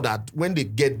ensure that when they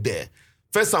get there,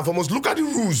 first and foremost, look at the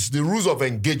rules of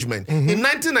engagement. In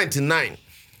 1999,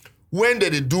 when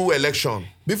they do election,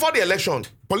 before the election,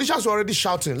 politicians were already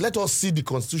shouting, let us see the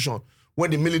constitution when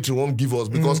the military won't give us,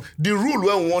 because the rule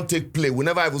when we won't take play, we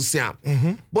never even see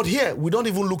them. But here, we don't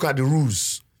even look at the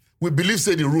rules. We believe,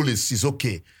 say, the rule is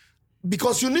okay.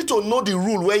 Because you need to know the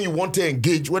rule when you want to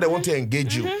engage, when they want to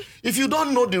engage you. If you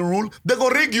don't know the rule, they go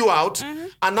rig you out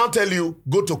and now tell you,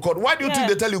 go to court. Why do you think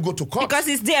they tell you go to court? Because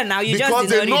it's there now. Because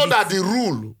they know that the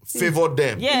rule favored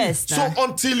them. Yes. So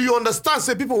until you understand,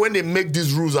 say, people, when they make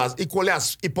these rules as equally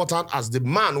as important as the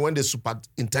man when they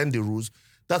superintend the rules,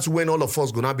 that's when all of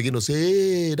us gonna begin to say,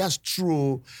 hey, that's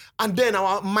true. And then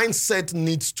our mindset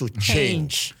needs to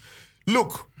change.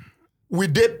 Look, we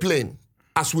did plane.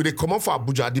 As we come off for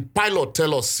Abuja, the pilot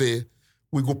tell us, say,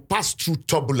 we go pass through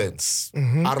turbulence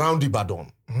around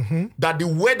Ibadan. That the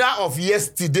weather of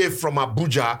yesterday from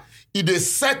Abuja, it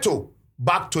is settle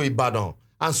back to Ibadan.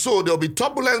 And so there'll be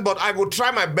turbulence, but I will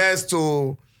try my best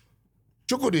to...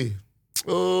 Chukudi,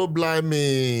 oh,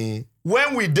 blimey.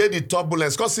 When we did the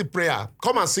turbulence, come see prayer,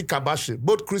 come and see Kabashi,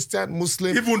 both Christian,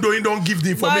 Muslim. Even though you don't give the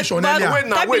information earlier.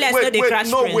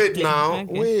 Wait now,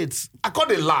 wait. I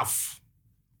caught a laugh.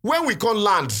 When we can't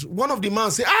land, one of the men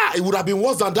say, it would have been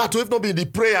worse than that if not been the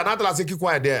prayer. And I say, keep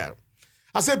quiet there.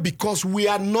 I said, because we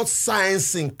are not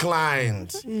science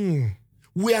inclined.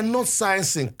 We are not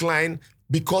science inclined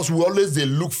because we always they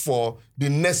look for the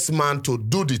next man to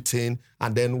do the thing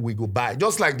and then we go buy.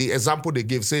 Just like the example they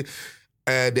gave, say,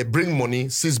 they bring money,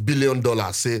 $6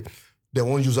 billion, say, they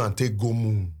won't use it and take go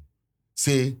moon.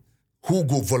 Say, who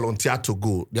go volunteer to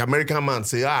go? The American man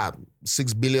say,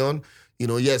 6 billion.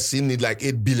 Yes, he need like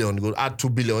 8 billion. He go add 2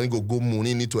 billion. He go moon.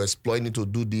 He need to exploit. He need to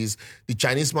do this. The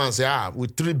Chinese man say,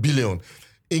 with 3 billion,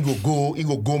 he go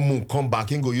moon, come back.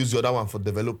 He go use the other one for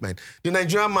development. The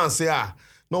Nigerian man say,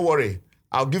 no worry.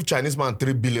 I'll give Chinese man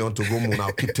 3 billion to go moon.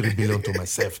 I'll keep 3 billion to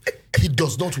myself. He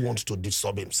does not want to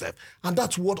disturb himself. And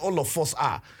that's what all of us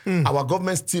are. Our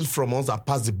government steal from us and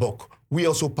pass the buck. We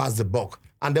also pass the buck.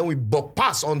 And then we buck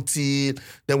pass until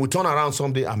then we turn around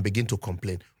someday and begin to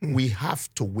complain. We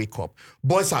have to wake up.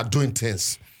 Boys are doing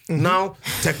things. Now,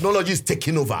 technology is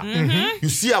taking over. You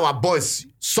see our boys,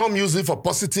 some use it for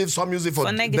positive, some use it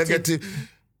for negative.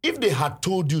 If they had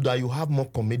told you that you have more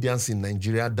comedians in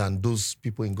Nigeria than those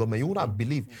people in government, you would have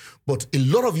believed. But a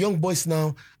lot of young boys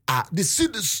now, they see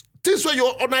this things where you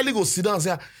ordinarily go sit down and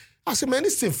say, I say, man,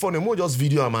 this thing funny, more just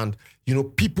video, man.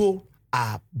 People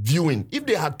are viewing. If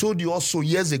they had told you also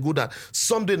years ago that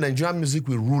someday Nigerian music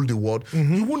will rule the world,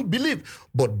 you wouldn't believe.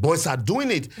 But boys are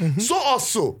doing it. So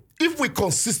also, if we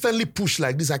consistently push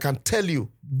like this, I can tell you,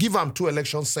 give them 2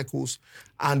 election cycles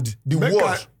and the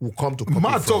world will come to copy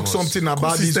talk from us. something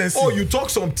about this. Oh, you talk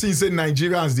something, say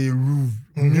Nigerians, they rule.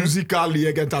 Musically,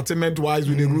 entertainment-wise,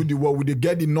 we they rule the world. We they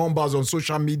get the numbers on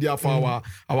social media for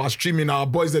our streaming, our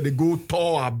boys that they go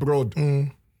tour abroad. Who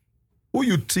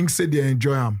you think say they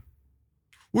enjoy them?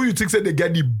 Who you think say they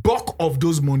get the bulk of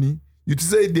those money? You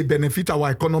say they benefit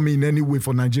our economy in any way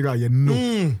for Nigeria? Yeah,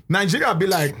 no. Nigeria be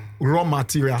like raw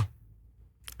material.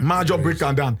 Major break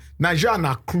and down. Nigeria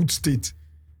na crude state.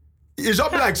 It's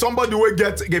just like somebody will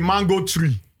get a mango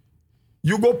tree.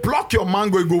 You go pluck your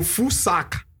mango, you go full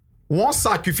sack. One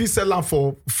sack, if you sell them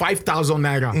for 5,000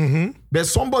 naira. But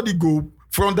somebody go,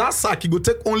 from that sack, you go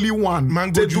take only one.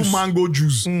 Mango juice. Do mango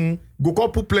juice. Go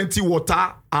come put plenty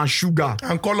water and sugar.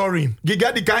 And coloring. You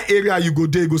get the kind of area you go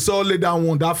there, you go sell lay down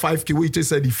one, that 5K, where you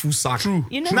say the full sack. True.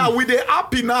 Now, with the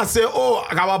happy now, say,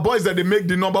 our boys that they make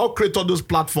the number, all create all those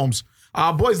platforms.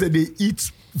 Our boys that they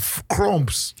eat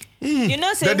crumbs.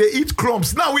 That they eat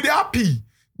crumbs. Now, with the happy.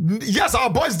 Yes, our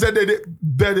boys that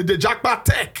they jackpot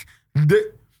tech.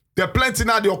 They're plenty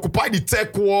now, they occupy the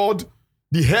tech world,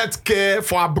 the healthcare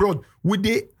for abroad.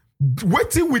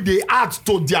 Waiting with the add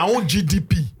to their own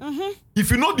GDP.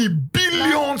 If you know the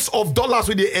billions of dollars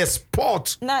with the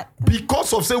export,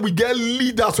 because of say we get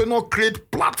leaders who not create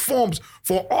platforms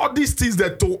for all these things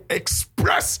that to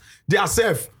express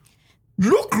themselves.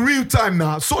 Look real time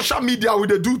now. Social media where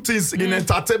they do things in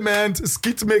entertainment,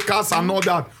 skit makers and all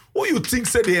that. Who you think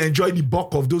say they enjoy the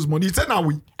bulk of those money? Say now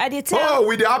we. We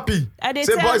they happy.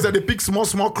 Say boys that they pick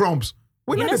small crumbs.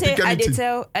 I did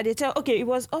tell. Okay, it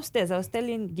was upstairs. I was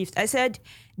telling Gift. I said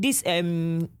this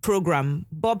program,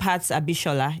 Bob Hearts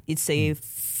Abishola. It's a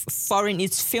foreign.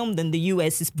 It's filmed in the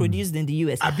US. It's produced in the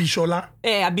US. Abishola.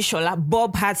 Abishola.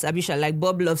 Bob Hearts Abishola. Like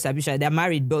Bob loves Abishola. They're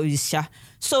married, but it's Sha.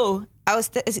 So I was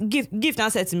Gift now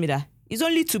said to me that it's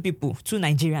only 2 people, 2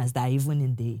 Nigerians that are even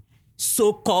in the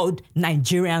so-called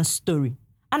Nigerian story.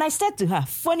 And I said to her,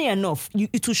 funny enough,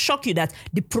 it will shock you that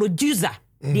the producer.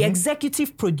 The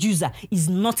executive producer is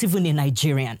not even a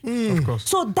Nigerian. Of course.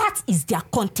 So that is their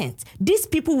content. These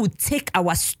people will take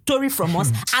our story from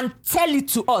us and tell it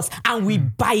to us, and we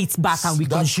buy it back and we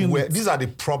consume it. These are the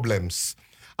problems.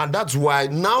 And that's why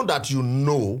now that you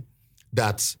know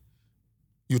that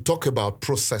you talk about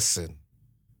processing,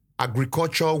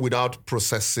 agriculture without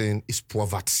processing is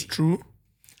poverty. True.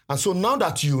 And so now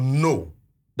that you know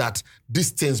that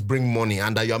these things bring money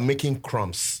and that you're making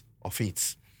crumbs of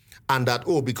it, and that,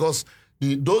 because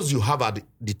those you have at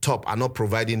the top are not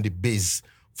providing the base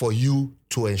for you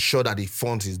to ensure that the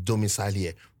fund is domiciled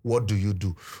here, what do?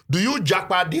 Do you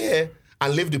jackpot there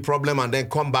and leave the problem and then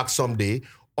come back someday?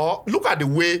 Or look at the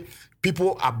way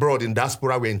people abroad in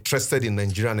diaspora were interested in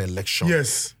Nigerian election.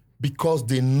 Yes. Because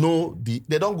they know they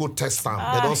don't go test them.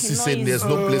 They don't see say there's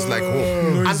no place like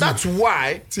home. And that's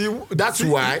why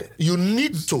you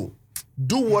need to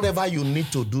do whatever you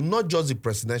need to do, not just the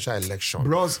presidential election,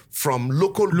 from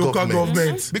local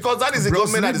government. Because that is the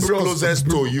government that is closest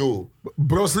to you.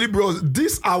 Bros,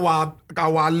 this our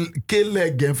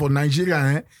K-leg for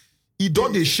Nigeria, he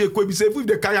don't they shake when we say if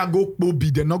they carry and go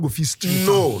Bobby, they're not go fit street.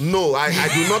 No, I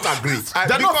do not agree.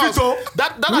 They're not fit.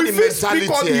 That are the mentality.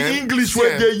 Speak on the English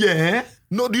where they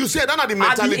No, do you see that? Not the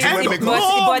mentality end, when but make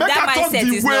that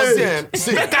mindset is not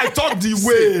See, Make I talk the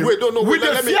way. Wait, no, We wait, the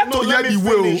let me- fear no, to let hear me the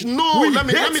finish. way. No, we let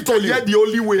me hate tell to you. hear the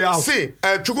only way out. See,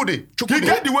 Chukudi, You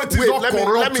get the way it is not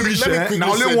corrupt rich, eh?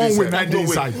 Now only one way na dey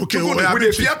inside. Okay, We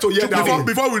dey fear to hear that way.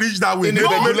 before we reach that way. In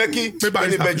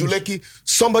Ibejuleki,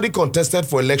 somebody contested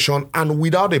for election and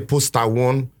without a poster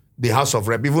won the House of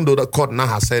Rep, even though the court now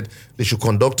has said they should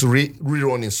conduct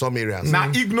rerun in some areas. Now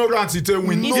ignorance it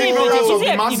win. No. Ignorance of the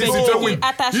No. masses No. it win. No.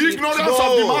 Ignorance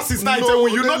of the masses now it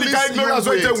win. You know the kind ignorance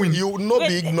where it win. You know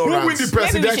the ignorance. Who win the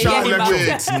presidential Maybe we should hear him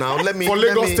election? Wait, now let me For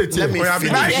Lagos State, let me yeah.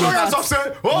 finish. Now ignorance of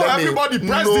say, everybody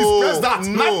press this, press that.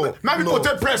 Now people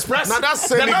take press. Now that's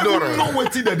same They don't even ignorance. know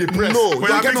what they press. No, We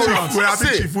have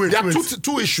See, chief. Wait, there are wait.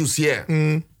 two issues here.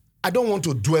 I don't want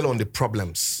to dwell on the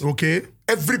problems. Okay.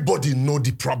 Everybody know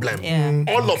the problem. Yeah.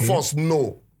 All of us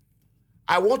know.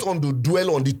 I want to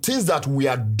dwell on the things that we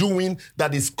are doing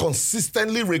that is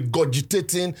consistently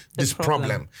regurgitating this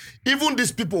problem. Even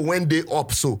these people, when they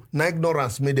up, so now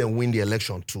ignorance made them win the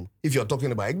election too, if you're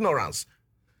talking about ignorance.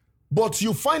 But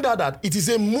you find out that it is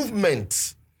a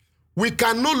movement. We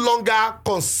can no longer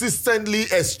consistently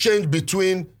exchange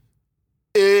between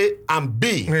A and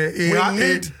B. We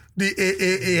need the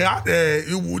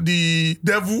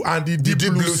devil and the deep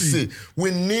blue sea.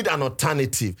 We need an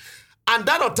alternative. And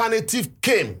that alternative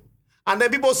came. And then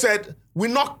people said, we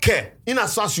not care. In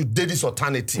as far as you did this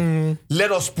alternative,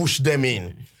 let us push them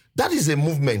in. That is a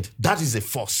movement. That is a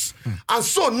force. And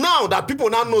so now that people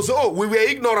now know, so, we were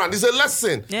ignorant. It's a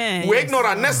lesson. We're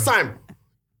ignorant. Next time,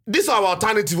 this is our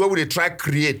alternative where we try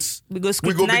create. We go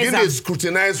begin to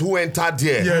scrutinize who entered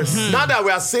there. Yes. Now that we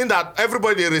are saying that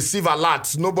everybody they receive a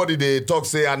lot, nobody they talk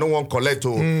say I don't want collect.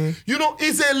 You know,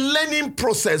 it's a learning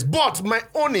process. But my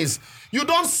own is, you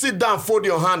don't sit down, fold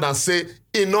your hand and say,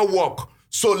 it no work,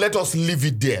 so let us leave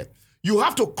it there. You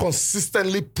have to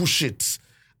consistently push it.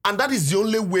 And that is the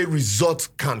only way results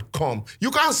can come. You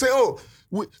can't say,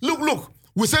 look,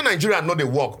 we say Nigeria not they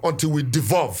work until we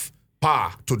devolve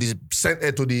power to the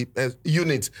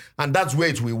unit, and that's where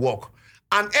it will work.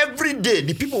 And every day,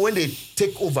 the people, when they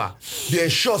take over, they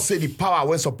ensure, say, the power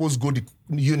when supposed go the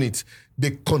unit,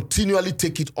 they continually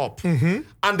take it up. And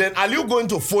then are you going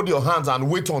to fold your hands and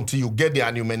wait until you get there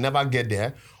and you may never get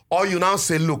there? Or you now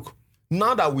say, look,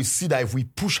 now that we see that if we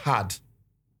push hard,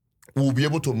 we'll be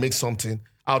able to make something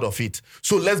out of it.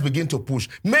 So let's begin to push.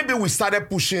 Maybe we started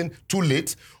pushing too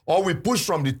late, or we pushed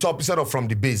from the top instead of from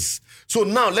the base. So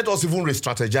now let us even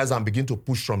re-strategize and begin to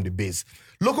push from the base.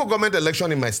 Local government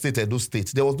election in my state, Edo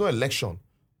State, there was no election.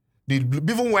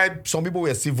 Even where some people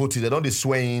were still voting, they don't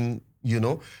swaying, you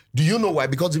know. Do you know why?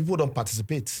 Because the people don't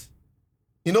participate.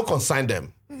 You know, consign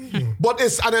them. But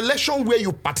it's an election where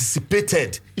you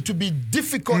participated. It will be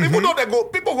difficult. Even though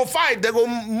people go fight, they go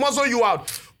muzzle you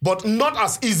out. But not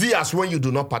as easy as when you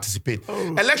do not participate.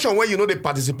 Election where you know they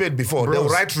participate before, they'll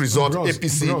write result,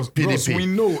 APC, PDP. We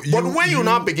know. But when you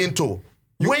now begin to,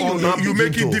 you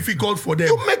make it difficult for them.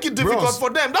 You make it difficult for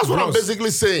them. That's what I'm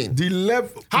basically saying. The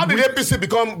level. How did APC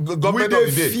become government of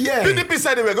the day? Fear. PDP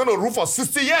said they were going to rule for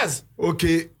 60 years.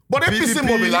 Okay. But APC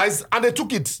mobilized and they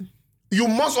took it. You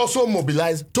must also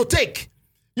mobilize to take.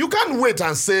 You can't wait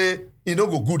and say, it no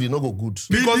go good, it no go good.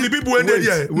 Because the people when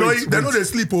they're they know they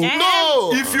sleep.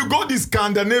 No. If you go to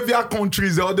Scandinavia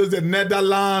countries, all those the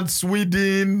Netherlands,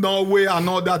 Sweden, Norway, and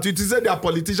all that, you say their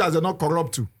politicians are not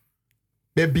corrupt too.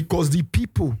 But because the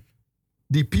people,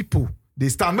 they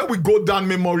stand. Maybe we go down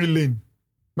memory lane.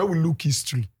 Maybe we look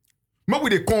history. Maybe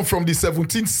they come from the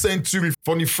 17th century,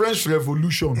 from the French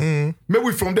Revolution.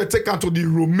 Maybe from there take on to the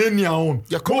Romania on.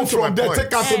 You're coming to from my there point.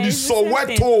 take on to the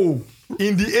Soweto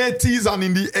in the 80s and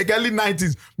in the early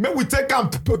 90s. Maybe we take on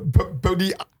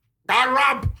the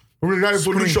Arab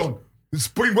Revolution.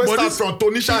 Spring West starts from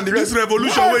Tunisia and the rest. This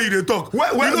revolution where you talk.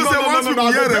 Once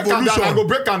people hear revolution, I go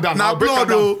break them down. Now blood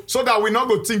though. So that we not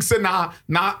go think say nah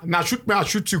shoot me, I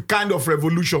shoot you kind of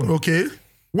revolution. Okay.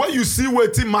 When you see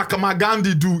what Mahatma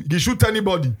Gandhi do, he shoot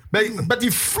anybody. But he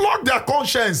flogged their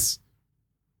conscience.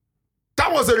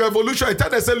 That was a revolution. He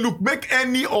told them, say, look, make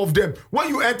any of them. When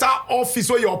you enter office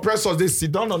where your oppressors, they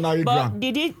sit down on ordinary ground. But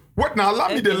did it? Wait now, allow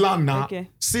me the land now. Okay.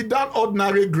 Sit down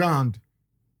ordinary ground.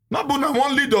 Now, but now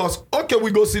one lead us. Okay,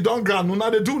 we go sit down ground. Now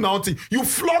they do nothing. You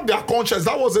flog their conscience.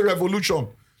 That was a revolution.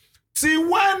 See,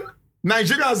 when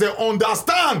Nigerians, they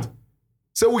understand,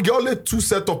 say we get only two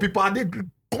set of people and they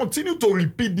continue to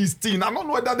repeat this thing. I don't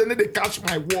know whether they need to catch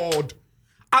my word.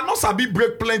 I know Sabi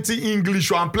break plenty English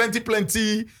and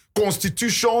plenty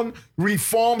constitution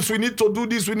reforms. We need to do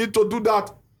this, we need to do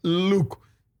that. Look,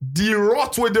 the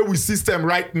rot way they with system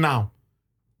right now,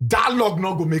 dialogue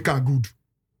not go make a good.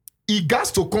 he got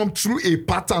to come through a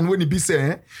pattern when he be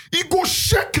saying, he go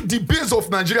shake the base of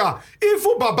Nigeria.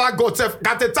 Even Baba God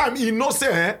at the time, he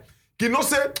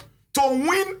say to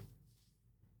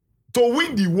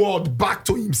win the world back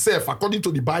to himself, according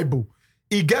to the Bible,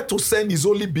 he get to send his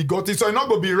only begotten. So he not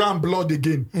going to be ram blood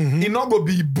again. He not going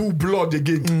to be bull blood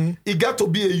again. He get to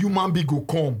be a human being go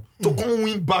come to come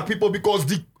win back people because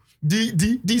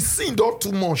the sin don't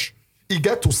too much. He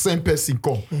get to send person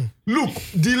come. Look,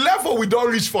 the level we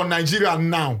don't reach for Nigeria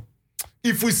now.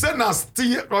 If we send us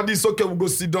still on this, okay, we'll go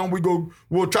sit down,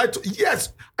 we'll try to,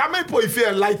 yes, can many people if you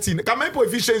enlighten, can many people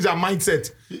if you change their mindset,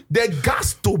 there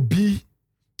has to be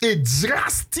a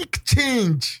drastic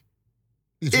change.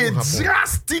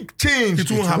 Drastic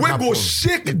change. We go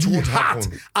shake the heart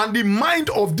and the mind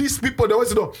of these people.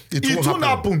 It won't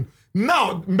happen.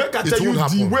 Now, make I tell you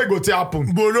the way go to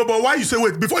happen. But why you say,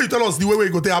 wait, before you tell us the way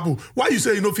go to happen, why you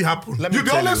say you know if it happen? You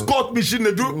dey always cut machine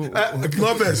they do.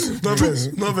 No verse.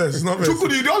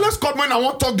 Chukudi, you dey always cut when I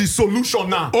want to talk the solution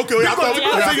now. Okay, we have to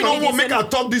say you don't want make I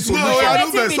talk the solution. No, I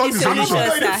don't verse talk the solution.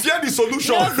 You don't fear the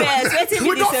solution.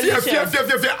 We don't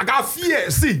fear. I got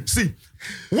fear. See.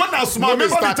 When I smile,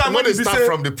 remember the time when they start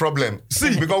from the problem.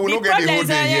 See, because we don't get the whole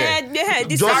thing here.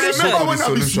 Just remember when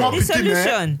I be small the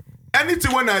solution.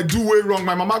 Anything when I do way wrong,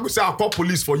 my mama go say, I'll call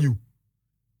police for you.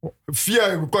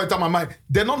 Fear will call it out my mind.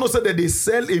 They don't know that they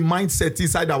sell a mindset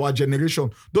inside our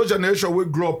generation. Those generation will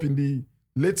grow up in the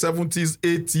late 70s,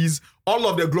 80s. All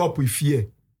of them grow up with fear.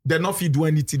 They not fit do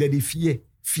anything. They fear.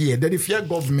 They fear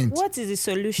government. What is the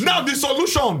solution? Now the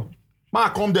solution. Ma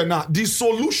come there now. The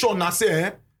solution, I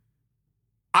say,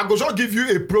 I go just give you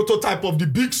a prototype of the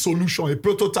big solution. A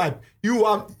prototype. You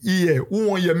are here. Who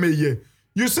want you me here?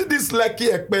 You see this Lekki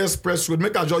Ekpe Express Road,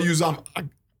 make I just use them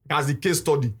as a case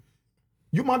study.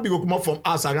 You might be go come up from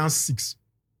us around 6.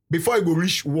 Before you go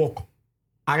reach work,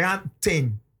 around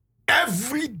 10.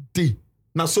 Every day.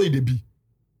 Now so it be.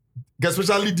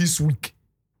 Especially this week.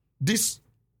 This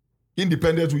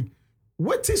independent week.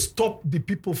 What is stop the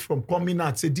people from coming out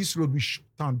and say this road we shut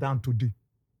down today?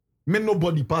 May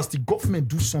nobody pass the government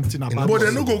do something about it. But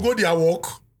they no go their work.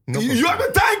 You have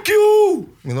to thank you.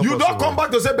 You don't come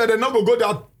back to say, but they not go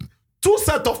there. 2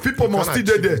 sets of people must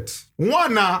still there.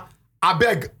 One, I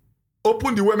beg,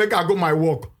 open the way, make I go my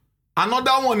work.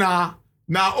 Another one,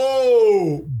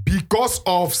 because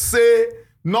of say,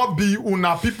 not be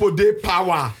una people they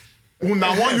power. Una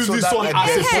want use this one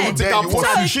as a political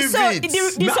position. So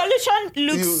the solution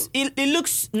looks it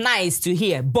looks nice to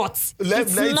hear, but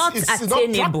it's not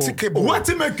attainable. What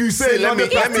to make you say? Let me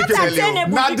tell you.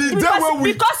 Now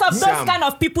because of those kind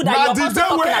of people that you're also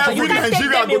talking about, you can't take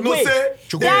them away.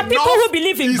 There are people who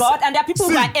believe in God and there are people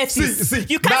who are atheists.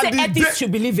 You can't say atheists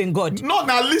should believe in God. No,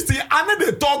 now listen. I know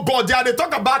they talk God. Yeah, they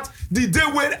talk about the day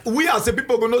when we as a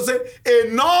people gonna say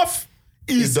enough.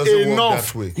 Is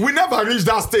enough. We never reach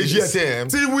that stage yet.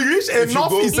 Till we reach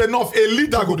enough is enough. A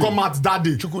leader will come out that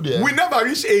day. We never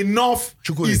reach enough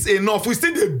is enough. We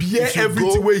still the beer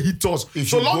everything way hit us.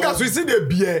 So long as we see the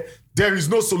beer, there is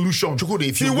no solution.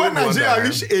 See when Nigeria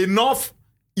reach enough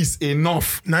is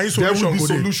enough. Now there will be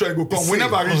solution go come. We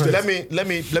never reach that.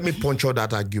 Let me puncture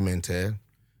that argument.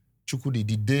 Chukudi,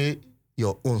 the day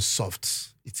your own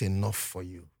soft, it's enough for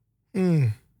you.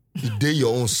 The day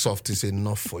your own soft is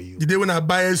enough for you. The day when I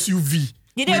buy SUV.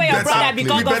 The day where your brother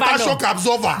become governor. Shock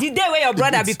absorber. The day where your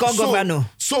brother become governor.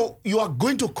 So you are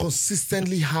going to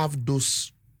consistently have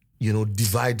those,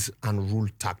 divide and rule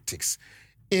tactics.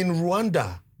 In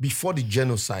Rwanda, before the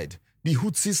genocide, the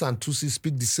Hutsis and Tutsis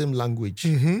speak the same language.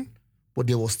 But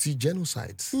there was still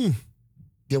genocide.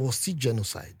 There was still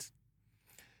genocide.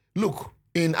 Look,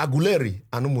 in Aguleri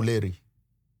and Umuleri,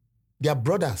 they are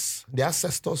brothers. Their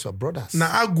ancestors were brothers. Na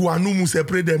Agu and Umu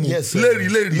separate them. Yes.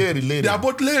 Leri. They are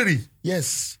both Leri.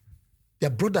 Yes. They are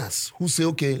brothers who say,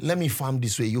 okay, let me farm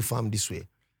this way, you farm this way.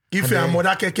 Ife and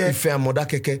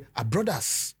Modakeke are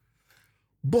brothers.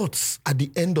 But at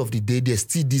the end of the day, there's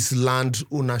still this land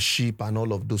ownership and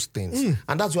all of those things.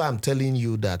 And that's why I'm telling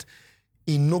you that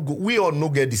we all no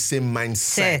get the same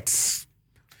mindset.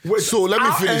 Wait, so let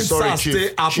me finish. Sorry,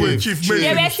 Chief.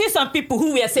 There were still some people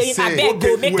who were saying, I beg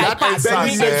go make I pass. The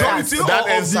majority of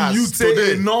the youth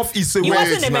say enough is a way. It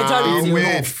wasn't a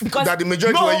majority. Because that the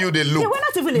majority where you they look. They were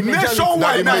not even a majority.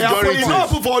 Nationwide now, it's not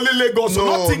for only Lagos.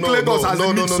 Not think Lagos as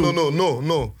a mix.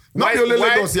 No. Not only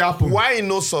Lagos happen. Why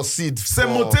no succeed?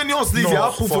 Simultaneously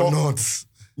happen for not.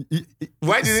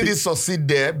 Why didn't it succeed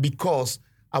there? Because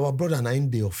our brother are in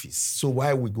the office. So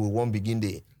why we go one begin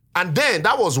there? And then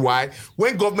that was why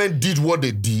when government did what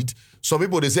they did, some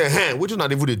people they say, "Hey, we do not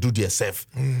even do themselves."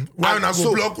 Why not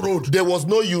go block road? There was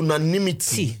no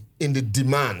unanimity in the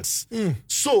demands.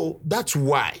 So that's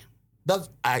why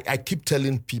I keep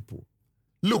telling people,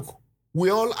 look, we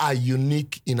all are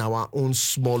unique in our own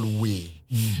small way.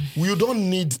 You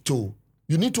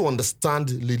need to understand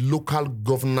the local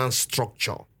governance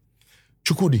structure.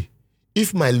 Chukwudi,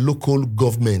 if my local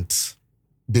government,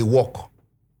 they work,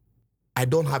 I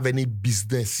don't have any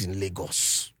business in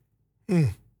Lagos.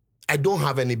 I don't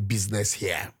have any business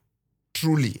here,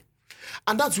 truly.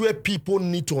 And that's where people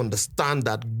need to understand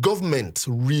that government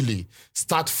really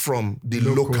starts from the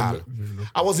local.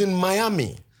 I was in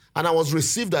Miami and I was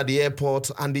received at the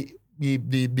airport, and the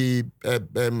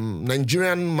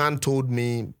Nigerian man told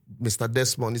me, Mr.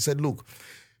 Desmond, he said, look,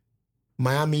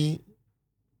 Miami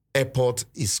airport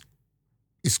is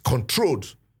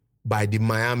controlled by the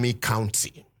Miami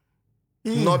County,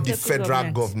 not the federal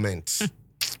government.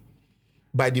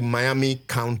 By the Miami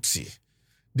County.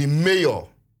 The mayor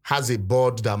has a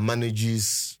board that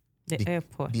manages the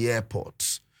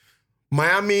airport.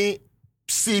 Miami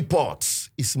Seaport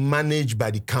is managed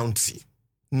by the county,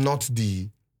 not the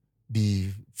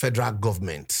federal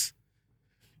government.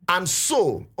 And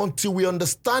so, until we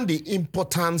understand the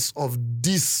importance of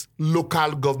this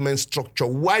local government structure,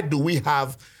 why do we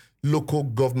have local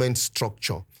government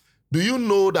structure? Do you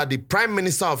know that the Prime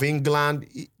Minister of England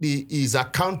is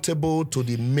accountable to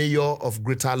the Mayor of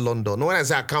Greater London? When I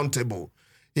say accountable,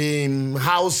 in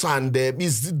house and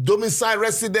his domicile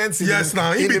residence in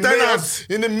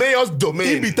the mayor's domain.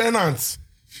 He be tenants.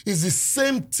 It's the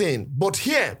same thing. But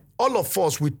here, all of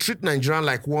us, we treat Nigeria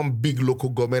like one big local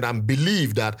government and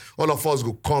believe that all of us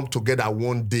will come together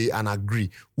one day and agree.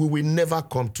 We will never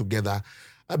come together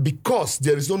because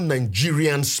there is no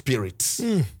Nigerian spirit.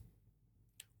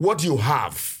 What you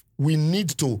have, we need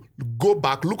to go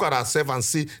back, look at ourselves and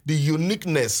see the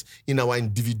uniqueness in our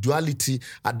individuality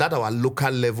at that our local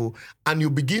level, and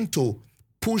you begin to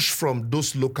push from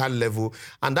those local level.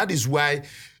 And that is why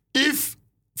if,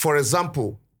 for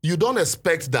example, you don't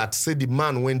expect that, say, the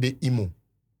man when they Imo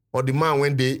or the man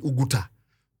when they Uguta,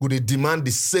 would they demand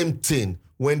the same thing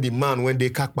when the man when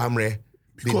they Kakpamre?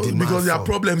 Because their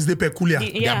problems, they're peculiar.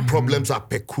 Their problems are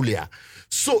peculiar.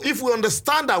 So if we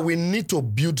understand that we need to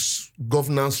build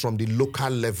governance from the local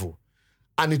level,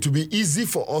 and it will be easy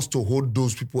for us to hold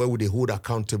those people where they hold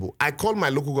accountable. I call my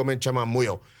local government chairman,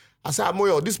 Moyo. I said,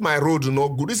 Moyo, this my road is not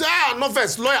good. He said, no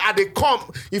first, lawyer, they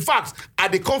come. In fact,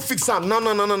 they come fix them.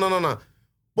 No.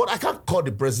 But I can't call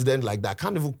the president like that. I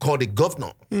can't even call the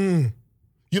governor.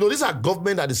 You know, these are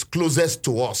government that is closest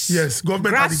to us. Yes,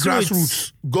 government at the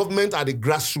grassroots. Government at the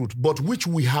grassroots, but which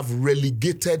we have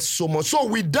relegated so much. So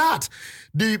with that,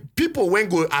 the people when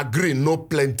go agree, no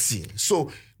plenty.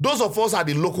 So those of us at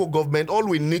the local government, all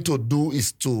we need to do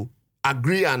is to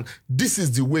agree, and this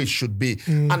is the way it should be,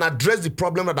 and address the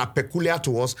problems that are peculiar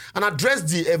to us, and address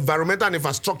the environmental and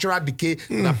infrastructural decay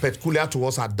that are peculiar to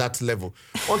us at that level.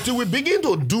 Until we begin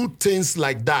to do things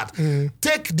like that,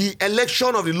 take the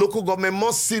election of the local government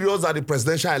more serious than the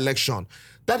presidential election.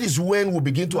 That is when we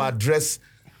begin to address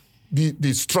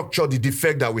the structure, the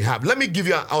defect that we have. Let me give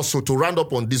you also, to round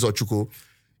up on this, Ochuko.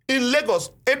 In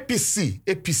Lagos,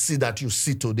 APC that you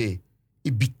see today,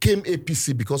 it became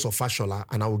APC because of Fashola,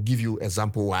 and I will give you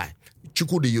example why.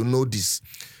 Chukwudi, you know this.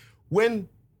 When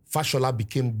Fashola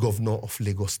became governor of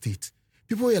Lagos State,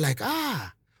 people were like,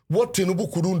 what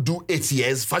Tinubu couldn't do 8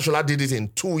 years, Fashola did it in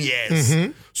 2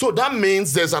 years. So that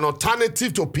means there's an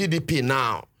alternative to PDP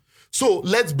now. So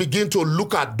let's begin to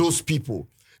look at those people.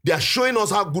 They are showing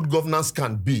us how good governance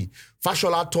can be.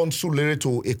 Fashola turned Surulere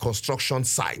to a construction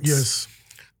site. Yes.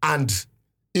 And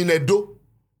in Edo,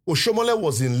 Oshomole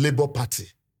was in Labour Party.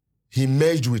 He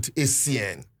merged with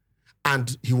ACN,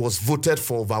 and he was voted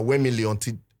for overwhelmingly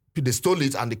until they stole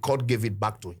it and the court gave it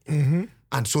back to him.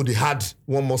 And so they had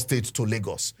one more state to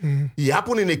Lagos. It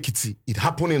happened in Ekiti. It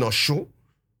happened in Osun.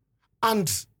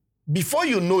 And before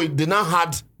you know it, they now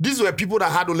had, these were people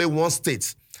that had only one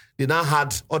state. They now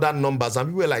had other numbers. And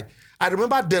people were like, I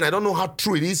remember then, I don't know how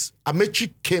true it is,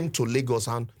 Amechi came to Lagos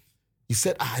and he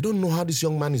said, I don't know how this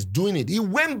young man is doing it. He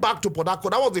went back to Port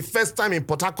Harcourt. That was the first time in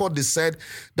Port Harcourt they said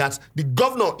that the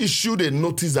governor issued a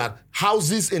notice that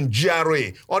houses in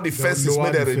GRA, all the fences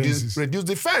made them reduce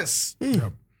the fence.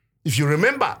 If you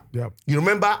remember, you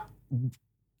remember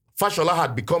Fashola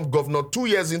had become governor 2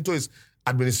 years into his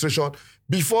administration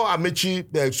before Amechi,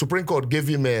 the Supreme Court gave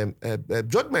him a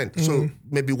judgment. So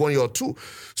maybe 1 year or two.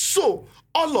 So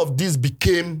all of this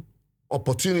became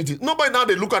opportunity. Nobody now,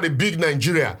 they look at the big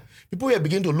Nigeria. People here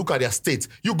begin to look at their state.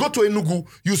 You go to Enugu,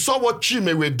 you saw what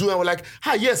Chime were doing, and were like,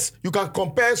 yes, you can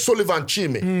compare Sullivan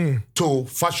Chime to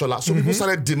Fashola. So people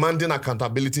started demanding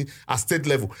accountability at state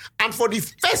level. And for the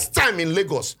first time in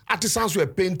Lagos, artisans were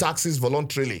paying taxes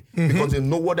voluntarily because they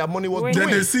know what their money was doing. Then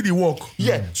they see the work.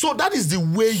 Yeah, so that is the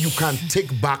way you can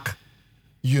take back,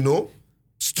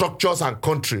 structures and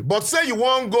country. But say you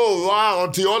won't go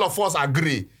until all of us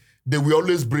agree, they will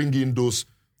always bring in those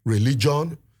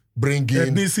religion, bring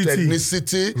in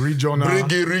ethnicity, regional, bring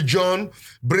in region,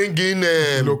 bring in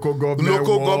local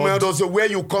government, also where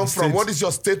you come from, what is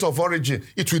your state of origin.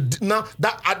 It will now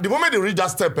that at the moment they reach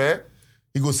that step,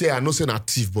 he go say, I'm not saying a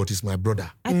thief, but it's my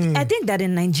brother. I think that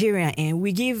in Nigeria,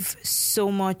 we give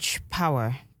so much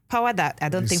power that I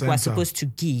don't think we're supposed to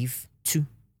give to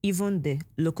even the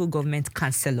local government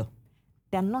councillor.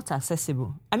 They're not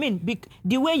accessible. I mean,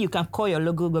 the way you can call your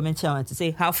local government chairman to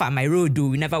say, how far my road do,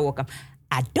 we never walk up.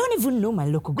 I don't even know my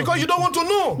local government. Because you don't want to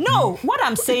know. No, what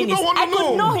I'm saying is I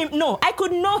could know him. No, I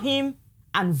could know him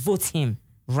and vote him,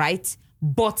 right?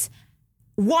 But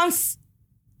once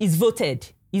he's voted,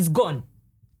 he's gone.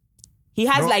 He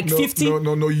has 50.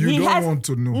 No, you don't want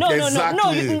to know. No,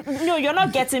 you're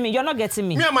not getting me. You're not getting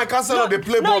me. Me and my councillor, they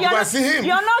play ball, but I see him.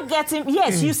 You're not getting,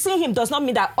 yes, you see him does not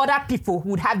mean that other people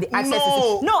would have the access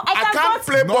no, to. No, I can't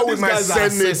play ball with my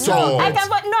senator.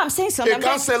 I'm saying something. A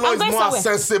councillor is more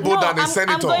accessible than a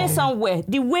senator. I'm going somewhere.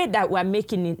 The way that we're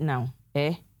making it now,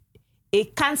 a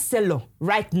councillor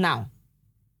right now,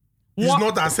 he's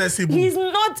not accessible. He's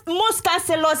not. Most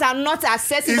councillors are not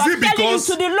accessible. Is it I'm telling you because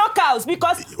to the locals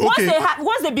because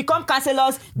once they become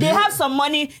councillors, they have some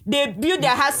money. They build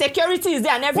their house. Security is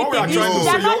there and everything. What we are trying to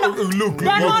say, look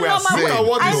at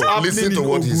what is happening listen to in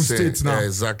what Ogun he's saying. State now. Yeah,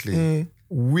 exactly.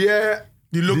 Where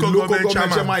the local government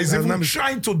chairman is even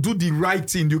trying to do the right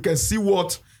thing. You can see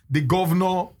what the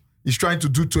governor is trying to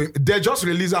do to him. They just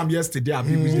released him yesterday.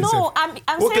 No, I'm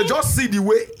okay, saying, just see the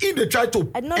way they try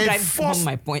to I'm not driving home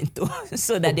my point though,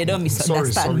 so that they don't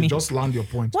misunderstand me. Just land your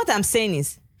point. What I'm saying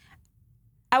is,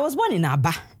 I was born in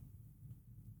Aba.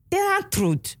 There are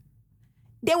truth.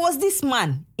 There was this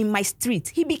man in my street.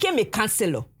 He became a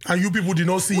councillor. And you people did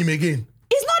not see him again.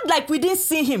 It's not like we didn't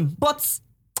see him, but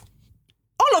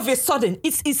all of a sudden,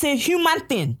 it's a human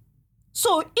thing.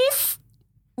 So if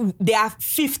there are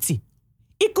 50,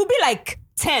 it could be like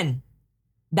 10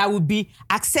 that would be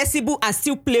accessible and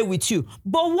still play with you.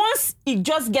 But once it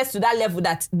just gets to that level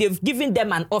that they've given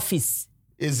them an office.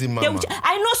 Easy, mama.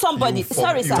 I know somebody.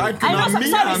 Sorry, sir. Sorry, sir.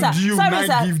 It's human.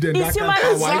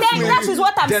 That is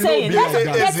what I'm saying.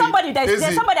 There's somebody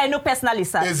I know personally,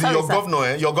 sir.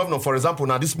 Your governor, for example,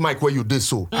 now this mic where you did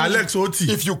so. Alex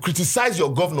Oti. If you criticize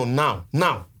your governor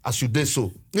now, as you did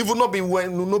so, it will not be my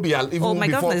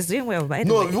governor is doing well, by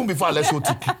the way. No, even before Alex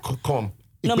Oti come.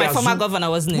 No, my former governor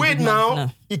wasn't. Wait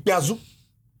now,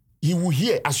 he will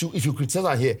hear if you criticize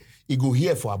her here, he go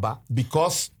hear for Abba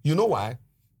because you know why?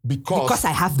 Because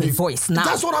I have the voice now.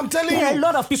 That's what I'm telling you. There are a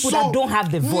lot of people that don't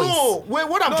have the voice. No,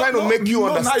 what I'm trying to make you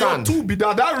understand. Now be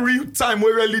that real time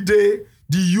where really the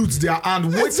youths they are and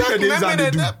waiting exactly.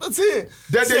 they do.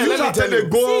 They use until they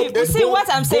go. See what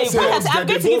I'm saying. I'm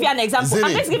going to give you an example.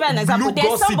 There's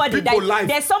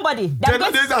somebody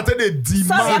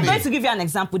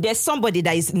There's somebody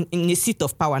that is in a seat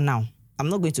of power now. I'm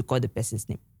not going to call the person's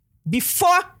name.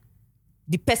 Before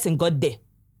the person got there,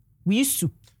 we used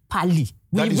to parley.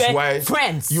 We were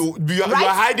friends. You are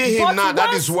hiding him now.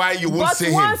 That is why you won't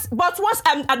see him. But once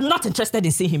I'm not interested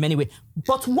in seeing him anyway.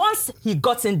 But once he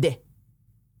got in there,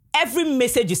 every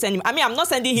message you send him, I mean, I'm not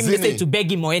sending him message to beg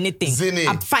him or anything.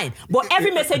 I'm fine. But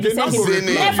every message you send him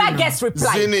never gets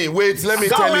replied. Zini, wait, let me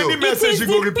tell you. How many messages you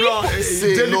go reply?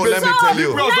 No, let me tell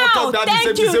you. Now,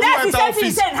 thank you. That's the same thing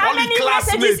he said. How many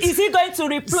messages is he going to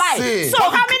reply? So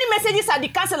how many messages are the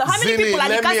councillor? How many people are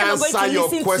the councillor going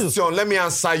to listen to? Let me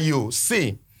answer you.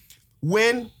 See,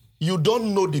 when you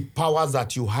don't know the powers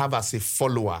that you have as a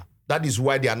follower, that is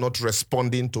why they are not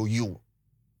responding to you.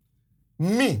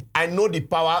 Me, I know the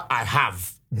power I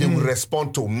have. They will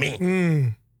respond to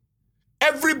me.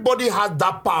 Everybody has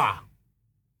that power.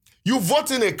 You vote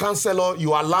in a councillor, you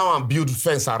allow and build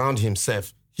fence around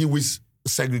himself. He will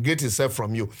segregate himself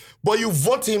from you. But you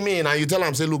vote him in and you tell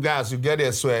him, say, look guys, you get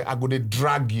there, swear, I'm going to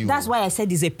drag you. That's why I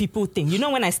said it's a people thing. You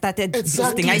know when I started this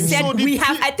thing, I said So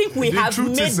I think we have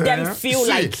made them feel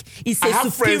like it's a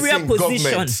superior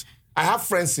position. I have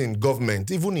friends in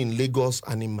government, even in Lagos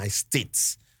and in my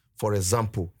states. For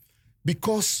example,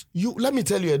 because let me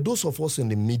tell you, those of us in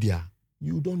the media,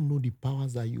 you don't know the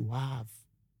powers that you have.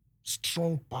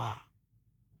 Strong power.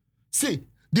 See,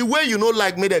 the way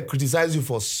may they criticize you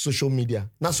for social media.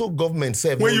 Now, so government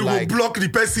say when you will block the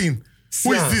person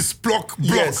Who is this block?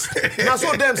 Yes. That's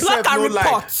what them self no and like.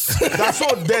 report. That's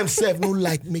what them self no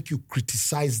like. Make you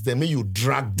criticize them. Make you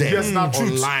drag them. Yes, now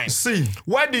truth. online. See.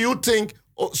 Why do you think?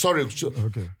 Oh, sorry.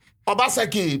 Okay.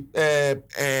 Obaseki,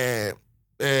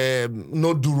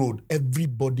 no do road.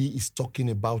 Everybody is talking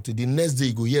about it. The next day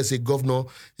you go hear say governor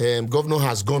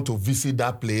has gone to visit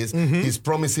that place. He's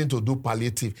promising to do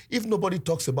palliative. If nobody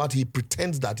talks about it, he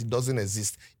pretends that it doesn't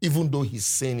exist, even though he's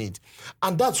saying it.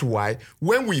 And that's why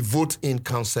when we vote in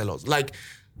councillors, like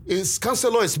a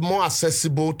councillor is more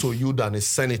accessible to you than a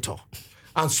senator.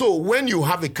 And so when you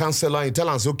have a councillor, you tell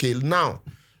us, okay, now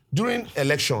during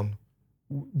election,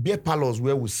 beer parlors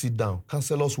where we sit down,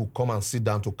 councillors will come and sit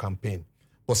down to campaign.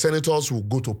 But senators will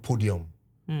go to podium.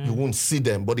 You won't see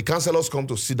them. But the councillors come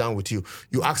to sit down with you.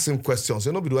 You ask them questions.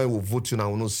 You know, the way we'll vote you now,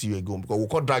 we'll not see you again because we'll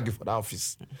can't drag you for the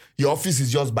office. Your office is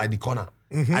just by the corner.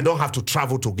 I don't have to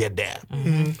travel to get there.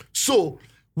 So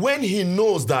when he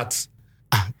knows that,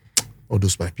 all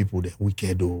those my people, they're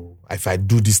wicked. Oh, if I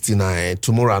do this thing,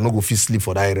 tomorrow I'm not going to sleep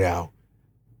for that area.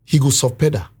 He goes soft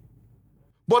pedal.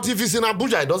 But if he's in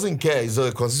Abuja, he doesn't care. His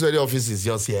constituency office is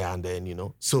just here and then, you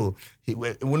know. So it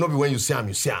will not be when you see him,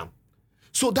 you see him.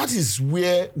 So that is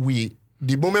where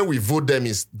the moment we vote them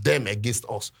is them against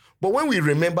us. But when we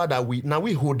remember that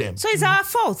we hold them. So it's our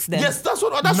fault then? Yes, that's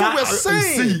what we're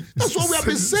saying. That's what we have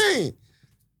been saying.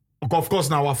 Of course,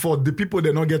 now our fault. The people,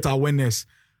 they don't get awareness.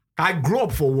 I grew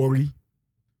up for worry.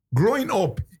 Growing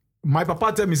up, my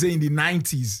papa tell me, say in the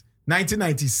 90s,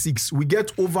 1996, we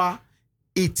get over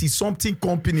 80-something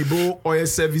company, bro, oil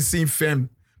servicing firm.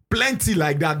 Plenty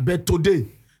like that. But today,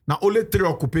 now only 3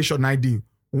 occupations I do.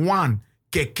 1,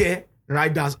 keke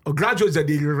riders. Graduates that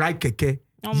they ride keke.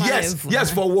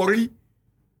 Yes, for worry.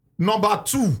 Number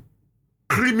 2,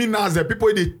 criminals, the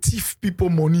people they thief people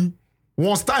money.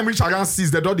 Once time reach around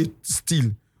 6, they don't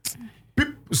steal.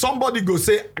 Somebody go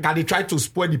say, they try to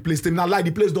spoil the place. Now like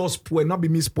the place don't spoil, not be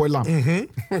me spoil them.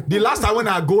 The last time when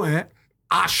I go,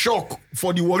 I shock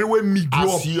for the worry when me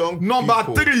grow up. Number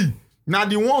 3, now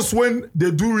the ones when they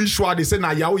do ritual, they say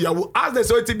na yahoo. As they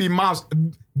say it be mouse,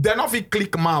 they not fit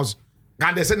click mouse.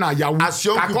 And they say na yahoo. As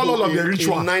young people all of the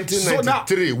ritual. In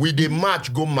 1993, so we did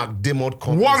march go McDermott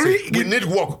company. Worry, we need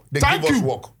work. They thank give us you.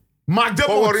 work.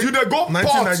 McDermott, you they go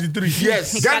 1993.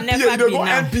 Yes. Get PA, you they go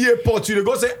NPA port, you they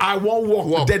go say I want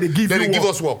work. Then they give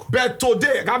us work. But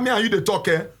today, me and you they talk,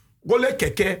 go le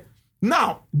keke.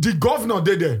 Now, the governor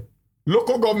they there.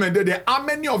 Local government they there. How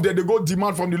many of them they go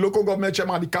demand from the local government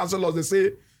chairman, the councillors,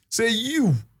 they say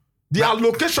you. The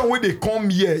allocation where they come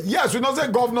here. Yes, we don't say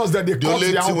governors that they the cut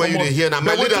only their thing when you they hear now,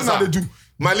 my leaders are.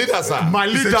 My leaders are. My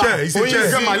leader, He's a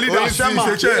chair. my leader,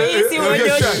 chairman.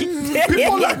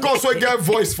 People like us will get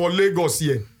voice for Lagos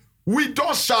here. We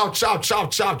don't shout.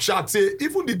 Say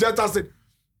even the Delta State.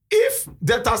 If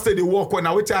Delta State they work when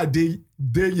I wait till a day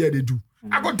here they do.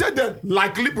 I go tell them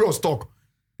like liberals talk.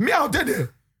 Me I'll tell them.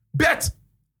 But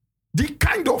the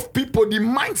kind of people, the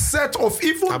mindset of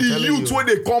even the youth when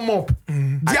they come up,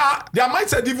 their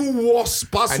mindset even worse.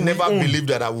 I never believed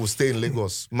that I would stay in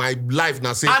Lagos. My life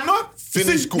now say I'm not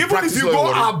finish school. Even if you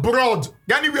go abroad,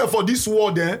 anywhere for this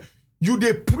world, you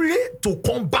they pray to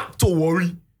come back to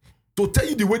worry. To tell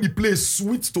you the way the place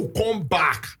sweet to come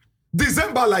back.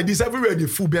 December like this, everywhere they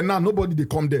full, but now nobody they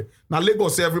come there. Now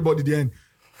Lagos say everybody the end.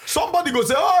 Somebody go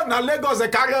say, oh, now Lagos they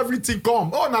carry everything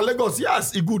come. Oh, now Lagos,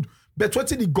 yes, it good. But what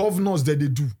the governors that they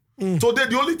do? Today,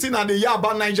 the only thing that they hear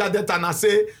about Niger Delta and I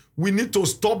say, we need to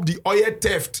stop the oil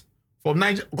theft from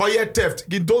Niger. Oil theft.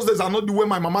 In those days, I not the way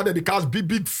my mama that they catch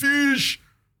big fish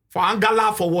for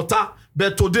Angala, for water.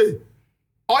 But today,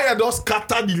 oil just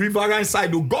scatter the riverine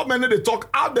side. The government, they talk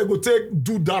how they go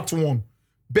do that one.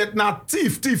 But now,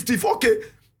 thief. Okay,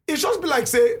 it just be like,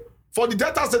 say, for the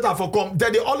Delta State for come,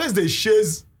 they always they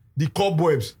chase the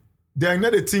cobwebs. They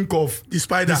they think of the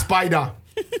spider.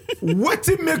 What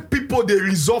it make people they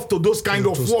resolve to those kind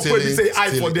of work where they say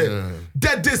I for them?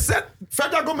 That they said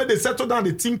federal government they settle down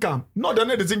the think no, they're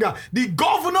not the think the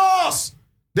governors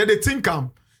that they think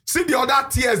see the other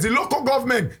tiers, the local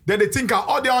government that they think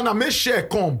all they wanna make share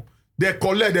come, they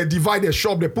collect, they divide, they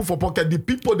shop, they put for pocket. The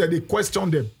people that they question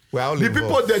them. The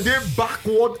people that they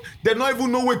backward, they don't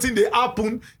even know what thing they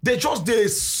happen. They just they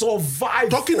survive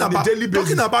talking about the daily basis.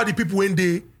 Talking about the people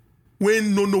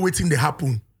when no know what thing they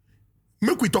happen.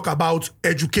 Make we talk about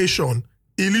education,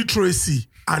 illiteracy,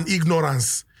 and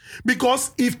ignorance.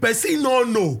 Because if person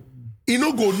don't know, he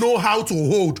no go know how to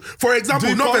hold. For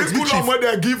example, the curriculum where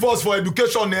they give us for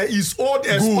education is old,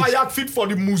 expired, fit for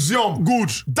the museum. Good.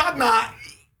 That now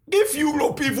If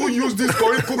Europe even use this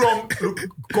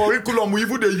curriculum, we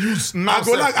even they use now. I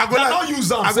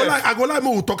go like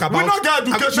me we talk about. We not get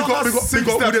education because we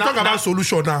dey talk about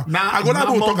solution now. I go like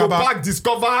me we talk about. Park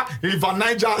discover River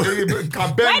Niger.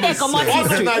 Why they come out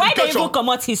history? Why they even come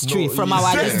out history from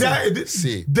our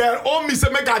list? Their own me say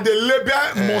make I dey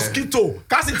label mosquito.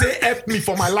 Cause it helped me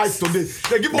for my life today.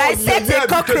 They give us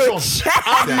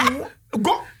education.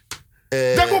 Go.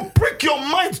 They go break your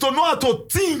mind to know how to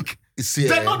think.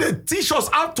 They know they teach us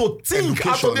how to think,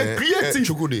 how to be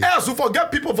creative. Else we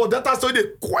forget people for that, so they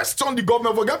question the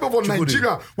government. Forget people for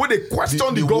Nigeria where they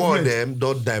question the government. Them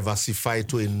don't diversify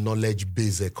to a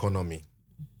knowledge-based economy.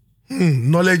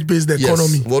 Knowledge-based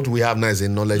economy. Yes, what we have now is a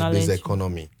knowledge-based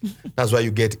economy. That's why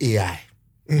you get AI.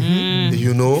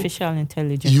 You know, artificial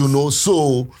intelligence. You know,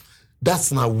 so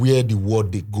that's now where the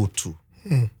world they go to.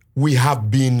 We have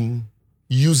been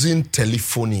using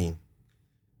telephony,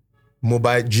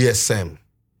 mobile GSM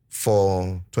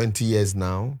for 20 years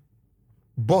now.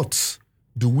 But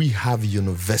do we have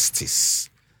universities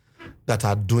that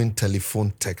are doing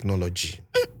telephone technology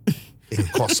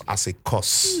as a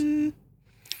course?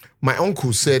 My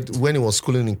uncle said when he was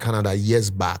schooling in Canada years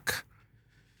back,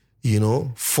 you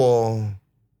know, for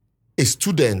a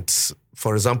student,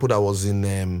 for example, that was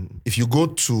in, if you go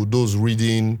to those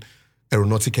reading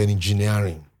aeronautical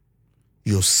engineering,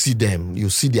 you see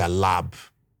their lab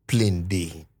plain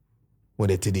day when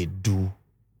they do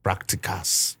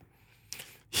practicals.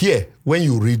 Here, when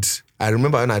you read, I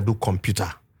remember when I do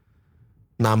computer,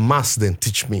 now maths then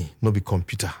teach me, no be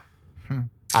computer.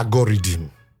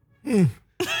 Algorithm.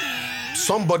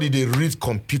 Somebody they read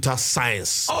computer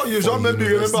science. Oh, you just made me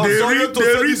remember.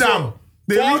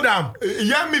 They read them.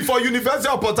 Hear me for University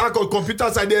of Port Harcourt computer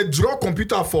science. They draw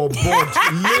computer for board,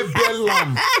 label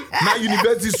lamp. Now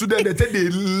university students they take they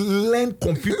learn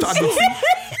computer.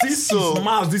 This is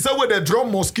maths. This is where they draw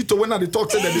mosquito. When they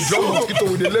talk, say that they draw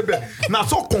mosquito with the label. Now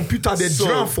so computer they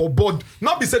draw for board.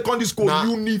 Not be secondary school,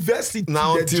 university.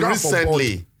 Now until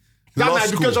recently, that's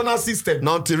the educational system.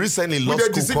 Now until recently,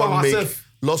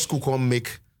 law school can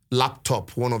make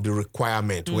laptop one of the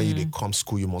requirements when you come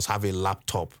school. You must have a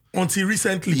laptop. Until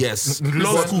recently, yes,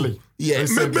 law school. Yes,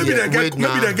 maybe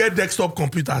they get desktop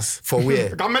computers. For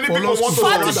where? How many people want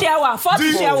to share one?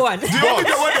 To share one. The only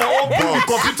way they open the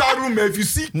computer room, if you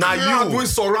see now you doing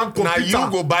surround computer. Now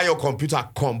you go buy your computer,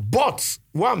 come. But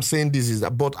what I'm saying this is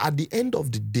that, but at the end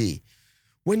of the day,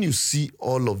 when you see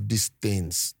all of these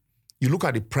things, you look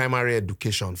at the primary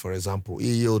education, for example,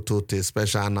 EOTOTE,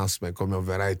 special announcement, come your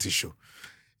variety show.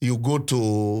 You go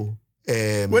to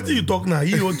what do you talk now?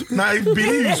 Now I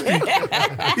believe you speak.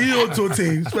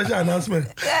 EOTOTE, special announcement.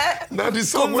 Now the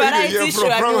song where they hear from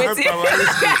primary.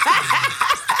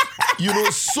 You know,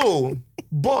 so,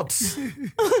 but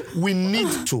we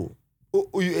need to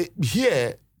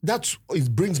here.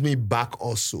 It brings me back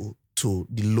also to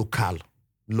the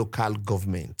local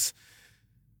government.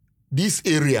 This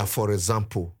area, for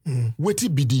example, what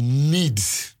it be the need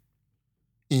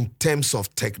in terms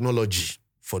of technology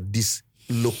for this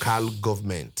local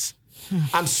government.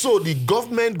 And so the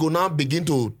government go now begin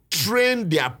to train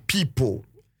their people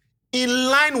in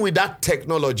line with that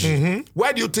technology.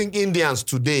 Why do you think Indians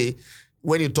today,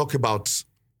 when you talk about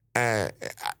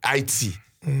IT,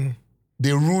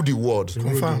 they rule the world?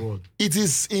 It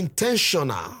is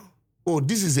intentional. Oh,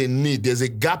 this is a need. There's a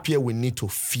gap here we need to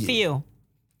fill.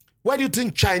 Why do you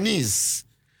think Chinese,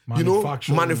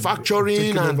 manufacturing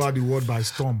taking over the world by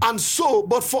storm? And so,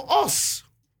 but for us,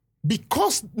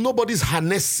 because nobody's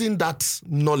harnessing that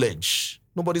knowledge,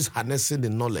 nobody's harnessing the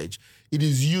knowledge, it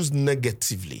is used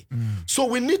negatively. So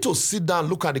we need to sit down,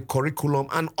 look at the curriculum,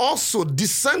 and also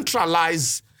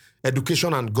decentralize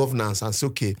education and governance and say,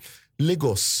 okay,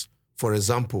 Lagos, for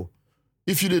example,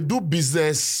 if you do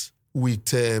business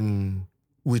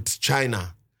with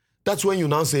China, that's when you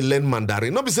now say learn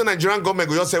Mandarin. Not be say Nigerian government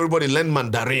go just say everybody learn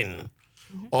Mandarin.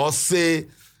 Or say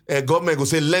government go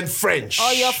say learn French.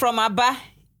 Or you're from Aba.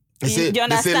 They say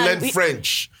learn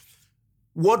French.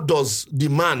 What does the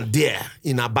man there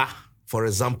in Aba, for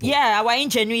example? Yeah, our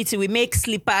ingenuity. We make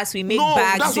slippers, we make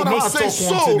bags. That's we what make I say.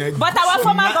 So, but our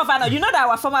former governor, you know that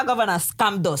our former governor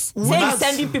scammed us. Saying he's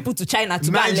sending people to China to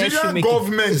go and learn shoemaking. Nigerian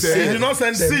government, you not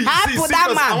send them. See,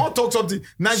 I want to talk something.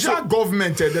 Nigerian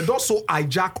government, they don't so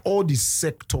hijack all the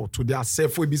sector to their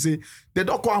self. We be say they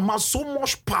don't amass so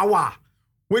much power.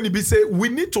 When it be say we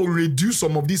need to reduce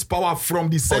some of this power from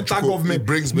the central government. It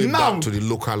brings me back to the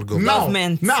local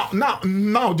government. Now,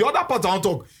 the other part I want to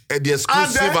talk. The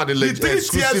exclusive and the 3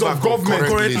 tiers of government.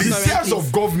 The tiers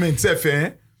of government,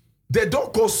 they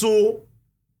don't also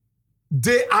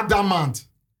they adamant.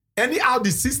 Anyhow,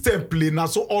 the system play now,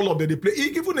 so all of them they play.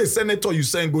 Even a senator you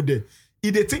saying go there,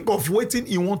 if they think of waiting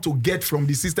he want to get from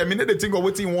the system, they think of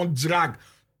waiting he want drag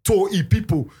to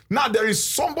people. Now there is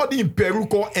somebody in Peru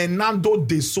called Hernando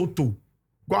de Soto.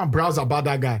 Go and browse about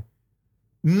that guy.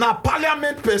 Na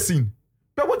parliament person.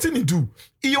 But what did he do?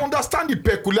 He understand the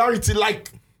peculiarity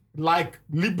like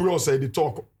liberals say they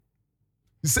talk.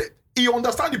 He say he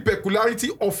understand the peculiarity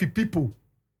of the people.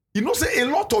 You know, say a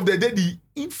lot of the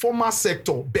informal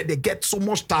sector, but they get so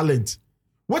much talent.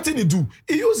 What did he do?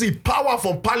 He use the power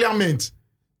from parliament,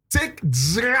 take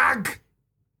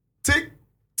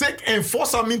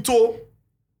enforcement into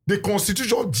the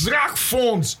constitution, drag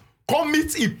funds,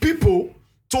 commit the people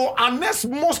to harness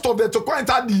most of them to go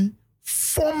enter the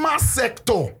formal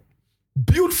sector,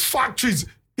 build factories.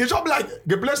 It's just like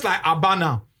a place like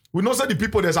Abana. We know say the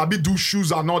people there's a bit do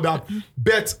shoes and all that,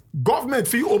 but government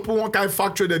fee open one kind of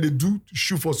factory that they do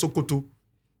shoe for Sokoto.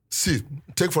 See,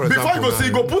 take for example. Before you go see,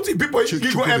 go put the people,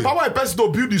 you go empower a person to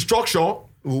build the structure,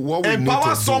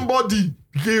 empower somebody,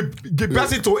 give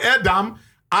person to air them.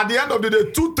 At the end of the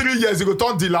day, 2-3 years, you go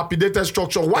turn dilapidated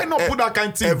structure. Why not put that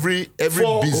kind of thing? Every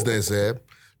business,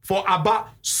 for Abba.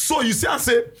 So you see, I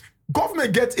say,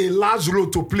 government get a large role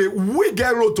to play. We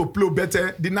get role to play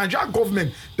better. The Nigerian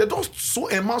government, they don't so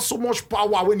amass so much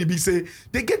power when it be say,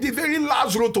 they get the very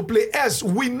large role to play. As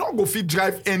we not go fit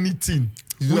drive anything.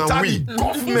 Without the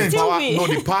government.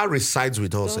 The power resides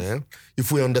with us.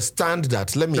 If we understand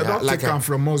that, let me... They don't take them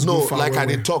from us. No, like I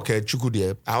did talk,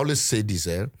 Chukudi, I always say this,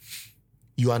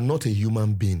 you are not a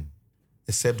human being,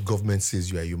 except government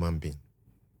says you are a human being.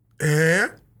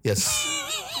 Yes.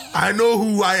 I know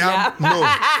who I am. Yeah. No.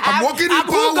 I'm walking in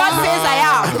power. God says I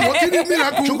am. I'm walking in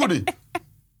miracle.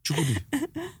 Chukudi,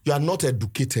 you are not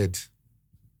educated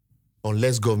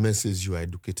unless government says you are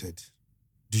educated.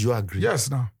 Do you agree? Yes,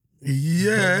 now.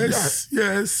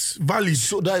 Yes. Valid.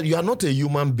 So that you are not a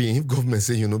human being if government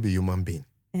say you not be a human being.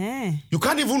 You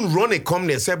can't even run a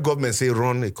company except government say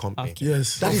run a company. Okay.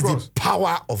 Yes. That is the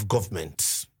power of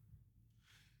government.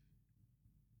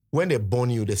 When they born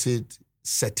you, they say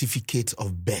certificate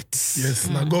of birth. Yes,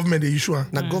 now government they issue.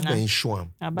 Now government issue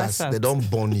am. They don't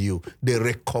born you. They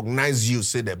recognize you,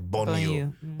 say they born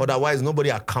you. Otherwise, nobody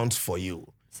accounts for you.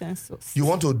 Census. You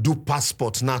want to do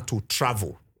passport now to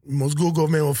travel. You must go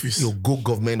government office. You go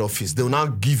government office. They will now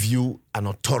give you an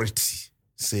authority.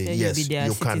 Say, yes,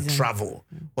 you can travel.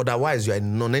 Otherwise, you are a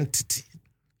non-entity.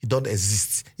 You don't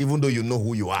exist, even though you know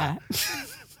who you are.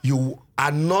 You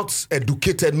are not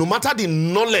educated. No matter the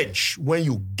knowledge when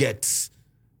you get,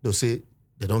 they'll say,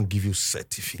 they don't give you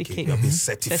certificate. You have been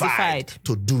certified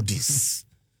to do this.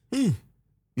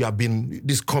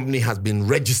 This company has been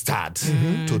registered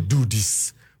to do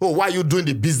this. Oh, why are you doing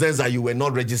the business that you were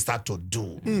not registered to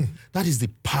do? That is the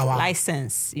power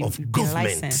of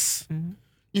government.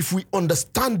 If we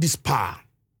understand this power,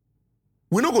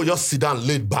 we're not going to just sit down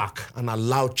laid back and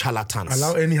allow charlatans.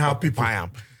 Allow anyhow people.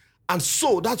 And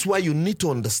so that's why you need to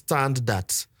understand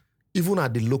that even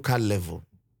at the local level,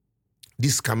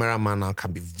 this cameraman now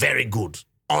can be very good,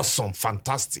 awesome,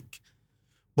 fantastic.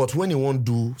 But when you want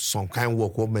to do some kind of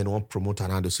work, what men want to promote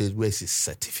and they say, where's his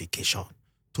certification?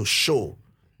 To show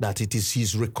that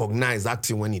he's recognized that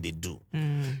thing when he did do.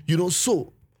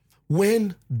 So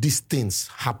when these things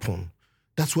happen,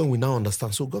 that's when we now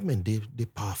understand. So government, they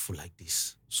powerful like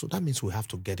this. So that means we have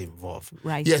to get involved.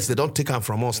 Right. Yes, they don't take them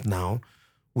from us now.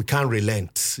 We can't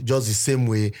relent. Just the same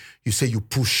way you say you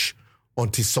push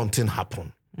until something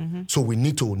happen. So we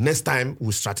need to, next time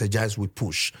we strategize, we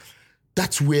push.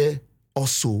 That's where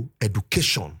also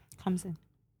education comes in.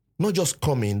 Not just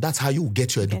coming, that's how you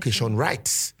get your education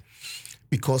right.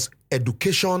 Because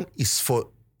education is for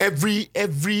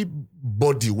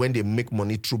everybody when they make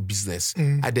money through business,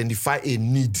 identify a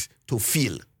need to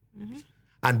fill.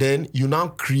 And then you now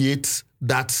create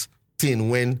that thing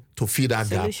when to fill that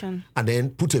Solution. gap. And then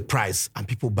put a price and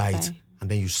people buy it.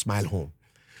 And then you smile home.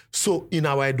 So in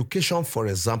our education, for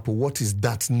example, what is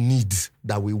that need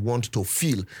that we want to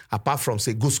fill apart from,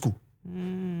 say, go school?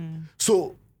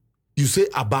 So you say,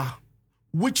 Abba,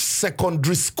 which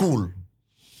secondary school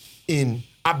in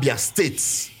Abia State,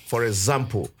 for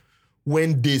example,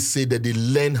 when they say that they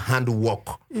learn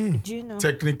handwork, Do you know?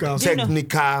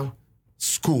 Technical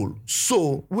school.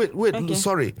 So, wait,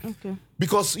 sorry. Okay.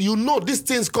 Because these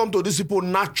things come to these people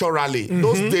naturally.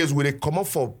 Those days when they come up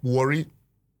for worry,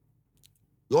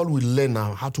 all we learn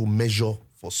now how to measure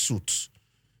for suits.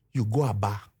 You go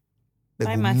Abba. They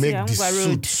go make the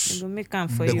suits.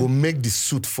 They go make the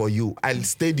suit for you. I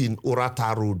stayed in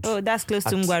Orata Road. Oh, that's close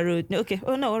to Mgwa Road. Okay.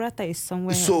 Oh no, Orata is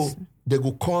somewhere else. So they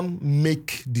go come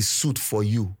make the suit for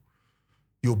you.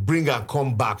 You bring and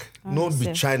come back. Not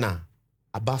be China.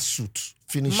 About suit.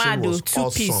 Finishing Mado, was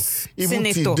two-piece, awesome. Even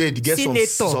senator, till date, get senator.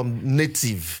 some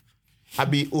native.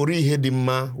 Abi Ori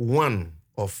Hedima, one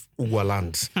of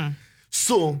Ugualand.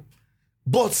 So,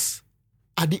 but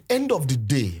at the end of the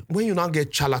day, when you now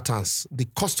get charlatans, the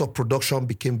cost of production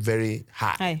became very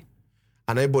high. Aye.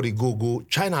 And everybody go.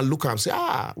 China look and say,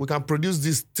 we can produce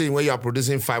this thing where you are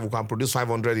producing 5, we can produce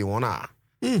 500 in 1 hour.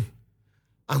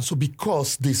 And so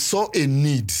because they saw a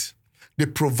need,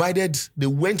 they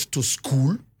went to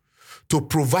school to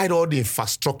provide all the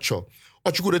infrastructure.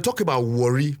 Or you could talk about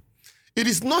worry. It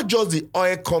is not just the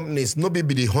oil companies, not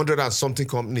maybe the 100 and something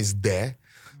companies there,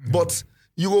 but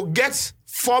you will get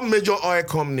 4 major oil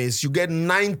companies, you get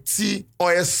 90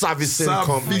 oil servicing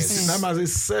companies. Them as a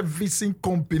servicing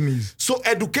companies. So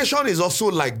education is also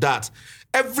like that.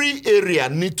 Every area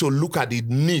need to look at the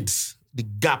needs, the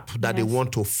gap that they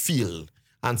want to fill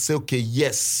and say, okay,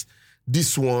 yes,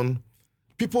 this one.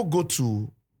 People go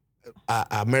to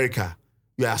America,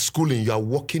 you are schooling, you are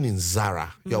working in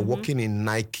Zara, you are working in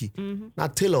Nike. Now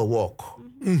tailor work.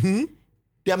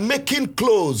 They are making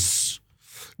clothes.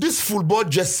 This football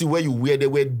jersey where you wear, there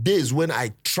were days when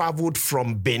I traveled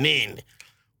from Benin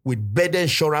with bed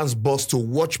insurance bus to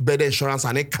watch bed insurance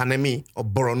and Economy of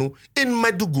Borno in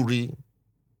Maiduguri.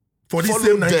 For this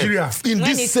same Nigeria. In When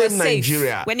this it same was safe.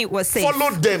 Nigeria. When it was safe.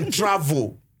 Follow them,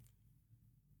 travel.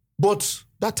 But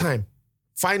that time,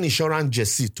 find insurance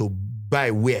jersey to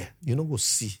buy where? You know, go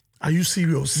see. Are you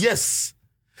serious? Yes.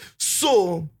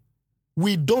 So,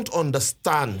 we don't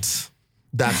understand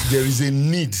that there is a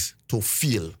need to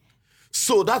feel.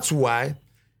 So that's why,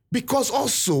 because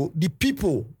also the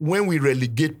people, when we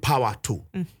relegate power to,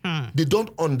 they don't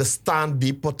understand the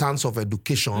importance of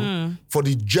education for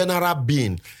the general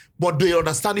being, but they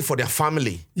understand it for their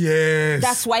family. Yes.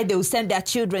 That's why they will send their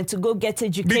children to go get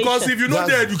education. Because if you're not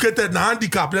educated, now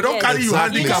handicap, they don't carry you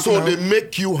handicap. So now. they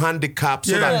make you handicapped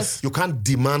so Yes. that you can't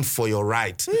demand for your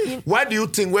right. Why do you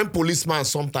think when policemen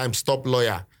sometimes stop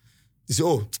lawyer, you say,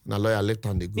 oh, na lawyer let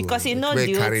them they go. Because he knows where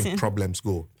the carrying thing. problems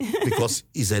go. Because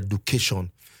it's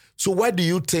education. So why do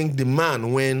you think the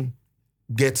man when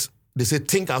they say,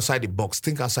 think outside the box.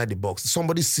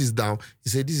 Somebody sits down, he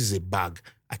say, this is a bag.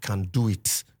 I can do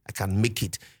it. I can make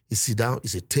it. He sit down,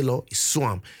 he's a tailor, he sew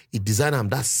him, he design him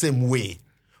that same way.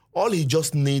 All he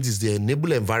just needs is the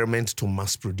enable environment to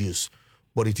mass produce,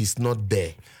 but it is not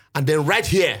there. And then right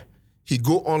here, he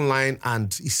go online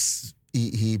and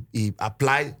he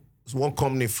apply. One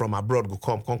company from abroad go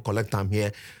come collect them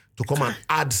here to come and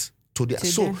add to the.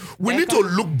 So we need to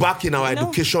look back in our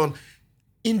education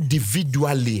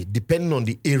individually, depending on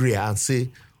the area, and say,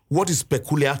 what is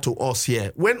peculiar to us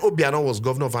here? When Obiano was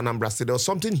governor of Anambra State, there was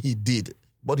something he did,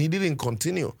 but he didn't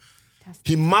continue.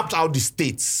 He mapped out the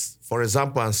states, for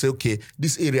example, and say, okay,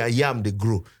 this area yam, they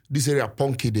grow. This area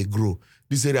punky, they grow.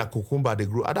 This area cucumber, they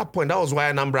grow. At that point, that was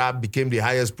why Anambra became the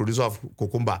highest producer of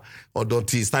cucumber. Or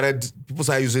people started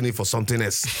using it for something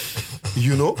else.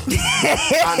 You know?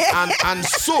 and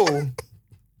so,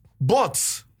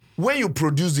 but when you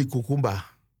produce the cucumber,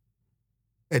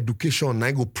 education,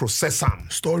 I go process them.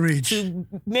 Storage. To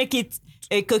make it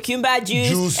a cucumber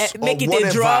juice, or make it whatever.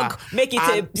 a drug, make it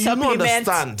And a supplement. You don't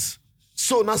understand.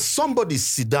 So now somebody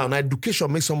sit down,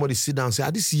 education makes somebody sit down and say,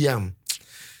 this yam,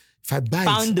 if I buy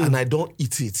Pound it and I don't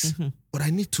eat it, but I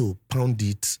need to pound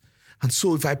it. And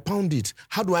so if I pound it,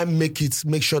 how do I make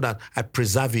sure that I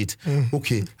preserve it?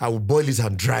 Okay, I will boil it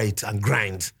and dry it and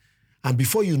grind. And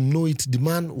before you know it, the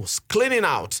man was cleaning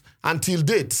out. Until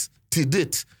date,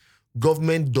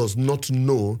 government does not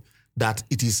know that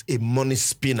it is a money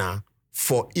spinner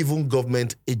for even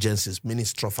government agencies,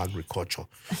 Ministry of Agriculture.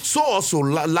 So also,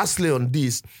 lastly on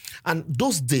this, and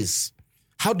those days,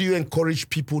 how do you encourage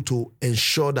people to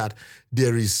ensure that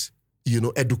there is,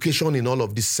 education in all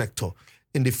of this sector?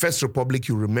 In the First Republic,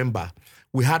 you remember,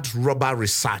 we had rubber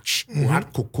research, we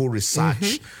had cocoa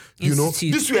research.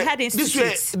 This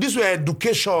were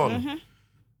education.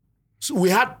 So we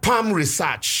had palm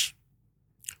research.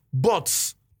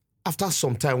 But after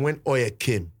some time, when oil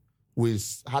came, we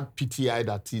had PTI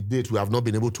that to date we have not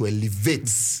been able to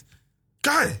elevate.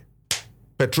 Guy.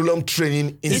 Petroleum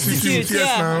Training Institute.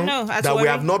 That we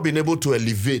have not been able to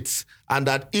elevate. And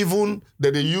that even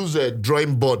that they use a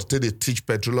drawing board to they teach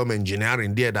petroleum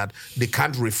engineering there that they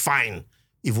can't refine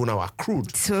even our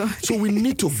crude. So we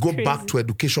need to go back to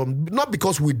education, not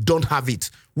because we don't have it.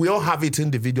 We all have it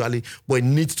individually, but it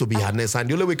needs to be harnessed. And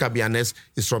the only way it can be harnessed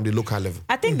is from the local level.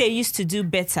 I think they used to do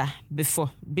better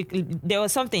before. There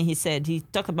was something he said. He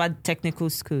talked about technical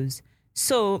schools.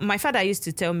 So my father used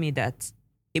to tell me that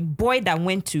a boy that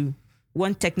went to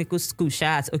one technical school,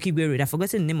 at Okigwe Road, I've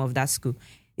forgotten the name of that school.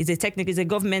 It's a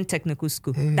government technical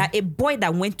school. That a boy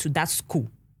that went to that school,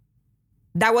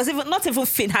 that was has not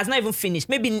even finished,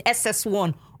 maybe in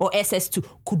SS1 or SS2,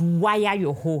 could wire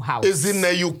your whole house. Is in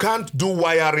you can't do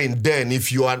wiring then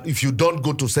if you don't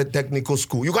go to said technical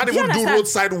school. You can't even do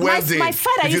roadside welding my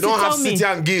father if you don't have city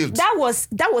and guild. That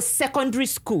was secondary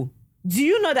school. Do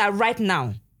you know that right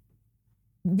now?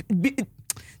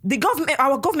 The government,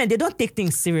 our government, they don't take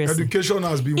things seriously. Education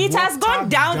has been. It has gone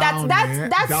down.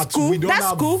 That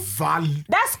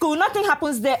school, nothing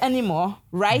happens there anymore,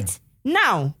 right?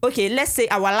 Now, okay, let's say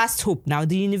our last hope now,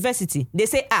 the university. They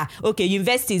say, okay,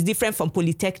 university is different from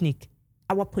polytechnic.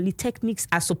 Our polytechnics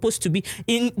are supposed to be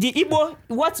in the Igbo,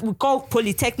 what we call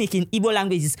polytechnic in Igbo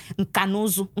language is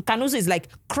Nkanozu. Nkanozu is like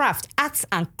craft, arts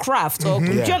and craft. Do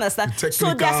you understand?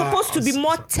 So they are supposed to be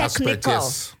more technical.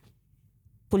 Yes.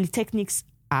 Polytechnics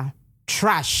are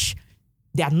trash.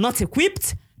 They are not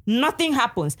equipped. Nothing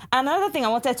happens. Another thing I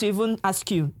wanted to even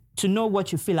ask you to know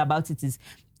what you feel about it is,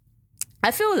 I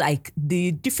feel like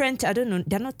the different, I don't know,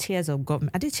 they're not tiers of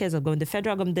government. Are they tiers of government? The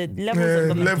federal government, the levels of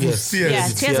government. Levels, yeah,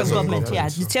 tiers of government. Yeah,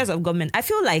 the tiers of government. I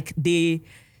feel like they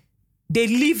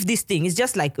leave this thing. It's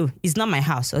just like, oh, it's not my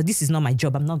house, or this is not my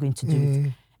job. I'm not going to do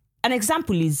it. An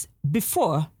example is,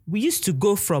 before, we used to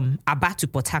go from Aba to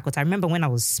Port Harcourt. I remember when I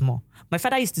was small. My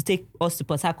father used to take us to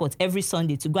Port Harcourt every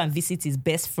Sunday to go and visit his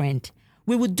best friend.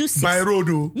 We would do... By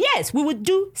road? Yes, we would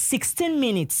do 16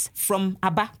 minutes from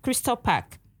Aba, Crystal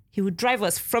Park. He would drive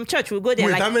us from church. We'll go there.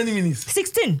 Wait, how many minutes?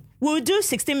 16. We'll do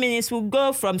 16 minutes. We'll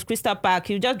go from Crystal Park.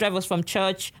 He'll just drive us from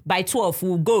church. By 12,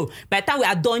 we'll go. By the time we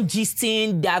are done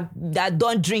gisting, they're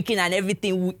done drinking and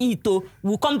everything, we'll eat.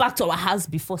 We'll come back to our house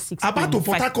before 6. About to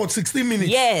Port Harcourt, 16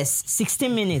 minutes? Yes,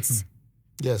 16 minutes.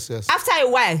 Yes. After a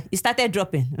while, it started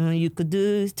dropping. You could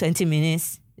do 20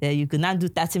 minutes. You could now do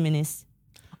 30 minutes.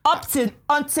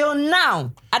 Until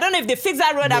now, I don't know if they fix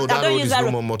that road. No, I don't use that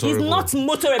road. It's not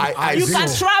motorable. You can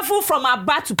travel from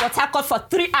Aba to Port Harcourt for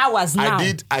 3 hours now.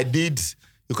 I did.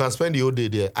 You can spend the whole day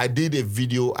there. I did a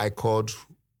video I called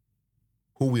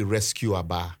 "Who Will Rescue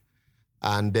Aba,"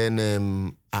 and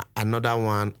then another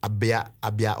one,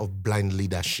 Abia of Blind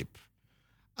Leadership,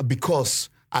 because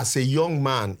as a young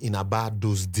man in Aba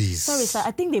those days. Sorry, sir.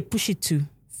 I think they push it to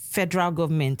federal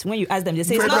government. When you ask them, they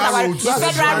say federal it's not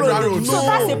our federal road. So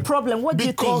that's a problem. What do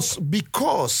you think?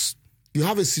 Because you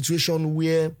have a situation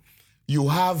where you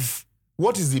have,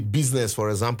 what is the business, for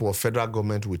example, of federal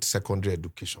government with secondary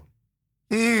education?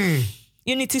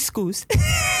 Unity schools.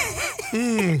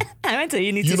 I went to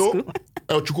Unity school.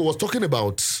 Chuko was talking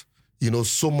about,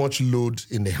 so much load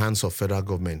in the hands of federal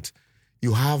government.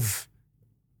 You have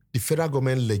the federal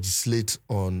government legislate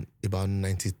on about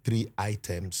 93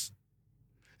 items.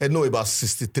 About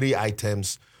 63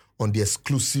 items on the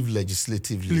exclusive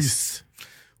legislative list,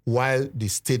 while the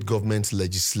state governments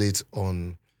legislate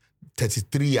on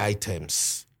 33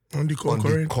 items on the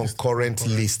concurrent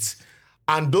list.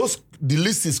 And the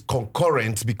list is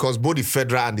concurrent because both the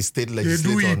federal and the state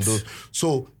legislate on those.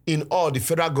 So in all, the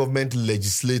federal government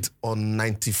legislate on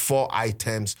 94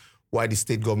 items, while the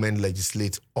state government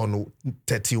legislate on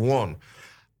 31.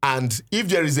 And if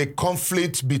there is a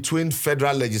conflict between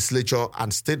federal legislature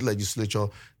and state legislature,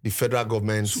 the federal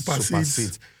government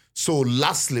supersedes. So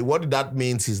lastly, what that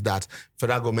means is that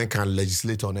federal government can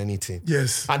legislate on anything.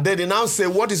 Yes. And then they now say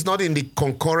what is not in the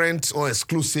concurrent or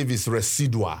exclusive is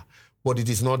residual, but it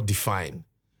is not defined.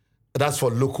 That's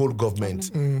for local government.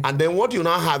 And then what you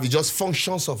now have is just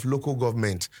functions of local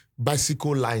government,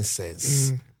 bicycle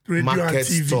license, market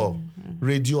store,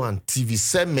 radio and TV,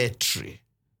 cemetery.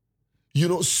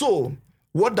 So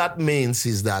what that means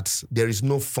is that there is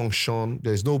no function,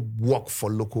 there is no work for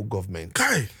local government.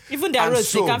 Even their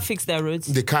roads, they can't fix their roads.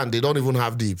 They can't. They don't even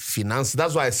have the finance.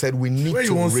 That's why I said we need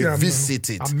to revisit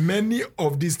it. And many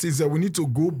of these things that we need to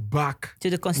go back to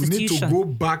the Constitution. We need to go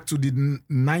back to the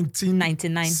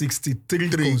 1963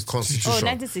 Constitution. Oh,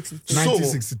 1963.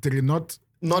 1963, not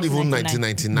even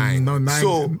 1999. No,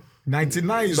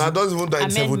 99 is... That doesn't even die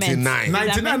in 79.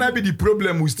 99 might be the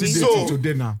problem we still dating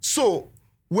today now. So,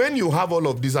 when you have all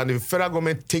of this and the federal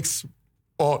government takes...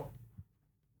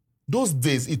 those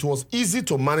days, it was easy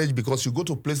to manage because you go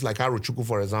to a place like Arochukwu,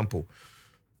 for example.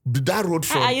 That road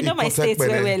from... you know my states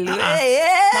very well. Now,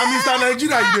 Mr.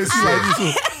 Nigeria, you see like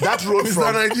this. That road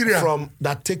from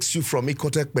that takes you from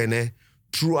Ikotekpene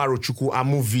through Arochukwu,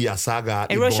 Amuvi, Asaga,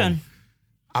 Erosion,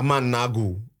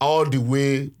 Amanagu, all the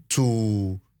way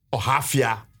to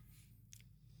Ohafia,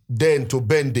 then to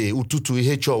Bende, Ututu,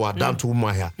 Ihechowa, down to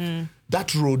Umahia.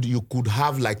 That road, you could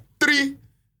have like 3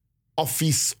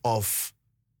 office of,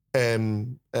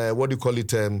 station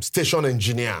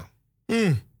engineer.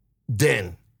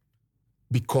 Then,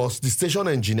 because the station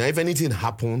engineer, if anything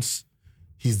happens,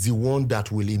 he's the one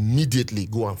that will immediately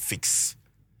go and fix.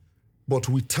 But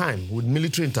with time, with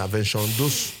military intervention,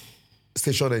 those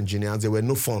station engineers, there were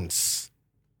no funds,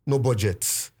 no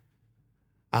budget.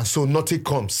 And so nothing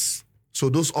comes. So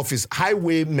those office,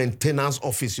 highway maintenance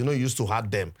office, you used to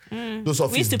have them. Those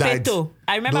office we used to died. pay toll.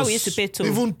 I remember we used to pay toll.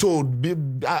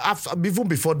 Even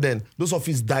before then, those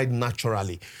offices died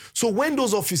naturally. So when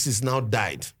those offices now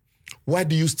died, why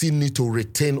do you still need to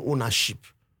retain ownership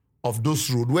of those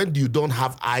roads when you don't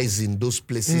have eyes in those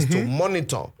places to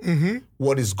monitor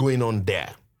what is going on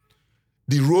there?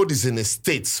 The road is in a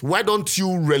state. Why don't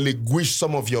you relinquish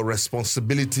some of your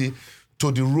responsibility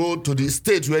to the road, to the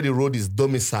state where the road is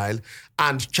domiciled,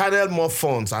 and channel more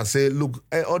funds and say, look,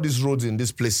 all these roads in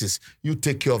these places, you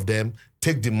take care of them,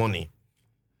 take the money.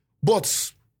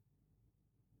 But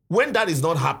when that is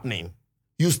not happening,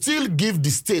 you still give the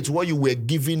state what you were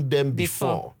giving them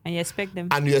before. And you expect them.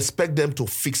 And you expect them to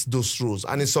fix those roads.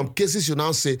 And in some cases, you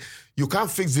now say, you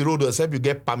can't fix the road except you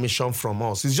get permission from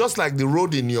us. It's just like the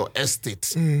road in your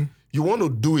estate. You want to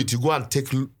do it, you go and take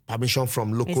permission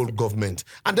from local government.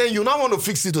 And then you now want to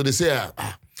fix it, or they say,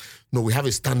 no, we have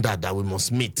a standard that we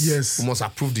must meet. Yes. We must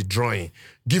approve the drawing.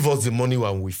 Give us the money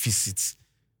when we fix it.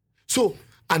 So,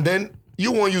 and then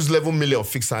you want to use 11 million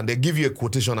fixer, and they give you a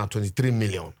quotation at 23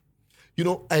 million.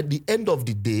 At the end of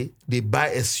the day, they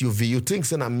buy SUV. You think,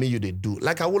 say, and me, they do.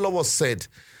 Like Awolowo said,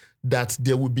 that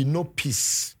there will be no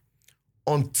peace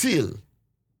until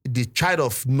the child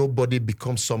of nobody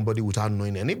becomes somebody without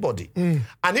knowing anybody.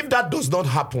 And if that does not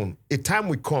happen, a time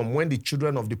will come when the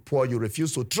children of the poor you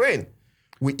refuse to train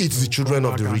will eat the children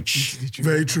of the rich.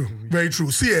 Very true. Very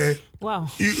true. See, Wow.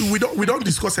 we don't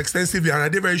discuss extensively, and I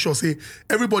did very sure say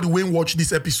everybody when watch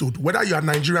this episode, whether you are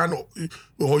Nigerian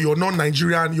or you're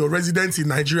non-Nigerian, you're resident in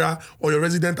Nigeria or you're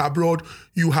resident abroad,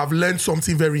 you have learned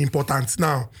something very important.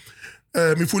 Now,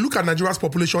 if we look at Nigeria's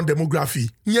population demography,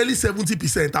 nearly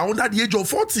 70% are under the age of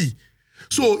 40.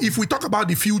 So if we talk about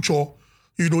the future,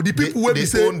 the people where they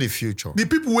say own the future. The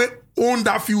people where own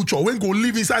that future, when go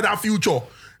live inside that future,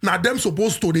 now them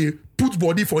supposed to they put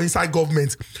body for inside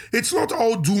government. It's not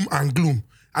all doom and gloom.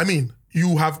 I mean,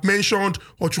 you have mentioned,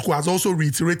 Ochuku has also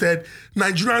reiterated,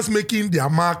 Nigerians making their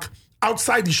mark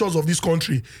outside the shores of this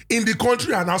country, in the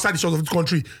country and outside the shores of this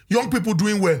country. Young people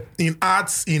doing well in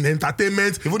arts, in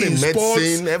entertainment, even in sports,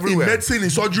 medicine, everywhere. in medicine, in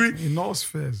surgery. In nurse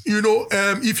fairs.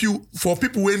 For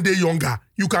people when they're younger,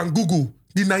 you can Google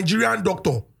the Nigerian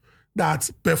doctor that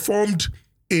performed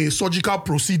a surgical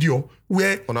procedure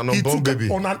where on an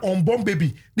unborn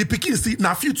baby. The pikin see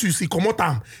na fetus he comot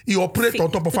am, he operate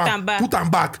on top of am, put am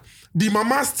back. The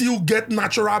mama still get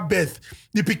natural birth.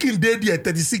 The pikin dey there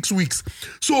 36 weeks.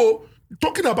 So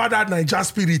talking about that Naija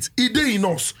spirit, it dey in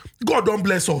us. God don't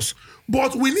bless us.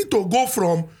 But we need to go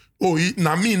from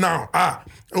na me now.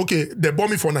 Okay, they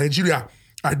born me for Nigeria.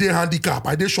 I dey handicap,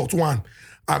 I dey short one.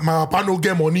 My papa no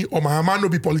get money, or my mama no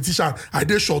be politician, I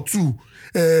dey short two.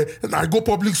 I go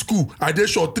public school, I dey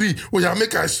short three.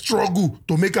 Make I struggle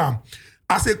to make am.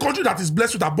 As a country that is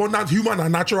blessed with abundant human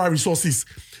and natural resources,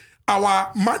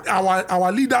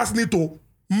 our leaders need to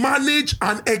manage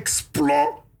and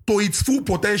explore to its full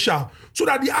potential, so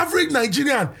that the average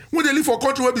Nigerian, when they live for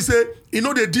country where we say,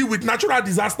 they deal with natural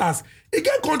disasters. It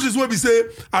get countries where we say,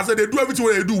 as they do everything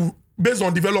what they do based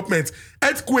on development,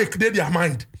 earthquake, they their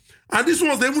mind. And these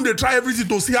ones, they try everything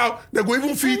to see how they go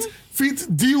even fit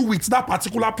deal with that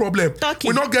particular problem.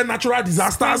 We not get natural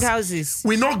disasters.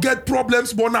 We not get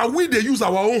problems, but now they use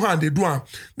our own hand, they do them.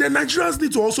 The Nigerians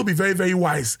need to also be very, very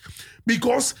wise,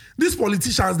 because these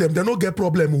politicians, they don't get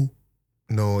problem.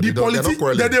 No, they're not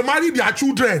quarreling. They marry their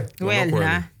children.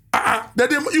 Well,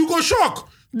 you go shock.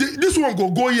 This one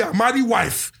go here, marry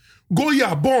wife. Go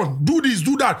here, born, do this,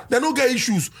 do that. They don't get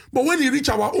issues. But when you reach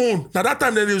our own, now that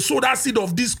time they sow that seed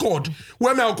of discord.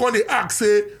 When I come, they ask,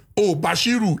 say,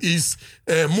 Bashiru is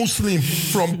a Muslim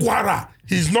from Kwara.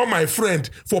 He's not my friend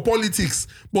for politics.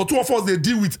 But two of us, they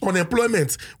deal with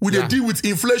unemployment. They deal with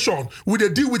inflation. They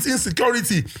deal with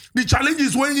insecurity. The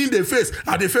challenges when in the face,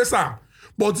 they face them.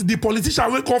 But the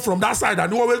politician will come from that side,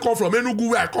 and the one will come from Enugu,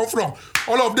 where I come from.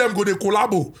 All of them go to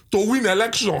collabo to win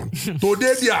election,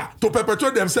 to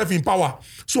perpetuate themselves in power.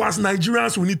 So as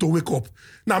Nigerians, we need to wake up.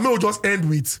 Now, may we just end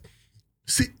with,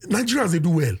 see, Nigerians, they do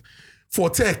well. For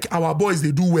tech, our boys,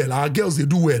 they do well. Our girls, they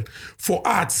do well. For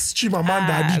arts,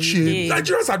 Chimamanda Adichie,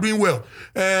 Nigerians are doing well.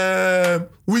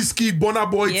 Wizkid, Burna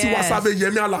Boy, Tiwa Savage,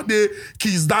 Yemi Alade,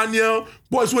 Kiss Daniel,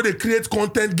 boys where they create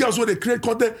content, girls where they create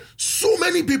content. So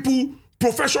many people,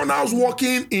 professionals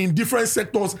working in different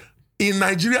sectors in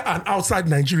Nigeria and outside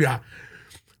Nigeria.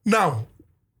 Now,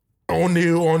 on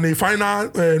a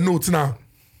final note now,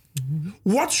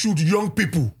 What should young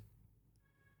people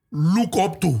look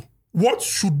up to? What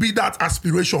should be that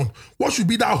aspiration? What should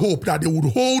be that hope that they would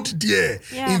hold dear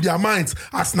in their minds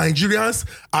as Nigerians,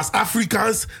 as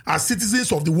Africans, as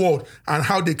citizens of the world, and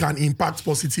how they can impact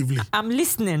positively? I'm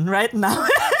listening right now.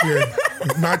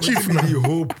 My chief, You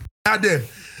hope. them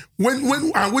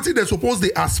when and what they suppose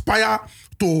they aspire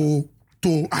to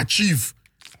achieve.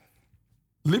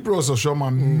 Liberal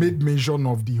Soshoma made mention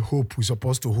of the hope we're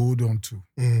supposed to hold on to.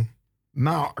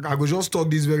 Now, I will just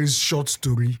talk this very short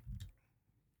story.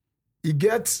 He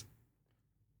gets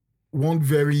one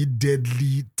very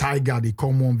deadly tiger. They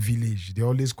come one village. They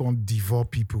always can't devour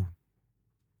people.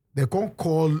 They can't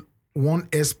call one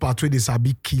expert where they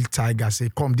sabi kill tiger. Say,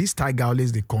 come, this tiger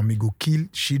always they come. He go kill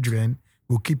children,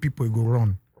 go kill people, he go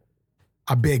run.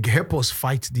 I beg, help us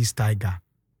fight this tiger.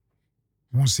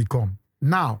 Once he come.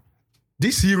 Now,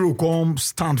 this hero come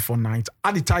stand for night.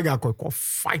 And the tiger come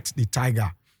fight the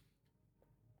tiger.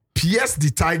 Pierce the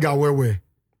tiger where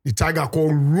the tiger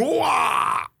called roar.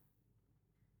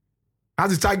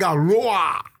 As the tiger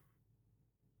roar,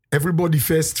 everybody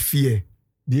first fear.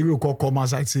 The hero call come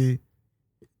outside say,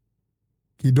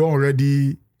 he don't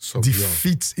already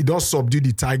defeat, he don't subdue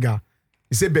the tiger.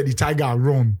 He said, but the tiger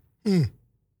run.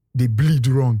 They bleed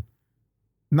run.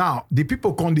 Now, the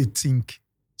people come they think.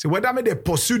 So whether may they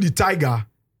pursue the tiger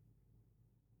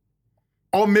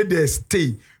or may they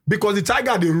stay. Because the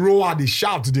tiger, they roar, they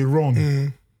shout, they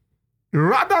run.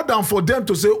 Rather than for them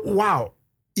to say, wow,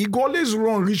 he go always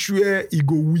run, reach where he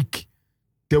go weak.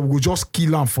 They will just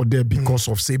kill him for them because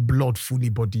of, say, blood full the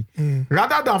body.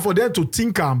 Rather than for them to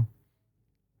think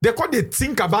they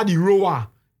think about the roar.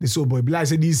 They say, oh boy, I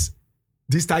say this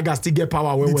tiger still get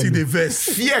power. The vest.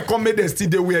 Fear come make them still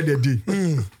they where they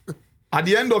do. At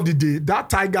the end of the day, that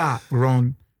tiger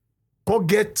run, go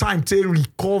get time to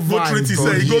recover. Go treat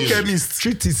himself, he go chemist.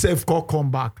 Treat himself, go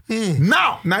come back.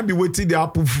 Now be waiting the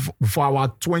happen for our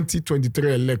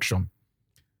 2023 election.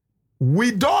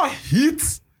 We don't hit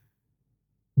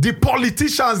the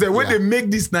politicians the way they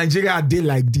make this Nigeria a day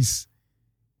like this.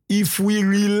 If we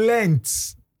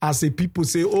relent as a people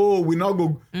say, oh, we not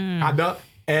go,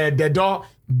 they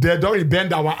don't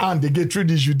bend our hand, they get through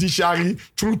the judiciary,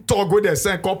 through talk where they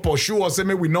send call pursue or say,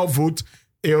 may we not vote,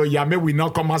 may we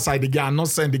not come outside again, and not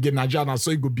send again Nigeria,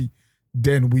 so it go be.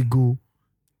 Then we go.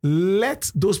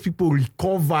 Let those people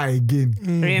recover again.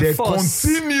 They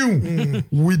continue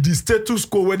with the status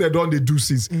quo where they don't do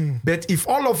things. But if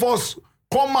all of us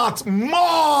come out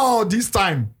more this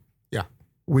time,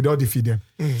 we don't defeat them.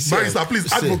 Barrister,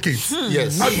 please advocate.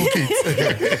 Yes. Advocate.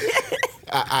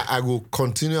 I will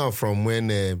continue from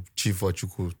when Chief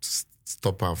Ochuku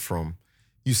stop her from.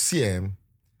 You see,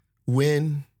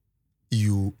 when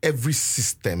every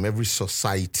system, every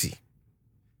society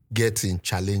gets in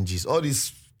challenges, all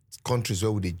these countries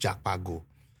where would the jackpot go?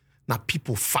 Now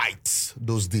people fight,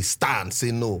 those they stand,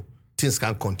 say no, things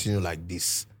can't continue like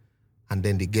this. And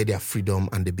then they get their freedom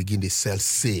and they begin to sell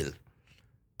sail.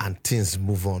 And things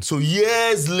move on. So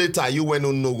years later, you went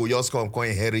on no go, just come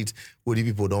inherit what the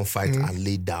people don't fight and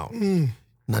lay down.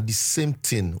 Now the same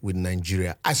thing with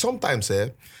Nigeria. I sometimes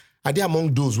I did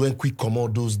among those when quick come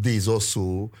out those days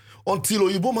also, until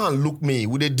Oyibo man look me,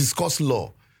 we they discuss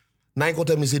law. Now he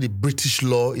tell me say the British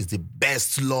law is the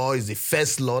best law, is the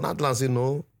first law. Not I say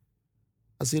no.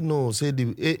 I say no, say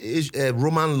the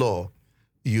Roman law.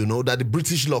 You know, that the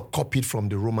British law copied from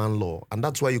the Roman law. And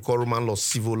that's why you call Roman law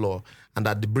civil law. And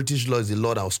that the British law is the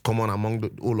law that was common among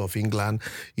the whole of England,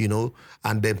 you know.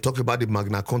 And then talk about the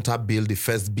Magna Carta bill, the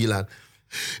first bill. And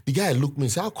the guy looked at me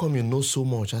and said, how come you know so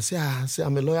much? I say,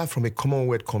 I'm a lawyer from a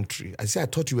Commonwealth country. I said, I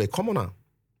thought you were a commoner.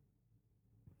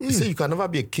 He said, you can never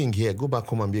be a king here. Go back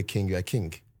home and be a king. You're a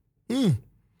king. Even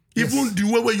the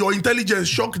way where your intelligence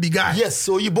shocked the guy. Yes,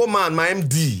 so Igbo man, my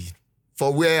MD,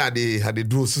 for where they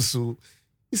do so.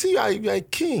 He said, you are a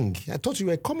king. I thought you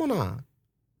were a commoner.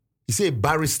 He said, a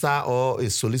barrister or a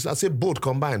solicitor. I said, both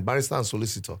combined, barrister and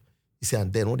solicitor. He said,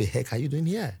 and then what the heck are you doing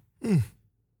here?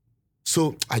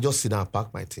 So I just sit down and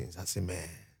pack my things. I said, man.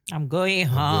 I'm going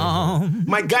home.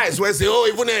 My guys will say, oh,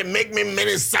 even if make me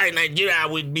minister in Nigeria, I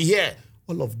will be here.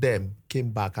 All of them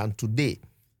came back. And today,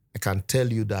 I can tell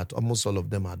you that almost all of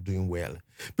them are doing well.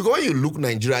 Because when you look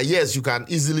Nigeria, yes, you can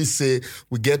easily say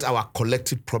we get our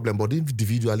collective problem, but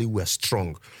individually we're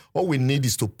strong. All we need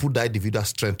is to put that individual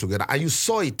strength together. And you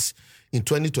saw it in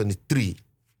 2023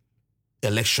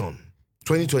 election.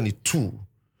 2022,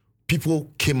 people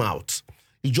came out.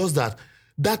 It's just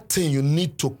that thing you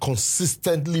need to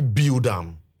consistently build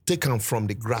them. Take them from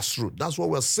the grassroots. That's what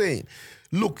we're saying.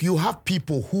 Look, you have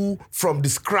people who, from the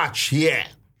scratch here,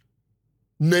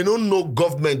 They don't know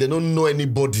government. They don't know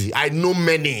anybody. I know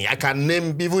many. I can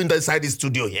name even inside the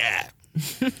studio here.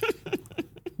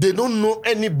 They don't know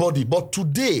anybody. But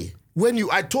today,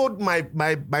 I told my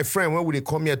friend when we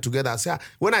come here together, I say,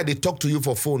 when I talk to you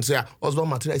for phone, say, husband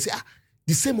material, I say,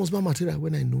 the same husband material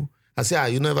when I know. I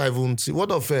say, you never even see. What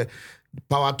of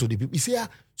power to the people? He say,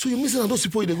 so you're missing those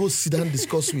people they go sit down and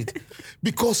discuss with.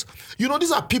 Because,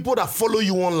 these are people that follow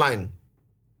you online.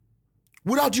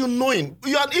 Without you knowing.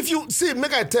 If you see,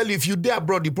 make I tell you, if you're there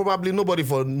abroad, probably nobody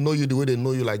for know you the way they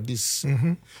know you like this.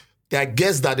 Mm-hmm. I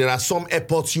guess that there are some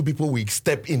airports you people will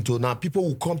step into. Now people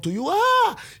will come to you.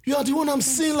 You are the one I'm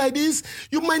seeing like this.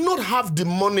 You might not have the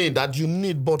money that you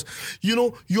need, but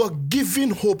you are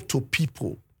giving hope to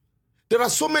people. There are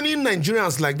so many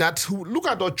Nigerians like that who look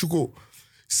at Ochuko.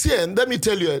 See, and let me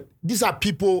tell you, these are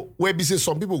people where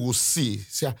some people will see.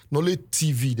 Not only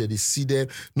TV that they see them,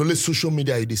 not only social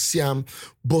media they see them,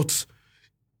 but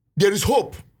there is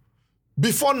hope.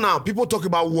 Before now, people talk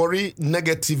about worry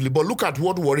negatively, but look at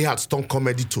what worry has turned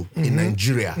comedy to in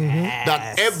Nigeria. Mm-hmm.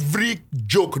 That every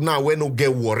joke now, when you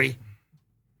get worry,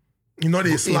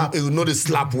 they slap. They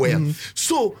slap well. Mm-hmm.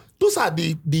 So those are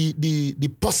the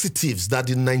positives that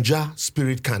the Niger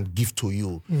spirit can give to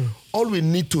you. Mm. All we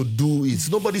need to do is,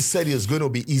 nobody said it's going to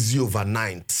be easy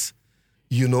overnight,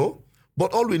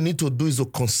 but all we need to do is to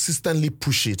consistently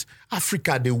push it.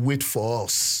 Africa, they wait for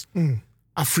us. Mm.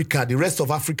 Africa, the rest of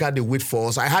Africa, they wait for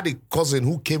us. I had a cousin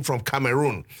who came from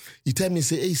Cameroon. He told me,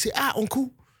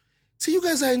 uncle, see, you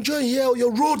guys are enjoying here.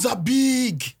 Your roads are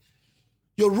big.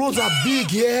 Your roads are big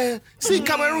here. See,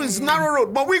 Cameroon is narrow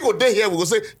road. But we go there here, we go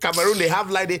say, Cameroon, they have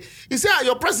like they. You say,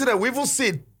 your president, we even see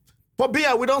it. But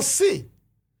here, we don't see.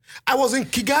 I was in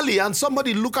Kigali and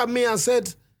somebody looked at me and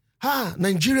said,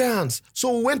 Nigerians.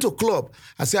 So we went to club.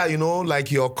 I said,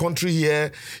 like your country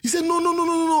here. He said,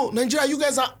 no. Nigeria, you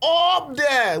guys are up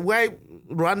there. Where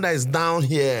Rwanda is down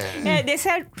here. Yeah, they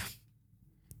said...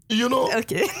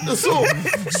 Okay.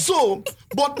 So,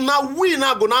 but now we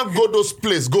now go those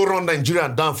places, go run Nigeria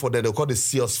down for them. They call the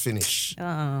see us finish.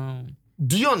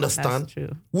 Do you understand? That's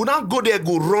true. We now go there,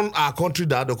 go run our country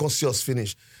down. They call see us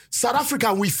finish. South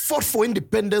Africa, we fought for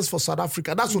independence for South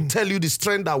Africa. That's to tell you the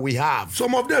strength that we have.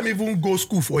 Some of them even go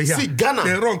school for here. See, Ghana.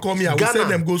 They run come here. We send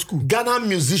them go school. Ghana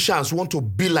musicians want to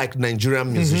be like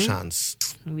Nigerian musicians.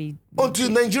 Until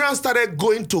Nigerians started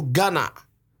going to Ghana,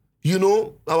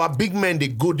 our big men, they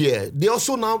go there. They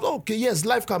also now, okay, yes,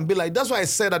 life can be like. That's why I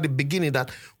said at the beginning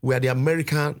that we are the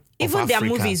American Even of their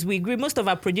Africa. Movies, we agree. Most of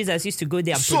our producers used to go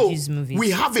there and produce movies. We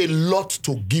have a lot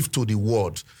to give to the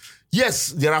world. Yes,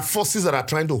 there are forces that are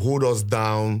trying to hold us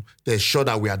down. They're sure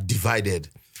that we are divided.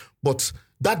 But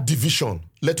that division,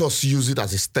 let us use it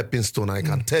as a stepping stone. And I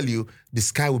can tell you, the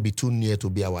sky will be too near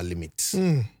to be our limit.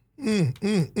 Zini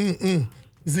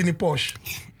Posh.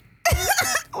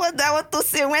 What I want to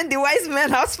say when the wise men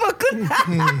have spoken.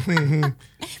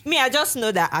 Me, I just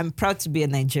know that I'm proud to be a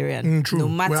Nigerian. True. No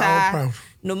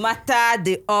matter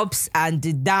the ups and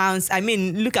the downs. I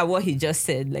mean, look at what he just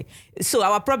said. So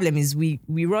our problem is we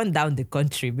run down the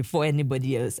country before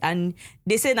anybody else. And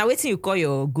they say, now waiting you call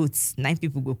your goods, 9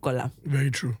 people go call them.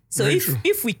 Very true. So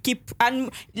if we keep, and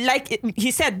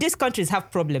he said, these countries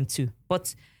have problem too.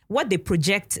 But what they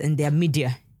project in their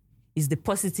media is the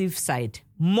positive side,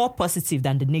 more positive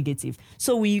than the negative.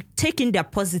 So we take in their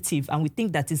positive and we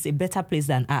think that it's a better place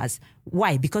than ours.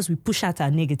 Why? Because we push out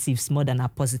our negatives more than our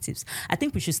positives. I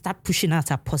think we should start pushing out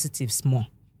our positives more.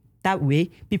 That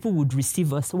way, people would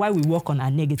receive us while we work on our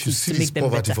negatives to make them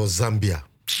better. You see this poverty for Zambia.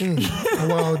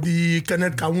 Wow, the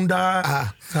Kenneth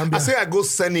Kaunda. I say I go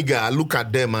Senegal, I look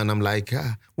at them and I'm like,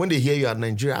 when they hear you at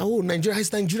Nigeria, Nigeria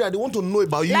is Nigeria. They want to know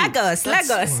about you. Lagos.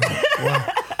 Wow.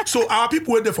 So our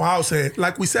people waiting for house,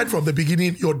 like we said from the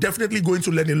beginning, you're definitely going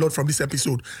to learn a lot from this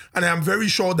episode. And I am very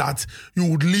sure that you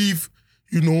would leave,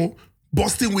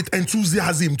 bursting with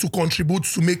enthusiasm to contribute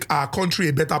to make our country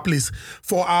a better place.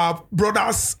 For our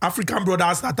brothers, African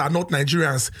brothers that are not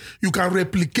Nigerians, you can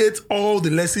replicate all the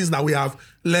lessons that we have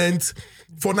learned.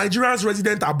 For Nigerians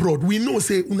resident abroad, we know,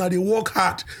 say, they work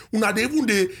hard.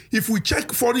 If we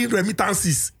check foreign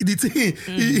remittances,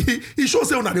 it shows,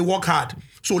 say, they work hard.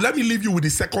 So let me leave you with the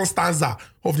second stanza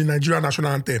of the Nigerian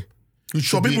national anthem.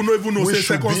 Some people don't even know say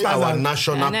second stanza. Our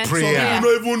national prayer. Some people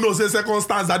don't even know say second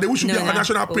stanza. They should be our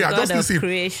national prayer. Just listen.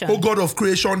 Creation. Oh God of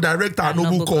creation, direct our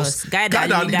noble cause. Guide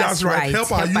our leaders right.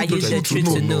 Help our youth the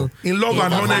truth to know. In love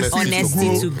and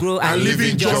honesty to grow. And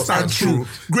living just and true.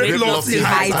 Great lofty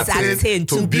heights attain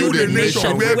to build a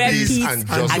nation where peace and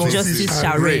justice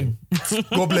shall reign.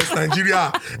 God bless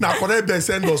Nigeria. Now, connect them,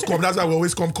 send us. Come. That's why we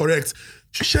always come correct.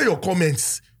 Share your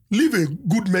comments. leave a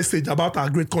good message about our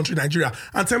great country, Nigeria,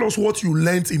 and tell us what you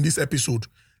learned in this episode.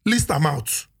 List them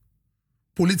out.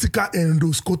 Political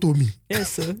endoscopy.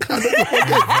 Yes, sir. Environmental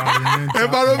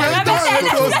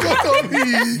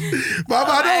endoscopy.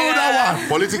 Baba, don't that one.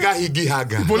 Political higi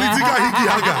haga. Political higi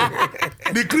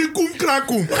haga. The krikum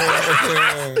krakum.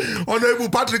 Honorable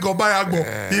Patrick Obayagbo.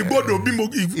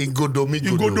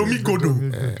 Igodomi godo.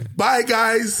 Bye,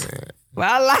 guys.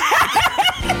 Well.